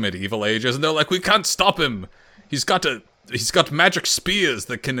back to medieval ages, and they're like, we can't stop him. He's got magic spears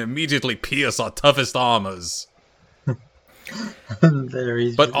that can immediately pierce our toughest armors.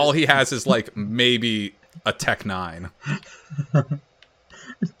 But all he has is like maybe a Tech 9.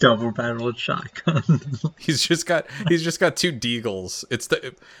 Double barreled shotgun. He's just got 2 deagles.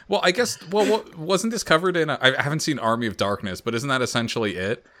 What wasn't this covered in I haven't seen Army of Darkness, but isn't that essentially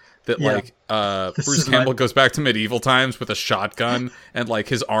it? That Bruce Campbell goes back to medieval times with a shotgun, and like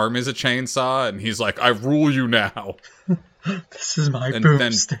his arm is a chainsaw, and he's like, I rule you now. This is my and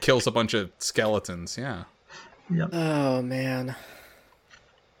boomstick. Then kills a bunch of skeletons. Yeah. Yep. Oh, man.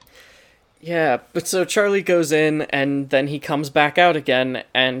 Yeah, but so Charlie goes in, and then he comes back out again,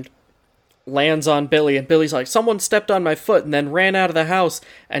 and lands on Billy, and Billy's like, someone stepped on my foot, and then ran out of the house,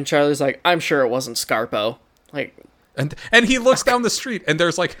 and Charlie's like, I'm sure it wasn't Scarpo. Like... And he looks down the street, and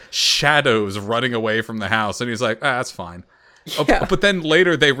there's like shadows running away from the house, and he's like, that's fine. Yeah. But then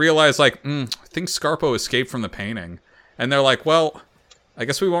later they realize, like, I think Scarpo escaped from the painting. And they're like, well, I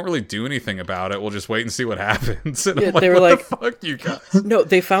guess we won't really do anything about it. We'll just wait and see what happens. And Yeah, I'm like, they were what like, the fuck, you guys? No,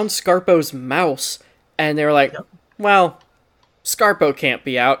 they found Scarpo's mouse, and they were like, well, Scarpo can't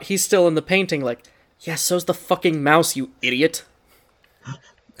be out. He's still in the painting. Like, yeah, so's the fucking mouse, you idiot.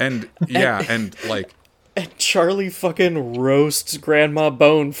 And, yeah, and like... And Charlie fucking roasts Grandma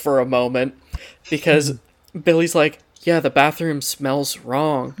Bone for a moment, because Billy's like, yeah, the bathroom smells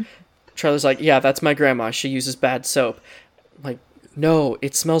wrong. Charlie's like, yeah, that's my grandma. She uses bad soap. Like, no,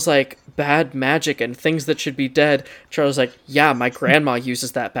 it smells like bad magic and things that should be dead. Charlie's like, yeah, my grandma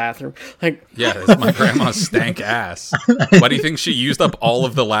uses that bathroom. Like, yeah, it's my grandma's stank ass. Why do you think she used up all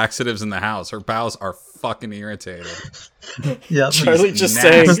of the laxatives in the house? Her bowels are fucking irritated. Yeah, Charlie just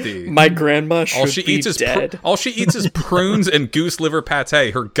nasty. saying, my grandma should be dead. All she eats is prunes and goose liver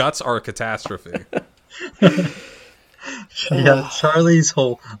pate. Her guts are a catastrophe. Yeah, Charlie's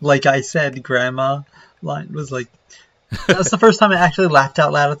whole, like I said, grandma line was like, that's the first time I actually laughed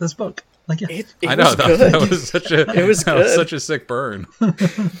out loud at this book. Like, yeah. It I know, was good. that was such a It was that was good. such a sick burn.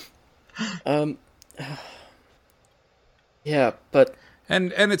 Yeah, but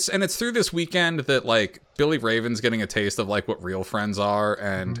And it's through this weekend that like Billy Raven's getting a taste of like what real friends are,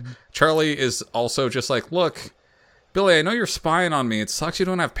 and Charlie is also just like, look, Billy, I know you're spying on me. It sucks you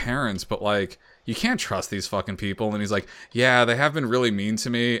don't have parents, but like you can't trust these fucking people. And he's like, yeah, they have been really mean to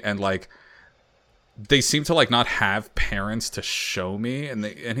me, and like they seem to like not have parents to show me. And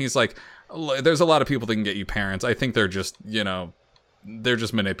he's like, there's a lot of people that can get you parents. I think they're just, they're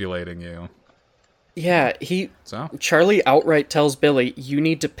just manipulating you. yeah, Charlie outright tells Billy, you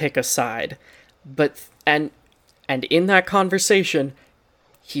need to pick a side. But, and in that conversation,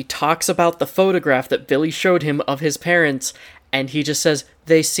 he talks about the photograph that Billy showed him of his parents, and he just says,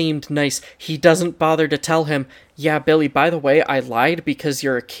 they seemed nice. He doesn't bother to tell him, yeah, Billy, by the way, I lied because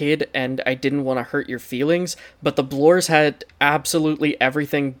you're a kid and I didn't want to hurt your feelings, but the Bloors had absolutely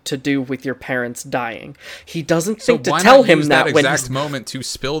everything to do with your parents dying. He doesn't think to tell him that when exact moment to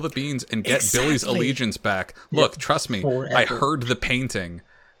spill the beans and get Billy's allegiance back. Look, trust me, forever. I heard the painting.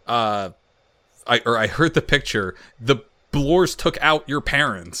 I heard the picture. The Bloors took out your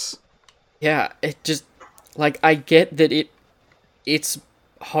parents. Yeah, it just, like, I get that it's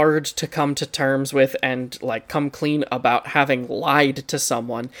hard to come to terms with and, like, come clean about having lied to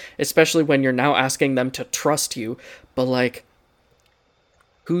someone, especially when you're now asking them to trust you, but, like,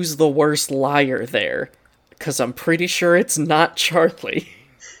 who's the worst liar there? Because I'm pretty sure it's not Charlie.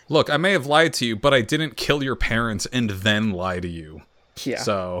 Look, I may have lied to you, but I didn't kill your parents and then lie to you. Yeah.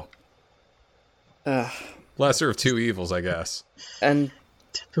 So, lesser of two evils, I guess. And,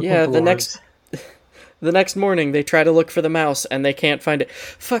 Typical yeah, Bloors. The next morning, they try to look for the mouse, and they can't find it.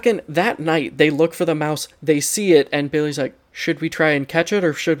 Fucking, that night, they look for the mouse, they see it, and Billy's like, should we try and catch it,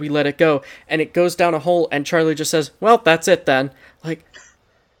 or should we let it go? And it goes down a hole, and Charlie just says, well, that's it then. Like,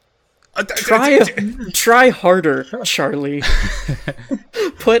 try harder, Charlie.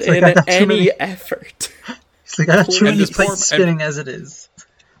 Put in any effort. It's like, I got too And many this poor- plates spinning as it is.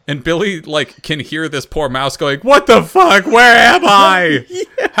 And Billy, like, can hear this poor mouse going, "What the fuck? Where am I?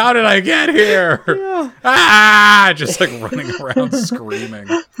 How did I get here? Ah!" Just, like, running around screaming.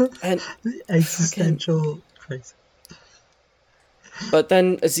 And Existential crisis. But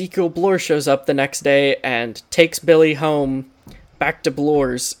then Ezekiel Bloor shows up the next day and takes Billy home back to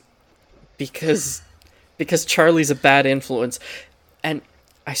Bloor's because Charlie's a bad influence. And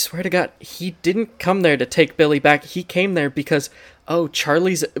I swear to God, he didn't come there to take Billy back. He came there because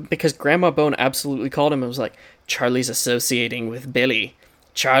Grandma Bone absolutely called him and was like, "Charlie's associating with Billy.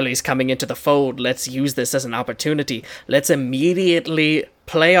 Charlie's coming into the fold. Let's use this as an opportunity. Let's immediately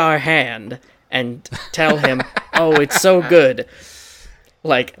play our hand and tell him, oh, it's so good.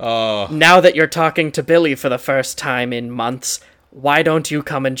 Like, now that you're talking to Billy for the first time in months, why don't you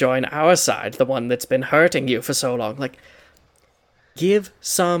come and join our side, the one that's been hurting you for so long?" Like, give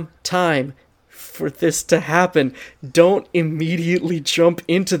some time for this to happen. Don't immediately jump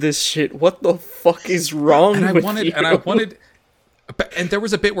into this shit. What the fuck is wrong with you? And there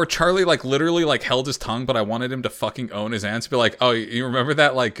was a bit where Charlie, like, literally, like, held his tongue, but I wanted him to fucking own his aunt, to be like, "Oh, you remember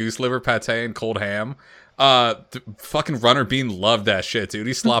that, like, goose liver pate and cold ham? Fucking Runner Bean loved that shit, dude.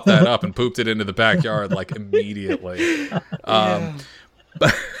 He slopped that up and pooped it into the backyard, like, immediately."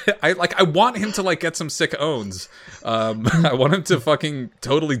 But I want him to, like, get some sick owns. I want him to fucking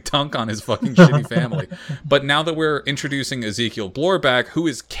totally dunk on his fucking shitty family. But now that we're introducing Ezekiel Bloor back, who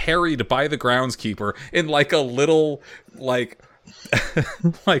is carried by the groundskeeper in, like, a little, like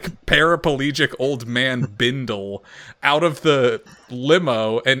like paraplegic old man bindle out of the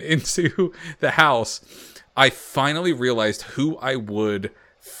limo and into the house, I finally realized who I would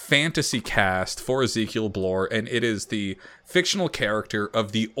fantasy cast for Ezekiel Bloor, and it is the fictional character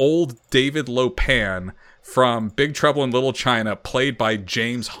of the old David Lopan from Big Trouble in Little China, played by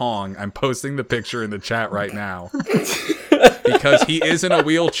James Hong. I'm posting the picture in the chat right now. Because he is in a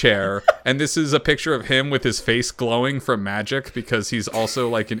wheelchair, and this is a picture of him with his face glowing from magic, because he's also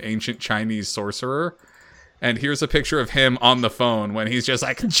like an ancient Chinese sorcerer. And here's a picture of him on the phone when he's just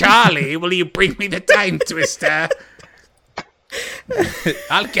like, "Charlie, will you bring me the time twister?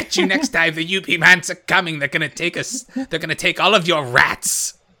 I'll get you next time the UP mans are coming. They're gonna take all of your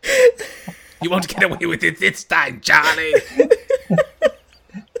rats. You won't get away with it this time, Charlie."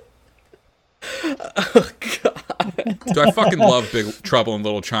 Oh, God. Dude, I fucking love Big Trouble in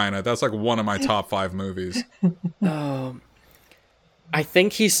Little China. That's like one of my top 5 movies. I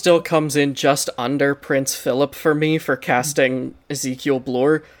think he still comes in just under Prince Philip for me for casting Ezekiel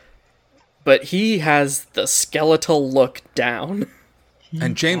Bloor, but he has the skeletal look down.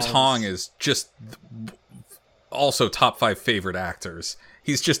 And James Hong is just also top 5 favorite actors.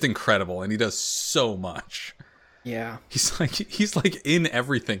 He's just incredible, and he does so much. Yeah. He's like in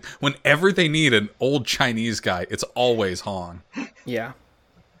everything. Whenever they need an old Chinese guy, it's always Hong. Yeah.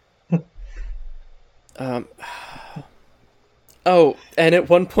 Oh, and at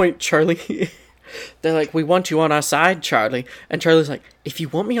one point, Charlie, they're like, "We want you on our side, Charlie." And Charlie's like, "If you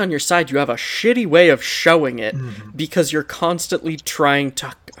want me on your side, you have a shitty way of showing it, because you're constantly trying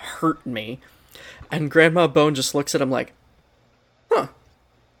to hurt me." And Grandma Bone just looks at him like, "Huh.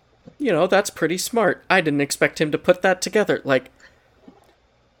 You know, that's pretty smart. I didn't expect him to put that together." Like,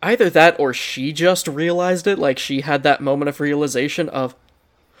 either that or she just realized it, like she had that moment of realization of,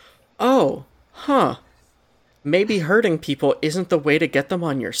 "Oh, huh. Maybe hurting people isn't the way to get them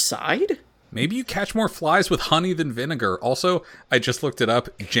on your side?" Maybe you catch more flies with honey than vinegar. Also, I just looked it up.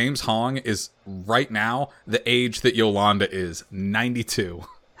 James Hong is, right now, the age that Yolanda is. 92.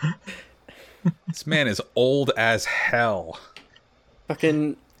 This man is old as hell.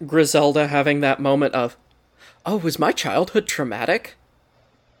 Fucking Griselda having that moment of, "Oh, was my childhood traumatic?"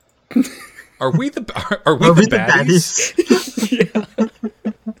 Are we the baddies? Yeah.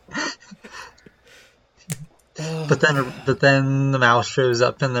 But then the mouse shows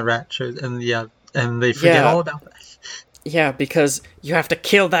up and the rat shows, and they forget all about that. Yeah, because you have to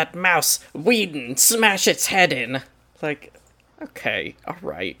kill that mouse, weed and smash its head in. Like, okay,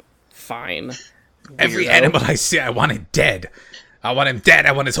 alright, fine. Every Weirdo. animal I see, I want it dead. I want him dead.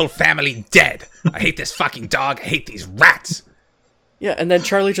 I want his whole family dead. I hate this fucking dog. I hate these rats. Yeah, and then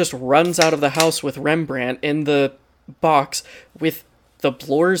Charlie just runs out of the house with Rembrandt in the box with the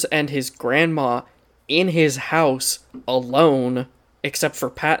Bloors and his grandma in his house alone, except for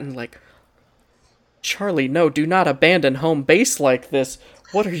Patton. Like, "Charlie, no, do not abandon home base like this.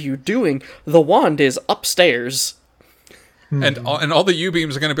 What are you doing? The wand is upstairs." And all the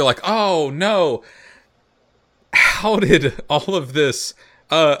U-beams are going to be like, "Oh, no. How did all of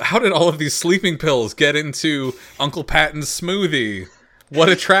these sleeping pills get into Uncle Patton's smoothie? What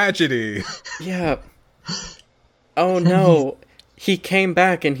a tragedy." Yeah. Oh no. he came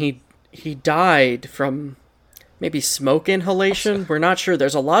back and he died from maybe smoke inhalation. We're not sure.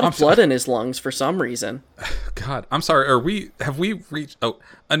 There's a lot of blood in his lungs for some reason. God, I'm sorry. Have we reached? Oh,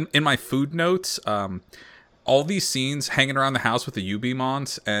 in my food notes, all these scenes hanging around the house with the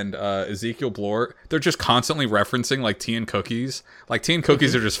U-Beam-ons and Ezekiel Blore, they're just constantly referencing like tea and cookies. Like tea and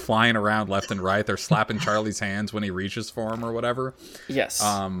cookies are just flying around left and right. They're slapping Charlie's hands when he reaches for him or whatever. Yes.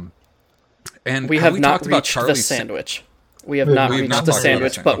 And we have not reached the sandwich. We have not reached the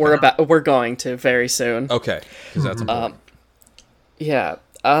sandwich, but we're going to very soon. Okay, because that's important. Yeah.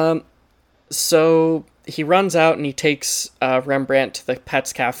 So he runs out and he takes Rembrandt to the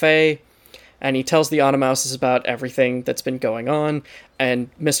Pets Cafe, and he tells the Automouses about everything that's been going on. And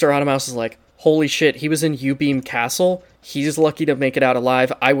Mr. Automouse is like, "Holy shit! He was in U-Beam Castle. He's lucky to make it out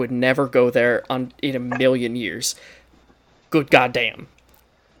alive. I would never go there in a million years. Good goddamn."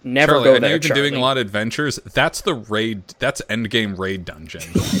 Never Charlie, go I know there, you've been Charlie. doing a lot of adventures. That's the raid. That's endgame raid dungeon.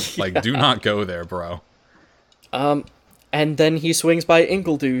 Like, do not go there, bro. And then he swings by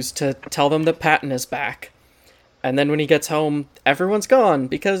Ingledews to tell them that Patton is back. And then when he gets home, everyone's gone,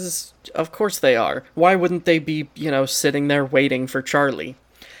 because of course they are. Why wouldn't they be, sitting there waiting for Charlie?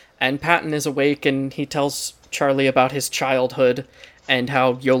 And Patton is awake, and he tells Charlie about his childhood, and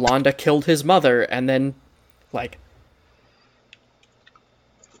how Yolanda killed his mother, and then,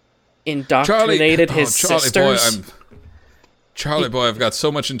 indoctrinated his sisters. Charlie boy, I've got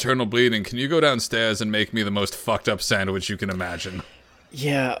so much internal bleeding. Can you go downstairs and make me the most fucked up sandwich you can imagine?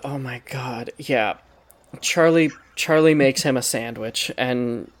 Yeah, oh my god. Yeah. Charlie makes him a sandwich,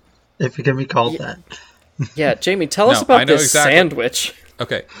 and if it can be called that. Yeah, Jamie, tell us about this sandwich.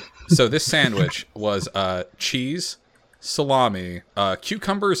 Okay. So this sandwich was cheese, salami,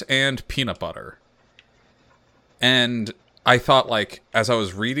 cucumbers, and peanut butter. And I thought, as I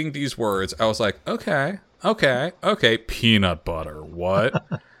was reading these words, I was like, okay, peanut butter, what?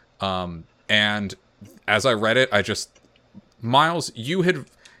 And as I read it, Miles, you had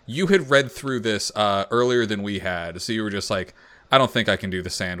read through this earlier than we had, so you were just like, I don't think I can do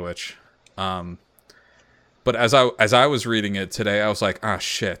the sandwich. But as I was reading it today, I was like, ah,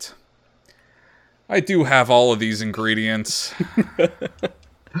 shit. I do have all of these ingredients.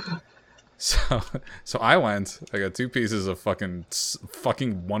 So I got 2 pieces of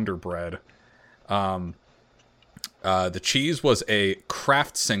fucking Wonder Bread. The cheese was a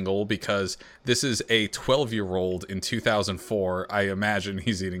Kraft single, because this is a 12-year-old in 2004. I imagine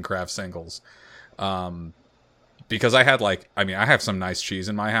he's eating Kraft singles. Because I have some nice cheese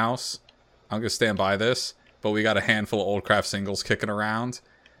in my house. I'm going to stand by this, but we got a handful of old Kraft singles kicking around.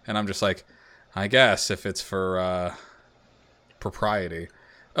 And I'm just like, I guess if it's for propriety.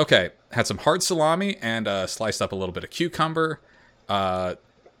 Okay, had some hard salami and sliced up a little bit of cucumber.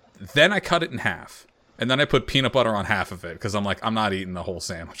 Then I cut it in half. And then I put peanut butter on half of it, because I'm like, I'm not eating the whole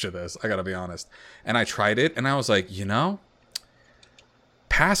sandwich of this. I gotta be honest. And I tried it, and I was like,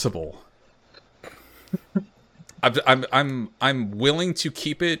 passable. I'm willing to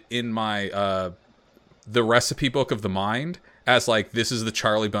keep it in my the recipe book of the mind as this is the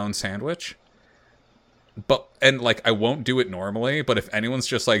Charlie Bone sandwich. But I won't do it normally, but if anyone's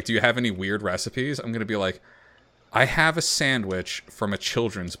just like, do you have any weird recipes? I'm going to be like, I have a sandwich from a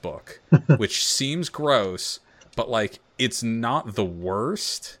children's book, which seems gross, but it's not the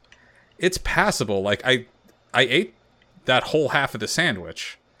worst. It's passable. I ate that whole half of the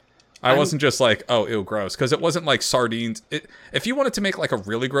sandwich. I wasn't just like, oh, ew, gross, because it wasn't like sardines. If you wanted to make a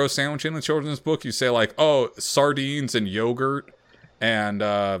really gross sandwich in the children's book, you say oh, sardines and yogurt and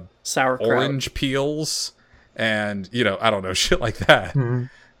sauerkraut, orange peels, and I don't know, shit like that,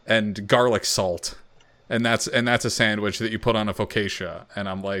 and garlic salt, and that's a sandwich that you put on a focaccia. And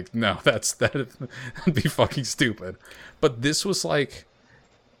I'm like, no, that'd be fucking stupid. But this was a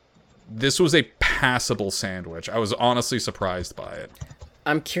passable sandwich. I was honestly surprised by it.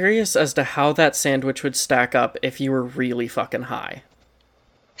 I'm curious as to how that sandwich would stack up if you were really fucking high.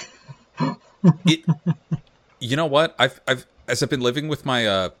 You know what? As I've been living with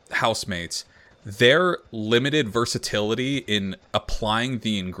my housemates, their limited versatility in applying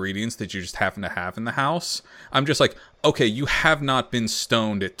the ingredients that you just happen to have in the house, I'm just like, okay, you have not been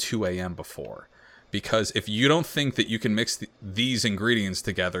stoned at 2 a.m. before. Because if you don't think that you can mix these ingredients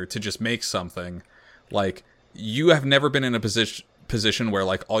together to just make something, you have never been in a position where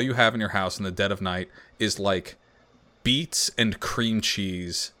all you have in your house in the dead of night is beets and cream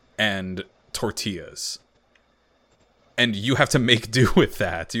cheese and tortillas. And you have to make do with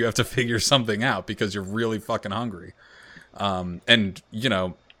that. You have to figure something out because you're really fucking hungry. And,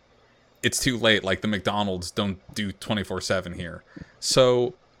 it's too late. The McDonald's don't do 24/7 here.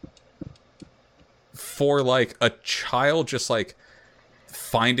 So, for, a child just,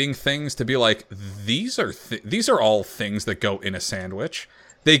 finding things to be like, these are all things that go in a sandwich.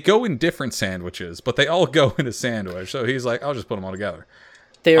 They go in different sandwiches, but they all go in a sandwich. So he's like, I'll just put them all together.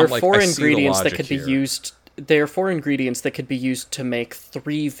 There are I'm like, four I see the ingredients that logic could here. be used. There are 4 ingredients that could be used to make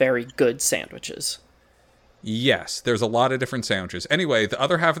 3 very good sandwiches. Yes, there's a lot of different sandwiches. Anyway, the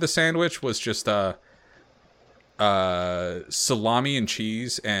other half of the sandwich was just salami and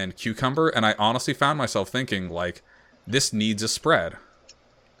cheese and cucumber, and I honestly found myself thinking, like, this needs a spread.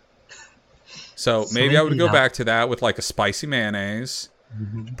 So maybe I would go back to that with like a spicy mayonnaise.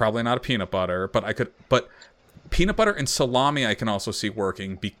 Probably not a peanut butter, but peanut butter and salami I can also see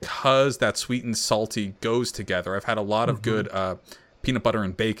working because that sweet and salty goes together. I've had a lot of good peanut butter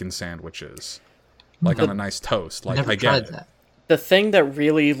and bacon sandwiches, like on a nice toast. Like, Never I tried get it. that. The thing that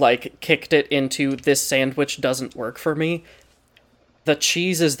really, like, kicked it into this sandwich doesn't work for me, the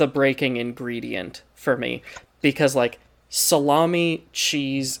cheese is the breaking ingredient for me. Because, like, salami,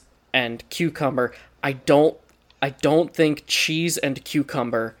 cheese, and cucumber, I don't think cheese and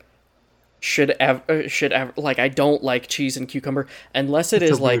cucumber should ever, like, I don't like cheese and cucumber unless it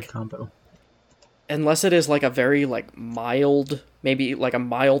It's is a weird like, combo. unless it is like a very, like, mild, maybe like a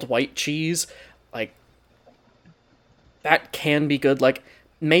mild white cheese, like, that can be good. Like,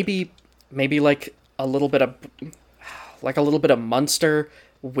 maybe like a little bit of Munster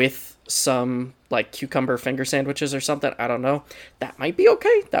with some like cucumber finger sandwiches or something. I don't know. That might be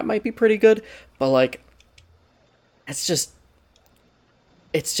okay. That might be pretty good. But like, it's just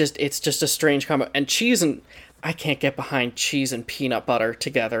a strange combo. And cheese and I can't get behind cheese and peanut butter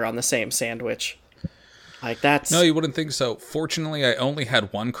together on the same sandwich. Like, that's... No, you wouldn't think so. Fortunately, I only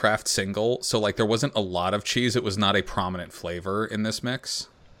had one Kraft single, so like there wasn't a lot of cheese. It was not a prominent flavor in this mix.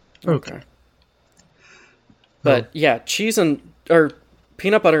 Okay. But yeah, cheese or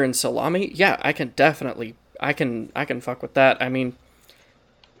peanut butter and salami, yeah, I can definitely I can fuck with that. I mean,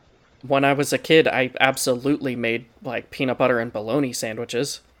 when I was a kid, I absolutely made like peanut butter and bologna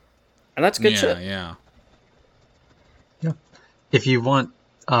sandwiches. And that's good shit. Yeah. Yeah. If you want,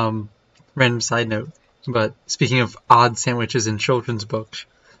 random side note, but speaking of odd sandwiches in children's books,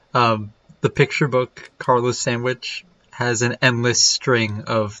 the picture book Carlos Sandwich has an endless string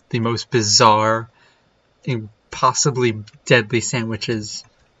of the most bizarre and possibly deadly sandwiches.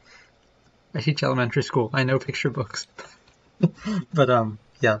 I teach elementary school. I know picture books. But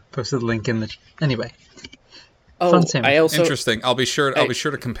yeah, posted the link in the anyway. Oh, Fun sandwich. I also Interesting. I'll be sure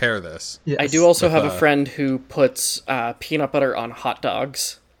to compare this. Yes. I do also with, have a friend who puts peanut butter on hot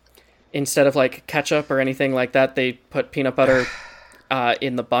dogs. Instead of like ketchup or anything like that, they put peanut butter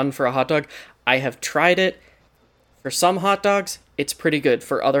in the bun for a hot dog. I have tried it. For some hot dogs, it's pretty good.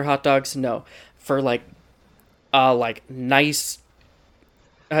 For other hot dogs, no. For like nice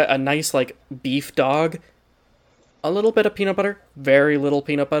like beef dog, a little bit of peanut butter, very little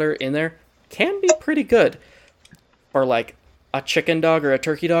peanut butter in there, can be pretty good. Or like a chicken dog or a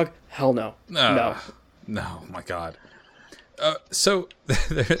turkey dog, hell no. No. No, my God. So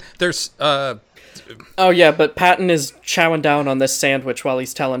there's Oh yeah, but Patton is chowing down on this sandwich while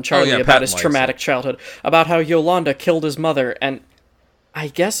he's telling Charlie about Patton his likes traumatic childhood, about how Yolanda killed his mother, and I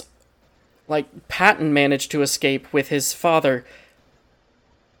guess like Patton managed to escape with his father,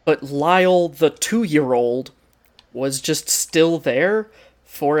 but Lyle, the 2-year-old, was just still there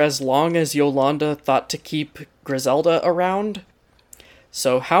for as long as Yolanda thought to keep Griselda around.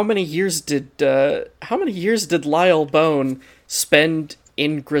 So how many years did Lyle Bone spend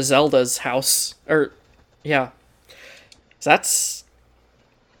in Griselda's house? Or yeah. That's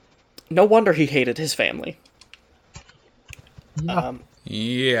no wonder he hated his family. Yeah.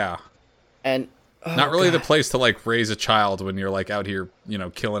 yeah. And Not really the place to like raise a child when you're like out here,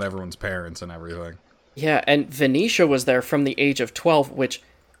 killing everyone's parents and everything. Yeah, and Venetia was there from the age of 12, which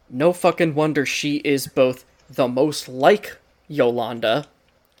no fucking wonder she is both the most like Yolanda,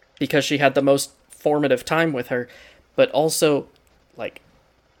 because she had the most formative time with her, but also, like,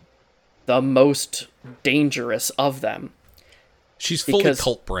 the most dangerous of them. She's fully Because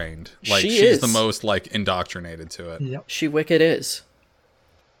cult-brained. Like, she she's is. the most, like, indoctrinated to it. Yep. She wicked is.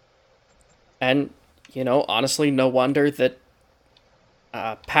 And, honestly, no wonder that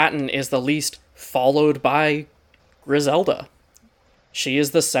Patton is the least, followed by Griselda. She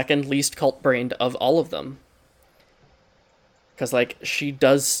is the second least cult-brained of all of them. Because, like, she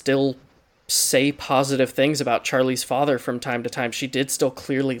does still say positive things about Charlie's father from time to time. She did still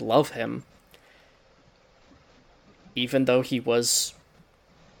clearly love him. Even though he was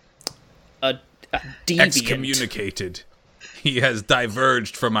a deviant. Excommunicated. He has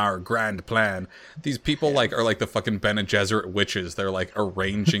diverged from our grand plan. These people are like the fucking Bene Gesserit witches. They're like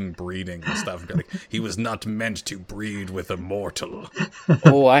arranging breeding and stuff. Like, he was not meant to breed with a mortal.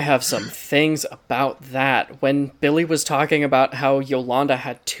 Oh, I have some things about that. When Billy was talking about how Yolanda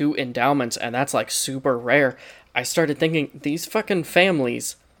had 2 endowments, and that's like super rare, I started thinking, these fucking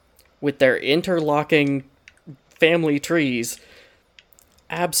families with their interlocking family trees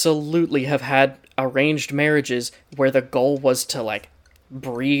absolutely have had arranged marriages where the goal was to like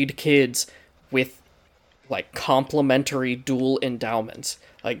breed kids with like complementary dual endowments.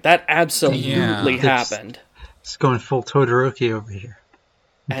 Like that absolutely happened. It's going full Todoroki over here.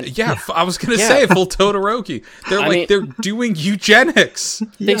 And I was gonna say full Todoroki. They're doing eugenics.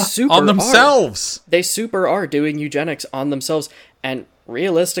 They super on themselves. They super are doing eugenics on themselves, and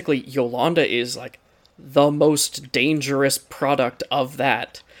realistically, Yolanda is like the most dangerous product of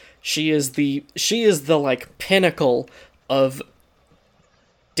that. She is the like pinnacle of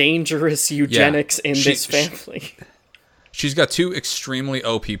dangerous eugenics in this family. She's got 2 extremely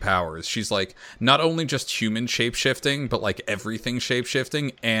OP powers. She's like not only just human shapeshifting, but like everything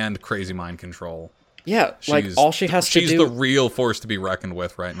shapeshifting and crazy mind control. Yeah, like all she has to do. She's the real force to be reckoned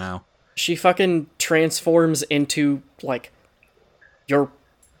with right now. She fucking transforms into like your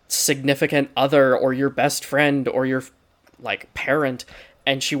significant other or your best friend or your like parent,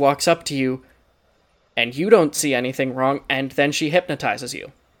 and she walks up to you and you don't see anything wrong, and then she hypnotizes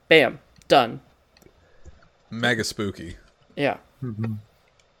you. Bam, done. Mega spooky. Yeah. Mm-hmm.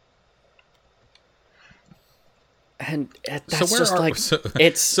 And that's just like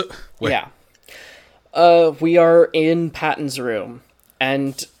yeah. We are in Patton's room,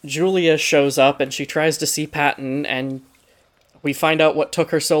 and Julia shows up and she tries to see Patton, and we find out what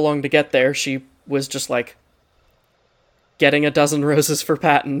took her so long to get there. She was just like getting a dozen roses for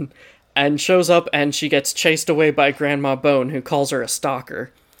Patton, and shows up and she gets chased away by Grandma Bone, who calls her a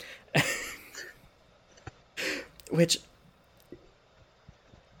stalker. Which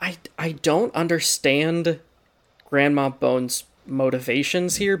I don't understand Grandma Bone's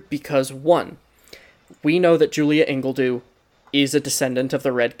motivations here, because 1, we know that Julia Ingledew is a descendant of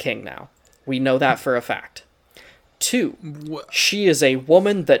the Red King now. We know that for a fact. 2, she is a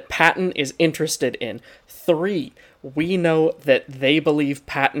woman that Patton is interested in. 3, we know that they believe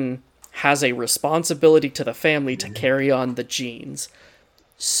Patton has a responsibility to the family to carry on the genes.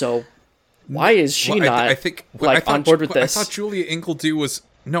 So why is she on board with this? I thought Julia Ingledew was...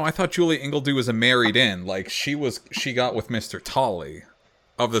 No, I thought Julia Ingledew was a married in. Like, she got with Mr. Tolly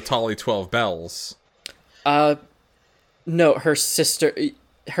of the Tolly 12 Bells. No, her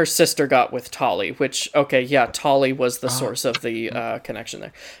sister got with Tolly, which, okay, yeah, Tolly was the source of the connection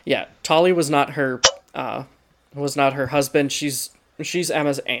there. Yeah, Tolly was not her husband. She's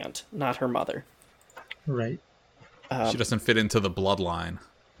Emma's aunt, not her mother. Right. She doesn't fit into the bloodline.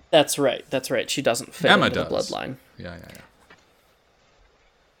 That's right. She doesn't fit into the bloodline. Yeah.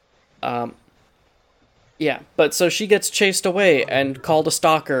 Yeah, but so she gets chased away and called a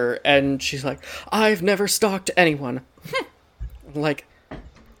stalker, and she's like, I've never stalked anyone. Like,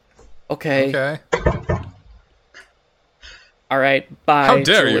 okay. All right, bye, How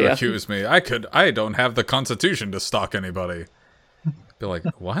dare Julia. you accuse me? I don't have the constitution to stalk anybody. Be like,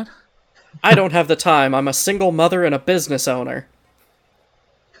 what? I don't have the time. I'm a single mother and a business owner.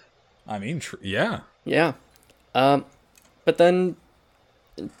 I mean, yeah. Yeah. But then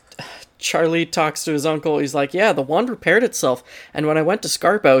Charlie talks to his uncle. He's like, yeah, the wand repaired itself. And when I went to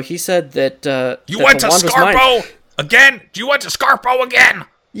Scarpo, he said that You went to Scarpo again? You went to Scarpo again?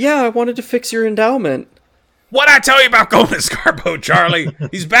 Yeah, I wanted to fix your endowment. What'd I tell you about going to Scarpo, Charlie?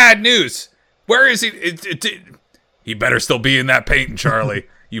 He's bad news. Where is he? He better still be in that painting, Charlie.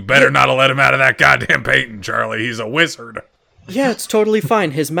 You better not have let him out of that goddamn painting, Charlie. He's a wizard. Yeah, it's totally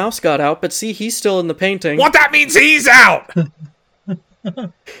fine. His mouse got out, but see, he's still in the painting. What that means he's out!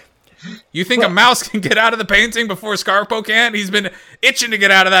 You think a mouse can get out of the painting before Scarpo can? He's been itching to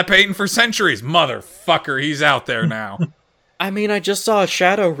get out of that painting for centuries. Motherfucker, he's out there now. I mean, I just saw a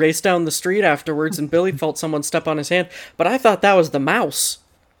shadow race down the street afterwards, and Billy felt someone step on his hand, but I thought that was the mouse.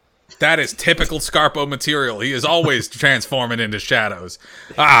 That is typical Scarpo material. He is always transforming into shadows.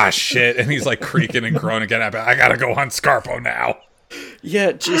 Ah, shit. And he's like creaking and groaning again. I gotta go hunt Scarpo now.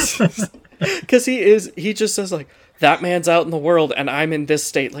 Yeah, Jesus. Because he just says, like, that man's out in the world, and I'm in this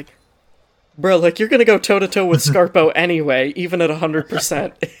state. Like, bro, like, you're gonna go toe-to-toe with Scarpo anyway, even at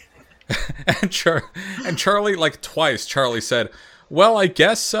 100%. And Charlie, like, twice, Charlie said, well, I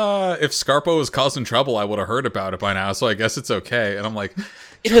guess if Scarpo was causing trouble, I would have heard about it by now, so I guess it's okay. And I'm like...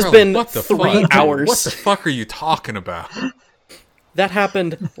 It has been 3 hours. What the fuck are you talking about? That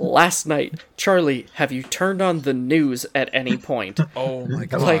happened last night. Charlie, have you turned on the news at any point? Oh my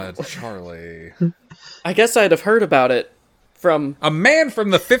god, Like- Charlie. I guess I'd have heard about it from... A man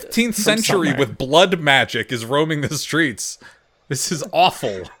from the 15th century somewhere. with blood magic is roaming the streets. This is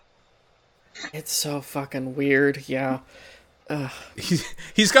awful. It's so fucking weird, yeah.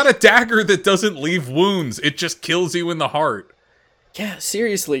 He's got a dagger that doesn't leave wounds. It just kills you in the heart. Yeah,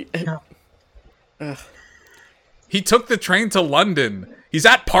 seriously. He took the train to London. He's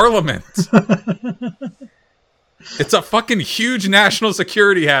at Parliament. It's a fucking huge national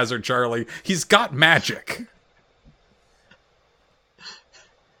security hazard, Charlie. He's got magic.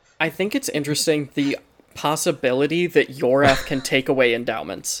 I think it's interesting the possibility that Yorath can take away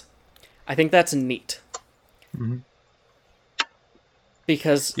endowments. I think that's neat.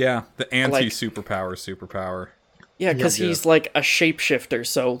 Because, Yeah, the anti-superpower. yeah, because he's like a shapeshifter,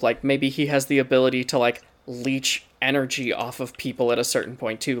 so like maybe he has the ability to like leech energy off of people at a certain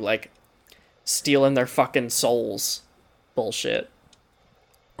point too, like stealing their fucking souls. Bullshit.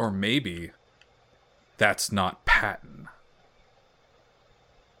 Or maybe that's not Patton.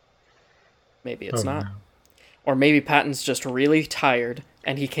 Maybe it's not. Or maybe Patton's just really tired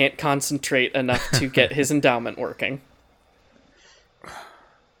and he can't concentrate enough to get his endowment working.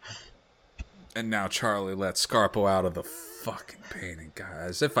 And now Charlie lets Scarpo out of the fucking painting,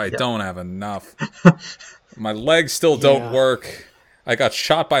 guys. If I don't have enough. My legs still don't Yeah. work. I got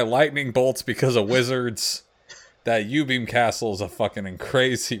shot by lightning bolts because of wizards. That U-beam castle is a fucking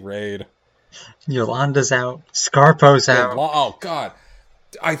crazy raid. Yolanda's out. Scarpo's out. Oh, God.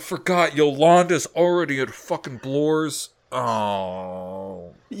 I forgot Yolanda's already at fucking Bloors.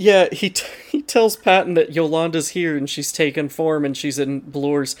 Oh. Yeah, he tells Patton that Yolanda's here and she's taken form and she's in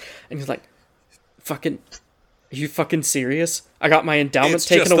Bloors, and he's like, "Fucking, are you fucking serious? I got my endowments It's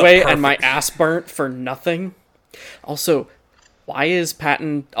taken just the away and my perfect- ass burnt for nothing." Also, why is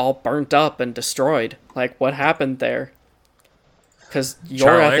Patton all burnt up and destroyed? Like, what happened there? Because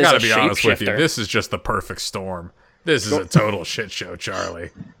Charlie, Yorath I is gotta a be honest with you. shapeshifter. This is just the perfect storm. This is a total shit show,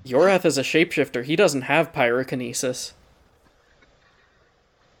 Charlie. Yorath is a shapeshifter. He doesn't have pyrokinesis.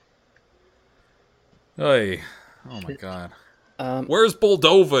 Hey. Oh my god. Where's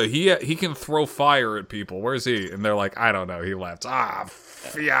Moldova? He can throw fire at people. Where's he? And they're like, I don't know. He left.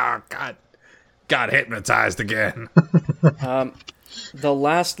 Yeah, got hypnotized again. The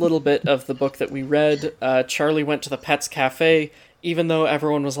last little bit of the book that we read, Charlie went to the Pets Cafe, even though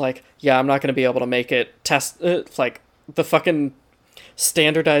everyone was like, yeah, I'm not going to be able to make it. Like, the fucking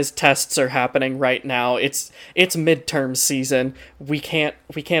standardized tests are happening right now. It's midterm season. We can't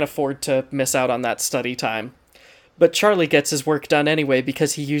afford to miss out on that study time. But Charlie gets his work done anyway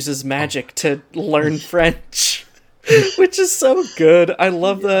because he uses magic to learn French, which is so good. I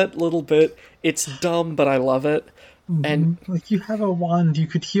love that little bit. It's dumb, but I love it. And Like, you have a wand, you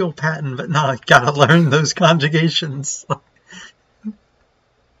could heal Patton, but no, I gotta learn those conjugations.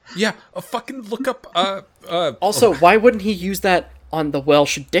 Yeah, fucking look up. also, why wouldn't he use that on the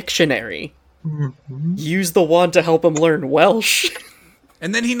Welsh dictionary? Use the wand to help him learn Welsh.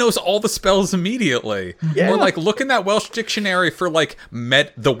 And then he knows all the spells immediately. Yeah. Or like look in that Welsh dictionary for like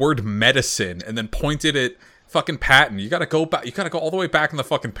the word medicine, and then point it at fucking Patton. You gotta go back. You gotta go all the way back in the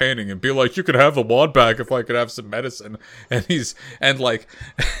fucking painting and be like, you could have the wand back if I could have some medicine. And like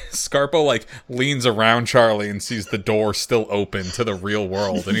Scarpo like leans around Charlie and sees the door still open to the real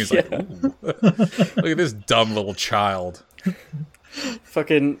world, and he's like, ooh. Look at this dumb little child.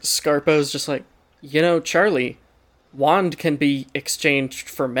 Fucking Scarpo's just like, Charlie, wand can be exchanged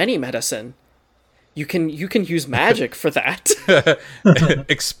for many medicine. You can use magic for that.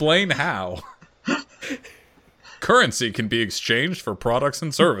 Explain how. Currency can be exchanged for products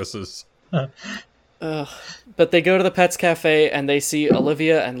and services. But they go to the Pets Cafe and they see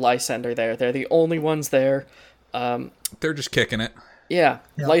Olivia and Lysander there. They're the only ones there. They're just kicking it. Yeah.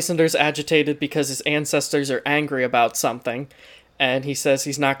 Lysander's agitated because his ancestors are angry about something, and he says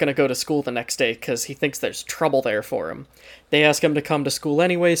he's not going to go to school the next day because he thinks there's trouble there for him. They ask him to come to school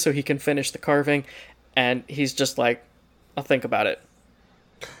anyway so he can finish the carving, and he's just like, I'll think about it.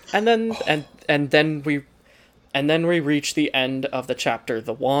 And then and then we reach the end of the chapter,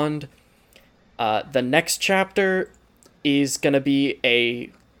 The Wand. The next chapter is going to be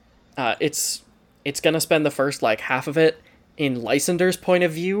it's going to spend the first like half of it in Lysander's point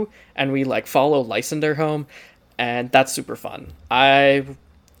of view, and we like follow Lysander home, and that's super fun. I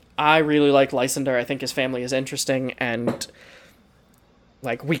really like Lysander. I think his family is interesting, and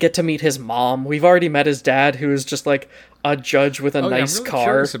like we get to meet his mom. We've already met his dad, who is just like a judge with a nice I'm really car.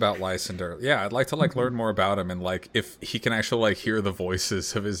 curious about Lysander. Yeah, I'd like to like learn more about him, and like if he can actually like hear the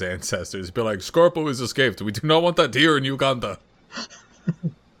voices of his ancestors. Be like, Scarpo has escaped. We do not want that deer in Uganda.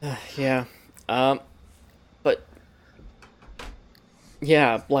 Yeah. But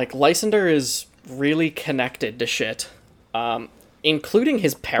yeah, like Lysander is really connected to shit. Including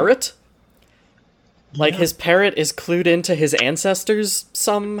his parrot. Like, Yeah. his parrot is clued into his ancestors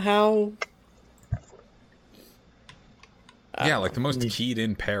somehow. Yeah, like the most keyed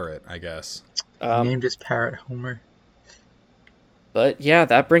in parrot, I guess. Named his parrot Homer. But yeah,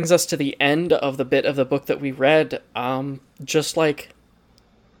 that brings us to the end of the bit of the book that we read. Just like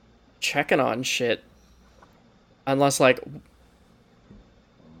checking on shit. Unless like,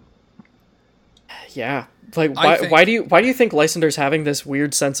 yeah, like why do you think Lysander's having this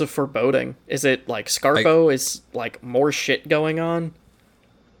weird sense of foreboding? Is it like Scarpo is like more shit going on?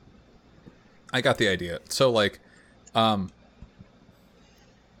 I got the idea. So like,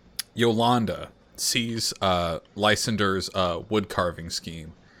 Yolanda sees Lysander's wood carving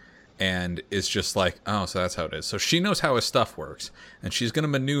scheme and is just like, oh, so that's how it is. So she knows how his stuff works, and she's gonna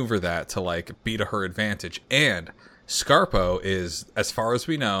maneuver that to like be to her advantage. And Scarpo is, as far as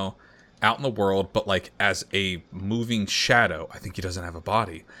we know, out in the world, but like as a moving shadow. I think he doesn't have a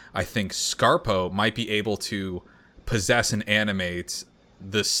body. I think Scarpo might be able to possess and animate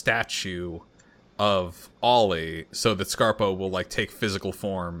the statue of Ollie so that Scarpo will like take physical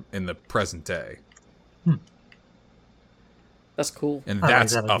form in the present day. That's cool. And I like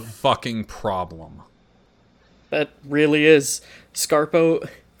that's that a idea. fucking problem. That really is. Scarpo,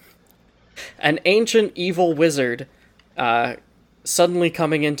 an ancient evil wizard, suddenly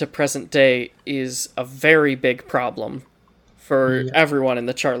coming into present day is a very big problem for everyone in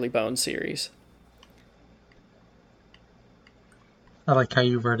the Charlie Bone series. I like how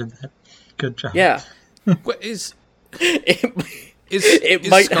you worded that. Good job. Yeah. What is It, is it is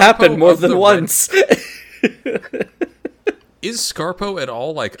might Scarpo happen more of the than once. Is Scarpo at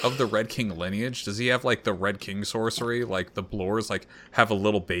all like of the Red King lineage? Does he have like the Red King sorcery, like the Blores like have a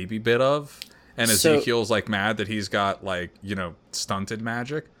little baby bit of? And So- Ezekiel's like mad that he's got like, you know, stunted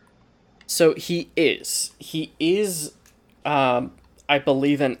magic? So he is. I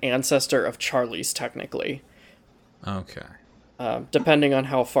believe, an ancestor of Charlie's, technically. Okay. Depending on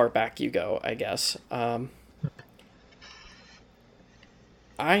how far back you go, I guess. I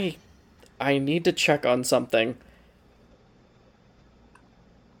need to check on something.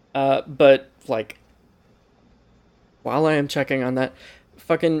 But, like, while I am checking on that,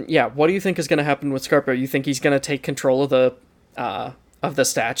 fucking, yeah, what do you think is going to happen with Scarpo? You think he's going to take control of the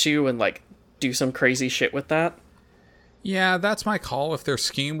statue and, like, do some crazy shit with that? Yeah, that's my call. If their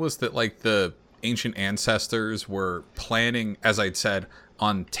scheme was that like the ancient ancestors were planning, as I'd said,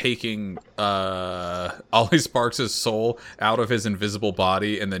 on taking Ollie Sparks' soul out of his invisible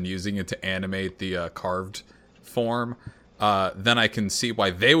body and then using it to animate the carved form, then I can see why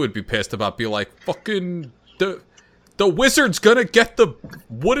they would be pissed about be like, fucking the wizard's gonna get the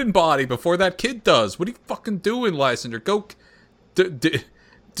wooden body before that kid does. What are you fucking doing, Lysander? Go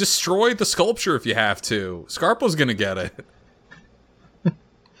destroy the sculpture if you have to. Scarpo's gonna get it.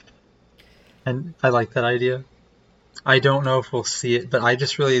 And I like that idea. I don't know if we'll see it, but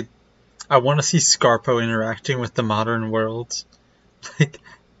I want to see Scarpo interacting with the modern world. Like,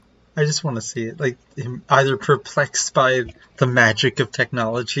 I just want to see it. Like, him either perplexed by the magic of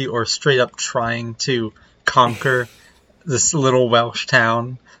technology or straight up trying to conquer this little Welsh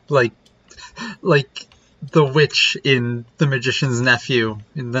town. Like the witch in The Magician's Nephew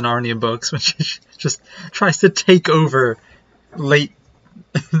in the Narnia books, when she just tries to take over late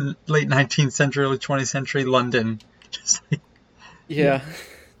 19th century, early 20th century London. Just like, Yeah.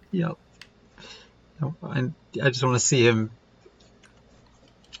 yep. And I just want to see him,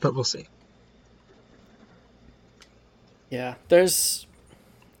 but we'll see. Yeah, there's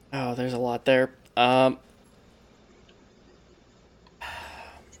a lot there.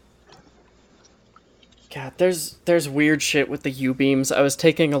 God, there's weird shit with the U-beams. I was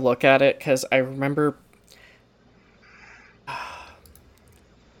taking a look at it because I remember.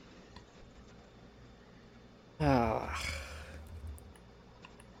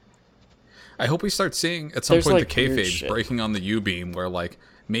 I hope we start seeing at some There's, point like, the weird kayfabe shit. breaking on the U-beam, where like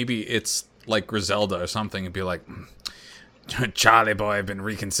maybe it's like Griselda or something, and be like, Charlie boy, I've been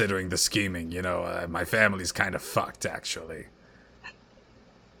reconsidering the scheming. You know, my family's kind of fucked actually.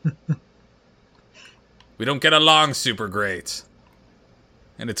 We don't get along super great,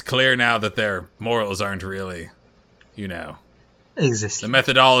 and it's clear now that their morals aren't really, you know, the Existing.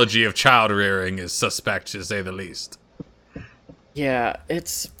 methodology of child rearing is suspect, to say the least. Yeah,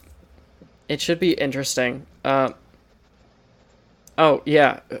 it should be interesting. Oh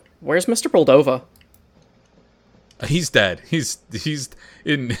yeah, where's Mr. Moldova? He's dead. He's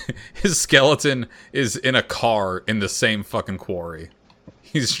in his skeleton is in a car in the same fucking quarry.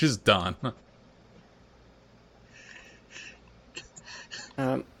 He's just done.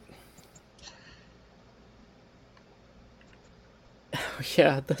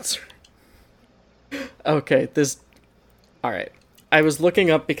 Yeah, that's right. Okay, alright. I was looking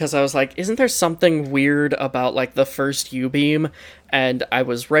up because I was like, isn't there something weird about, like, the first U-beam? And I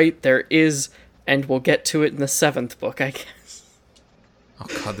was right, there is, and we'll get to it in the 7th book, I guess. Oh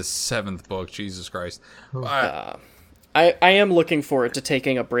god, the 7th book, Jesus Christ. I am looking forward to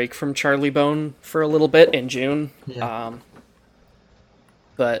taking a break from Charlie Bone for a little bit in June. Yeah.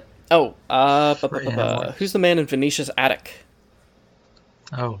 Who's the man in Venetia's attic?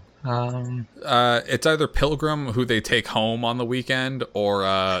 Oh, It's either Pilgrim, who they take home on the weekend, or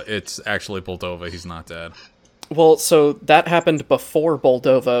it's actually Moldova. He's not dead. Well, so that happened before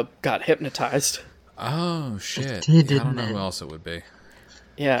Moldova got hypnotized. Oh, shit. He I don't know didn't. who else it would be.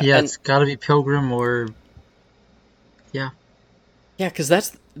 Yeah, yeah, and, it's gotta be Pilgrim or... Yeah. yeah, because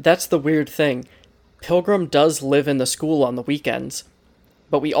that's the weird thing. Pilgrim does live in the school on the weekends,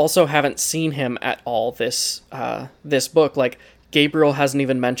 but we also haven't seen him at all this book. Like, Gabriel hasn't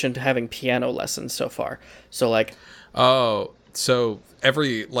even mentioned having piano lessons so far. So, like... Oh, so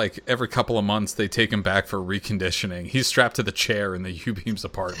every couple of months they take him back for reconditioning. He's strapped to the chair in the U-Beam's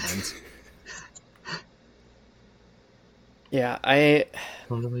apartment. Yeah,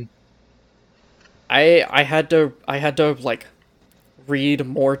 Totally. I had to like read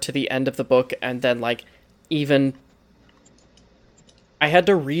more to the end of the book, and then like even I had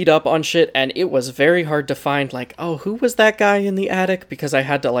to read up on shit, and it was very hard to find like, oh, who was that guy in the attic, because I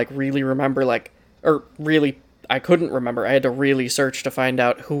had to like really remember I couldn't remember. I had to really search to find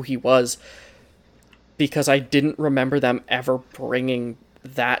out who he was, because I didn't remember them ever bringing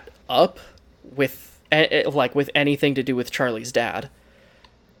that up with anything to do with Charlie's dad.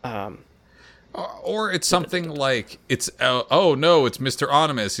 Or it's something like, it's, oh no, it's Mr.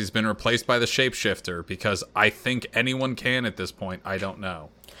 Onimus. He's been replaced by the Shapeshifter, because I think anyone can at this point. I don't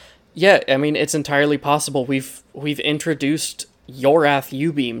know. Yeah, I mean, it's entirely possible. We've introduced Yorath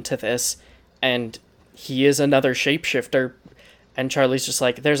U-Beam to this, and he is another shapeshifter, and Charlie's just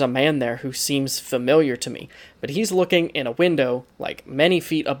like, there's a man there who seems familiar to me. But he's looking in a window, like, many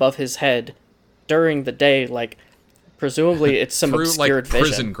feet above his head during the day, like, presumably it's some through, obscured like, prison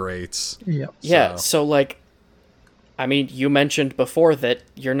vision. Grates. Yep. Yeah, so, like, I mean, you mentioned before that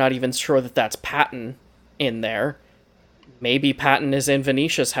you're not even sure that that's Patton in there. Maybe Patton is in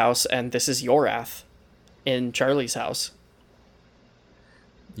Venetia's house, and this is Yorath in Charlie's house.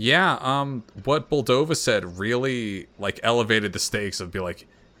 Yeah, what Moldova said really, like, elevated the stakes of be like,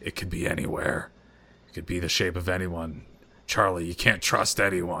 it could be anywhere. It could be the shape of anyone. Charlie, you can't trust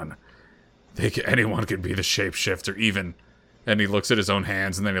anyone. Anyone could be the shapeshifter, even. And he looks at his own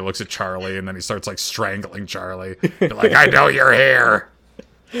hands, and then he looks at Charlie, and then he starts, like, strangling Charlie. Be like, I know you're here!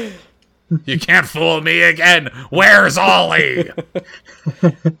 You can't fool me again! Where's Ollie?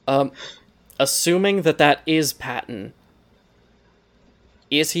 Assuming that is Patton,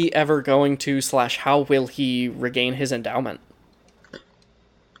 is he ever going to / how will he regain his endowment?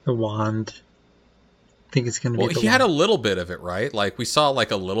 The wand. I think it's going to be Well, he had a little bit of it, right? Like, we saw,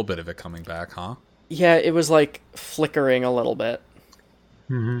 like, a little bit of it coming back, huh? Yeah, it was, like, flickering a little bit.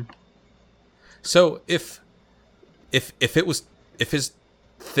 Mm-hmm. So, if his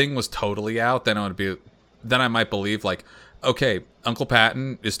thing was totally out, then I might believe, like, okay, Uncle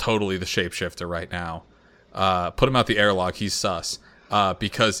Patton is totally the shapeshifter right now. Put him out the airlock, he's sus.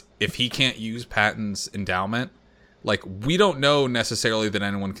 Because if he can't use Patton's endowment, like, we don't know necessarily that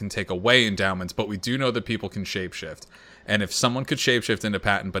anyone can take away endowments, but we do know that people can shapeshift. And if someone could shapeshift into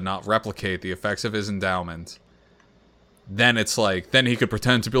Patton but not replicate the effects of his endowment, then it's like, then he could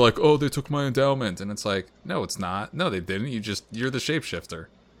pretend to be like, oh, they took my endowment. And it's like, no, it's not. No, they didn't. You're the shapeshifter.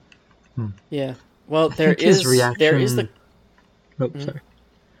 Yeah. Well, there his is reaction... the... Oh, sorry.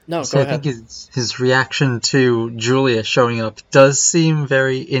 No, So go I ahead. think his reaction to Julia showing up does seem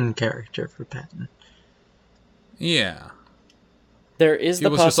very in character for Patton. Yeah. There is He the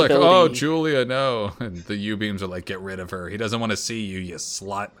was just like, possibility... oh, Julia, no. And the U-beams are like, get rid of her. He doesn't want to see you, you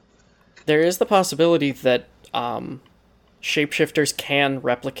slut. There is the possibility that shapeshifters can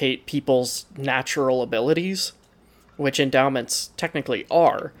replicate people's natural abilities, which endowments technically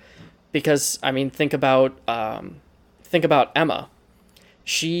are. Because, I mean, think about Emma.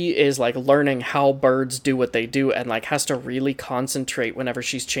 She is, like, learning how birds do what they do, and, like, has to really concentrate whenever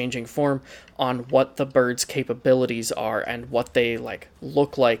she's changing form on what the bird's capabilities are and what they, like,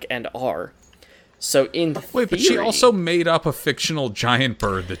 look like and are. So in Wait, but she also made up a fictional giant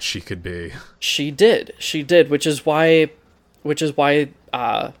bird that she could be. She did, which is why,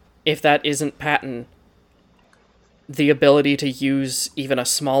 if that isn't Patton, the ability to use even a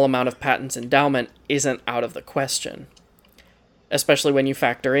small amount of Patton's endowment isn't out of the question. Especially when you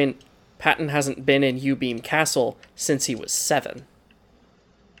factor in, Patton hasn't been in U-Beam Castle since he was 7.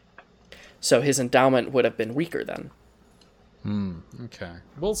 So his endowment would have been weaker then. Okay.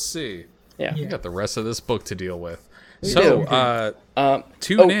 We'll see. Yeah. We got the rest of this book to deal with. We so, do.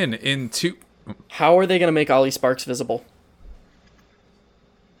 tune in two... How are they going to make Ollie Sparks visible?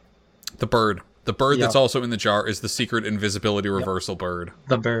 The bird. The bird that's also in the jar is the secret invisibility reversal bird.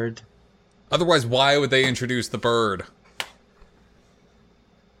 The bird. Otherwise, why would they introduce the bird?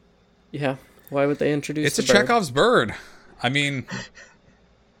 Yeah. Why would they introduce It's the a bird? Chekhov's bird. I mean...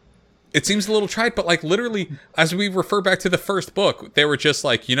 It seems a little trite, but like literally, as we refer back to the first book, they were just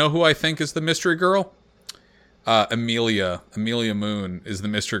like, you know who I think is the mystery girl? Amelia Moon is the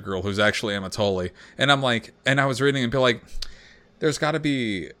mystery girl who's actually Amatoli. And I'm like, and I was reading and be like, there's got to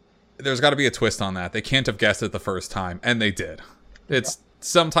be a twist on that. They can't have guessed it the first time, and they did.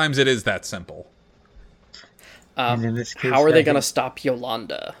 Sometimes it is that simple. And in this case, How are they going to stop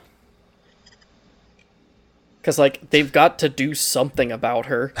Yolanda? Because, like, they've got to do something about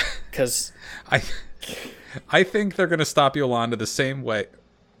her. Because I think they're going to stop Yolanda the same way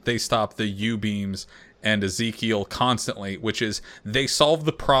they stop the U-beams and Ezekiel constantly, which is they solve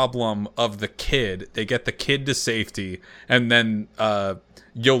the problem of the kid. They get the kid to safety, and then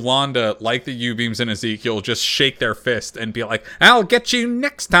Yolanda, like the U-beams and Ezekiel, just shake their fist and be like, I'll get you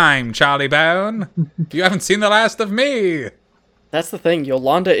next time, Charlie Bone. You haven't seen the last of me. that's the thing.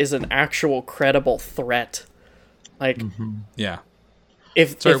 Yolanda is an actual credible threat. Like, Yeah.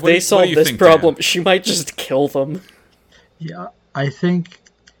 if Sorry, they solve this think, problem, Dan? she might just kill them. Yeah, I think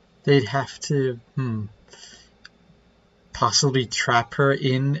they'd have to possibly trap her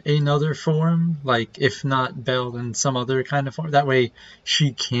in another form, like if not Belle in some other kind of form. That way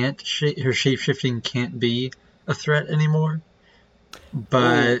she can't, her shapeshifting can't be a threat anymore.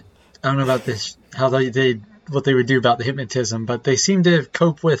 But I don't know about this, how what they would do about the hypnotism, but they seem to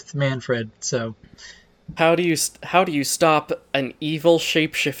cope with Manfred, so... How do you stop an evil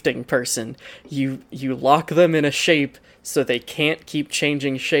shape-shifting person? You lock them in a shape so they can't keep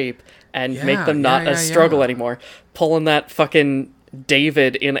changing shape and make them not a struggle anymore. Pulling that fucking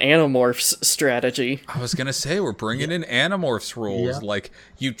David in Animorphs strategy. I was gonna say, we're bringing in Animorphs rules. Yeah. Like,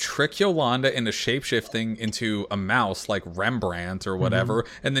 you trick Yolanda into shapeshifting into a mouse, like Rembrandt or whatever,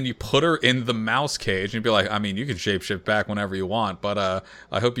 and then you put her in the mouse cage, and you'd be like, I mean, you can shapeshift back whenever you want, but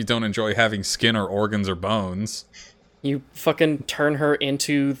I hope you don't enjoy having skin or organs or bones. You fucking turn her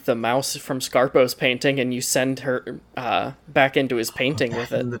into the mouse from Scarpo's painting, and you send her back into his painting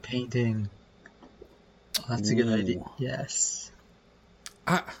with it. In the painting. Oh, that's a good idea. Yes.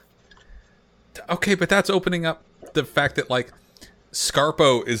 Okay, but that's opening up the fact that, like,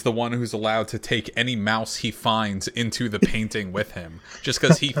 Scarpo is the one who's allowed to take any mouse he finds into the painting with him, just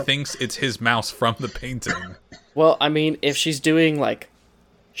because he thinks it's his mouse from the painting. Well, I mean, if she's doing, like,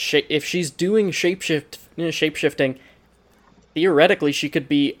 shape-shifting, theoretically she could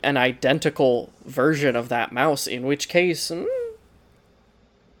be an identical version of that mouse, in which case... Yeah,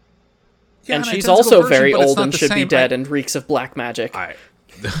 and an she's identical also version, very but it's old not and the should be same. dead and reeks of black magic.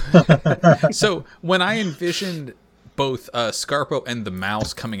 So when I envisioned both Scarpo and the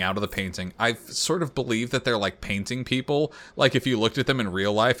mouse coming out of the painting, I sort of believe that they're like painting people. Like, if you looked at them in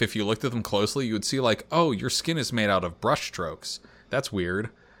real life, if you looked at them closely, you would see like, oh, your skin is made out of brush strokes. That's weird.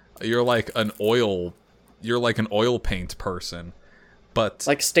 You're like an oil paint person. But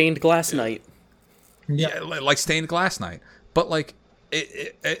Like Stained Glass Knight. yeah, like Stained Glass Knight. But like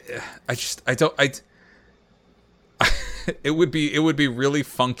it would be really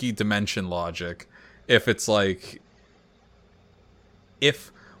funky dimension logic if it's like,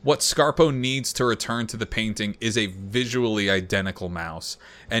 if what Scarpo needs to return to the painting is a visually identical mouse,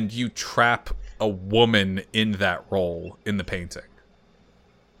 and you trap a woman in that role in the painting.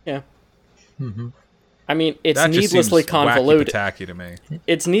 Yeah. Mm-hmm. I mean, it's That just needlessly seems convoluted. wacky-patacky to me.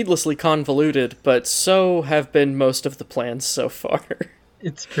 It's needlessly convoluted, but so have been most of the plans so far.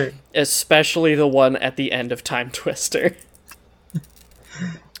 It's great. Especially the one at the end of Time Twister.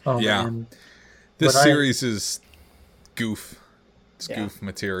 Oh, Yeah. man. This But series is goof. It's Yeah. goof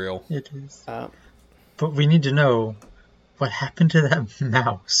material. It is. Uh, But we need to know what happened to that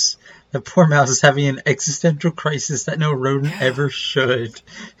mouse. The poor mouse is having an existential crisis that no rodent ever should.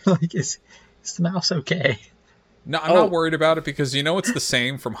 Like, is the mouse okay? No, I'm not worried about it, because you know it's the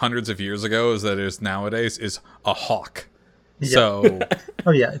same from hundreds of years ago as that is nowadays, is a hawk. So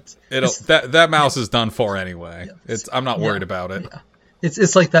Oh yeah, that mouse is done for anyway. Yeah, I'm not worried about it. Yeah.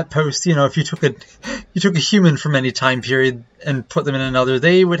 It's like that post, if you took a human from any time period and put them in another,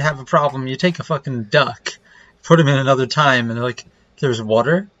 they would have a problem. You take a fucking duck, put them in another time, and they're like, there's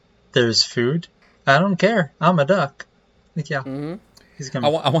water, there's food. I don't care. I'm a duck. Like, yeah. Mm-hmm.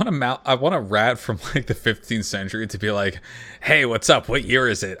 I want a rat from like the 15th century to be like, hey, what's up? What year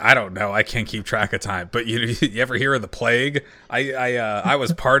is it? I don't know. I can't keep track of time. But you ever hear of the plague? I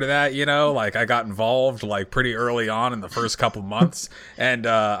was part of that. Like I got involved like pretty early on in the first couple months, and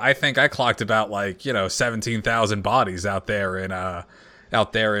I think I clocked about like 17,000 bodies out there in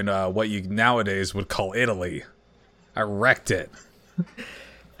what you nowadays would call Italy. I wrecked it.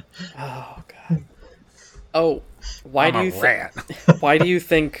 Oh god. Oh. Why I'm Why do you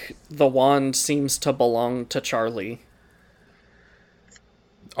think the wand seems to belong to Charlie?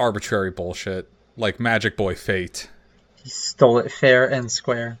 Arbitrary bullshit, like Magic Boy Fate. He stole it fair and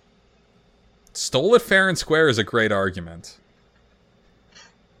square. Stole it fair and square is a great argument.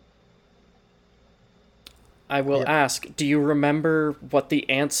 I will ask, do you remember what the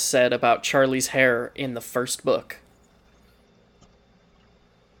ants said about Charlie's hair in the first book?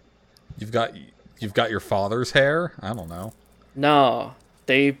 You've got your father's hair? I don't know. No.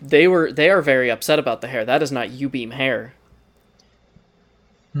 They are very upset about the hair. That is not U-beam hair.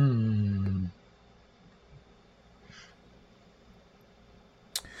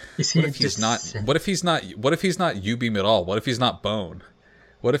 Is What if he's not U-beam at all? What if he's not Bone?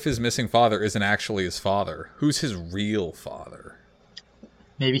 What if his missing father isn't actually his father? Who's his real father?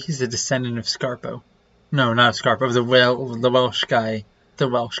 Maybe he's a descendant of Scarpo. No, not of Scarpo. The Welsh guy. The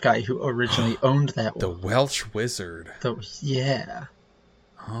Welsh guy who originally owned that The one. Welsh wizard. Yeah.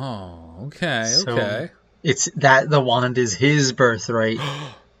 Oh, okay, So, okay. It's that the wand is his birthright.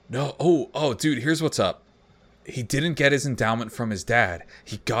 No, oh, dude, here's what's up. He didn't get his endowment from his dad.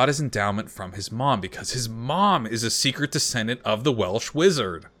 He got his endowment from his mom because his mom is a secret descendant of the Welsh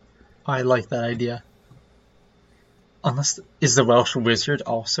wizard. I like that idea. Is the Welsh wizard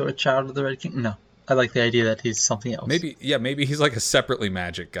also a child of the Red King? No. I like the idea that he's something else. Maybe he's like a separately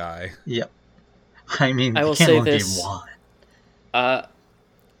magic guy. Yep. I mean, I will can't say only this. be one.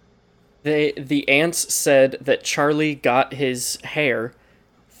 The ants said that Charlie got his hair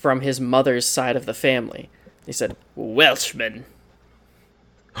from his mother's side of the family. They said, Welshman.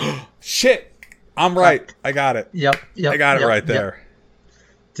 Shit! I'm right. I got it. Yep. I got it right there. Yep.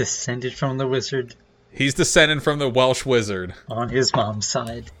 Descended from the wizard He's descended from the Welsh wizard. on his mom's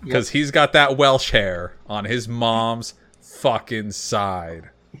side. Because he's got that Welsh hair on his mom's fucking side.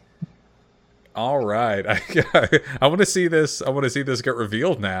 All right. I want to see this. I want to see this get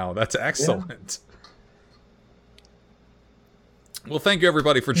revealed now. That's excellent. Well, thank you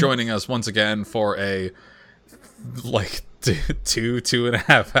everybody for joining us once again for a like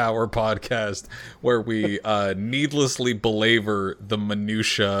 2.5 hour podcast where we needlessly belabor the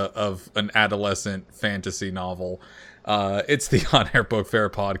minutia of an adolescent fantasy novel. It's the On Air Book Fair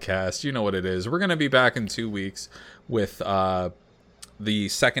podcast. You know what it is. We're going to be back in 2 weeks with the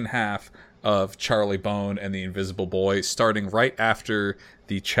second half of Charlie Bone and the Invisible Boy, starting right after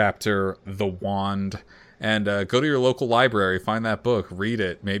the chapter The Wand. And go to your local library, find that book, read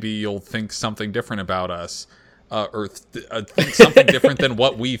it. Maybe you'll think something different about us. Or think something different than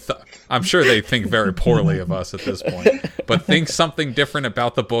what we thought. I'm sure they think very poorly of us at this point. But think something different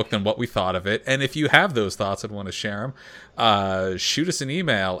about the book than what we thought of it. And if you have those thoughts and want to share them, shoot us an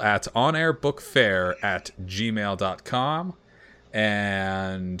email at onairbookfair@gmail.com.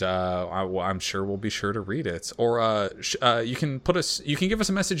 And I'm sure we'll be sure to read it. Or you can give us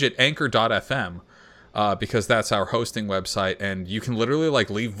a message at anchor.fm. Because that's our hosting website, and you can literally like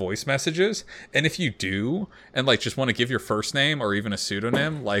leave voice messages. And if you do, and like just want to give your first name or even a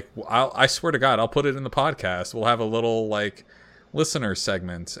pseudonym, like I swear to God, I'll put it in the podcast. We'll have a little like listener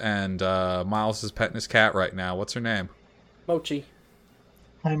segment. And Miles is petting his cat right now. What's her name? Mochi.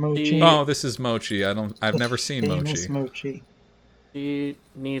 Hi, Mochi. Oh, this is Mochi. I've never seen Famous Mochi. Mochi. She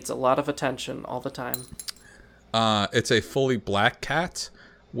needs a lot of attention all the time. It's a fully black cat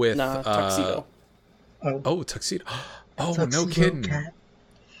with tuxedo. Oh, tuxedo. Oh, Tuxedo no kidding. Cat.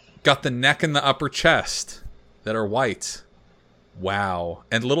 Got the neck and the upper chest that are white. Wow.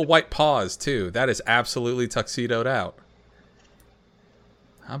 And little white paws, too. That is absolutely tuxedoed out.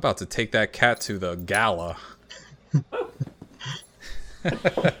 I'm about to take that cat to the gala.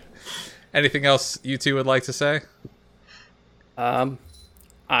 Anything else you two would like to say? I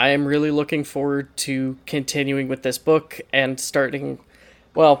am really looking forward to continuing with this book and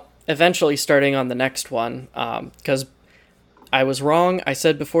eventually starting on the next one, because I was wrong. I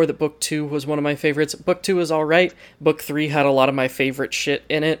said before that book 2 was one of my favorites. Book 2 is all right. Book 3 had a lot of my favorite shit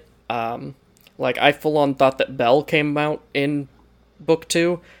in it. Like, I full-on thought that Belle came out in book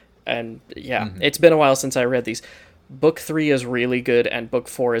 2. And, yeah, It's been a while since I read these. Book 3 is really good, and book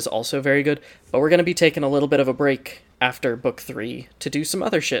 4 is also very good. But we're going to be taking a little bit of a break after book 3 to do some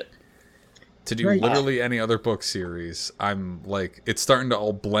other shit. To do literally any other book series. I'm like, it's starting to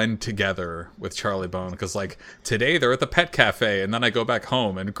all blend together with Charlie Bone, because like today they're at the pet cafe, and then I go back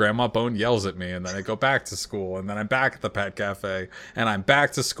home and Grandma Bone yells at me, and then I go back to school, and then I'm back at the pet cafe, and I'm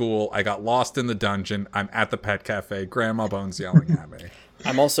back to school. I got lost in the dungeon. I'm at the pet cafe. Grandma Bone's yelling at me.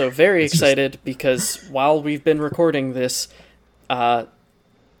 I'm also very excited because while we've been recording this, the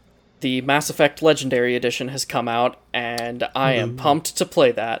Mass Effect Legendary Edition has come out, and I am pumped to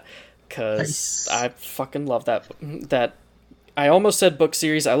play that. Because I fucking love that. I almost said book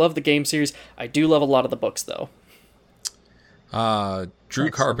series. I love the game series. I do love a lot of the books, though. Drew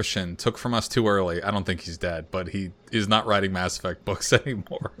Karpyshyn took from us too early. I don't think he's dead, but he is not writing Mass Effect books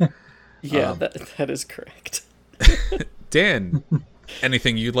anymore. Yeah, that is correct. Dan,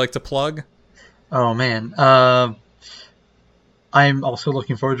 anything you'd like to plug? Oh, man. I'm also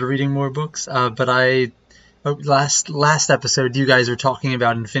looking forward to reading more books, but last episode you guys were talking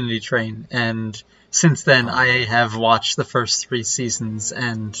about Infinity Train, and since then I have watched the first 3 seasons,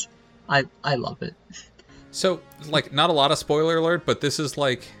 and I love it. So, like, not a lot of spoiler alert, but this is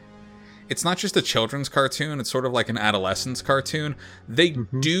like, it's not just a children's cartoon, it's sort of like an adolescence cartoon. They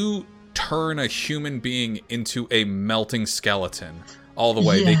do turn a human being into a melting skeleton all the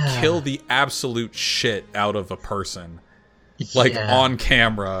way. They kill the absolute shit out of a person. Like, on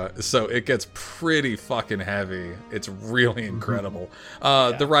camera, so it gets pretty fucking heavy. It's really incredible.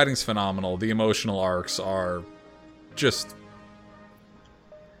 The writing's phenomenal. The emotional arcs are just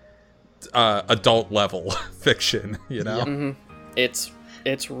adult level fiction, you know? It's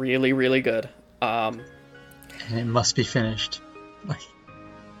really, really good. And it must be finished.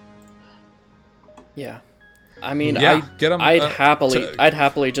 Yeah. I mean, get 'em, I'd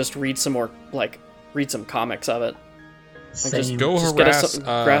happily just read some more, like, read some comics of it. Like just get us some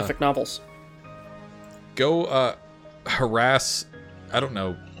graphic novels. Go harass, I don't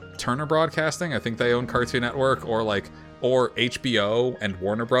know, Turner Broadcasting. I think they own Cartoon Network, or HBO and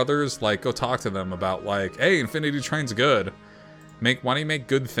Warner Brothers. Like, go talk to them about, like, hey, Infinity Train's good. Why don't you make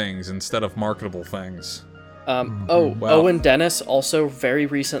good things instead of marketable things? Owen Dennis also very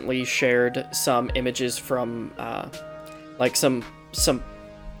recently shared some images from like some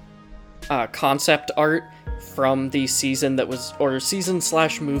concept art from the season that was, or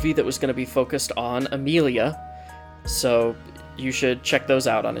season/movie that was going to be focused on Amelia. So you should check those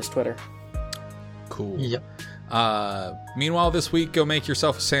out on his Twitter. Cool. Yep. Meanwhile, this week, go make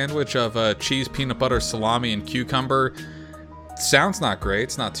yourself a sandwich of cheese, peanut butter, salami, and cucumber. Sounds not great.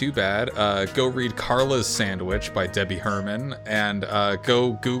 It's not too bad. Go read Carla's Sandwich by Debbie Herman, and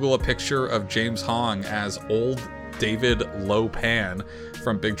go Google a picture of James Hong as old David Lo Pan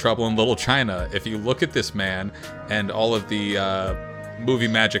from Big Trouble in Little China. If you look at this man and all of the movie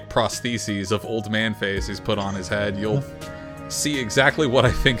magic prostheses of old man face he's put on his head, you'll see exactly what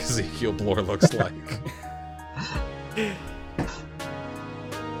I think Ezekiel Blore looks like.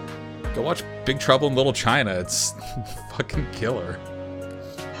 Go watch Big Trouble in Little China. It's fucking killer.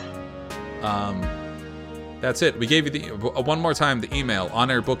 That's it. We gave you one more time the email,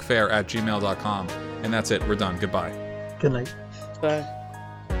 onairbookfair@gmail.com, and that's it. We're done. Goodbye. Good night. Bye.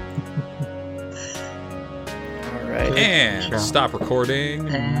 All right. And stop recording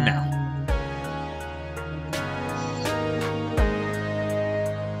now.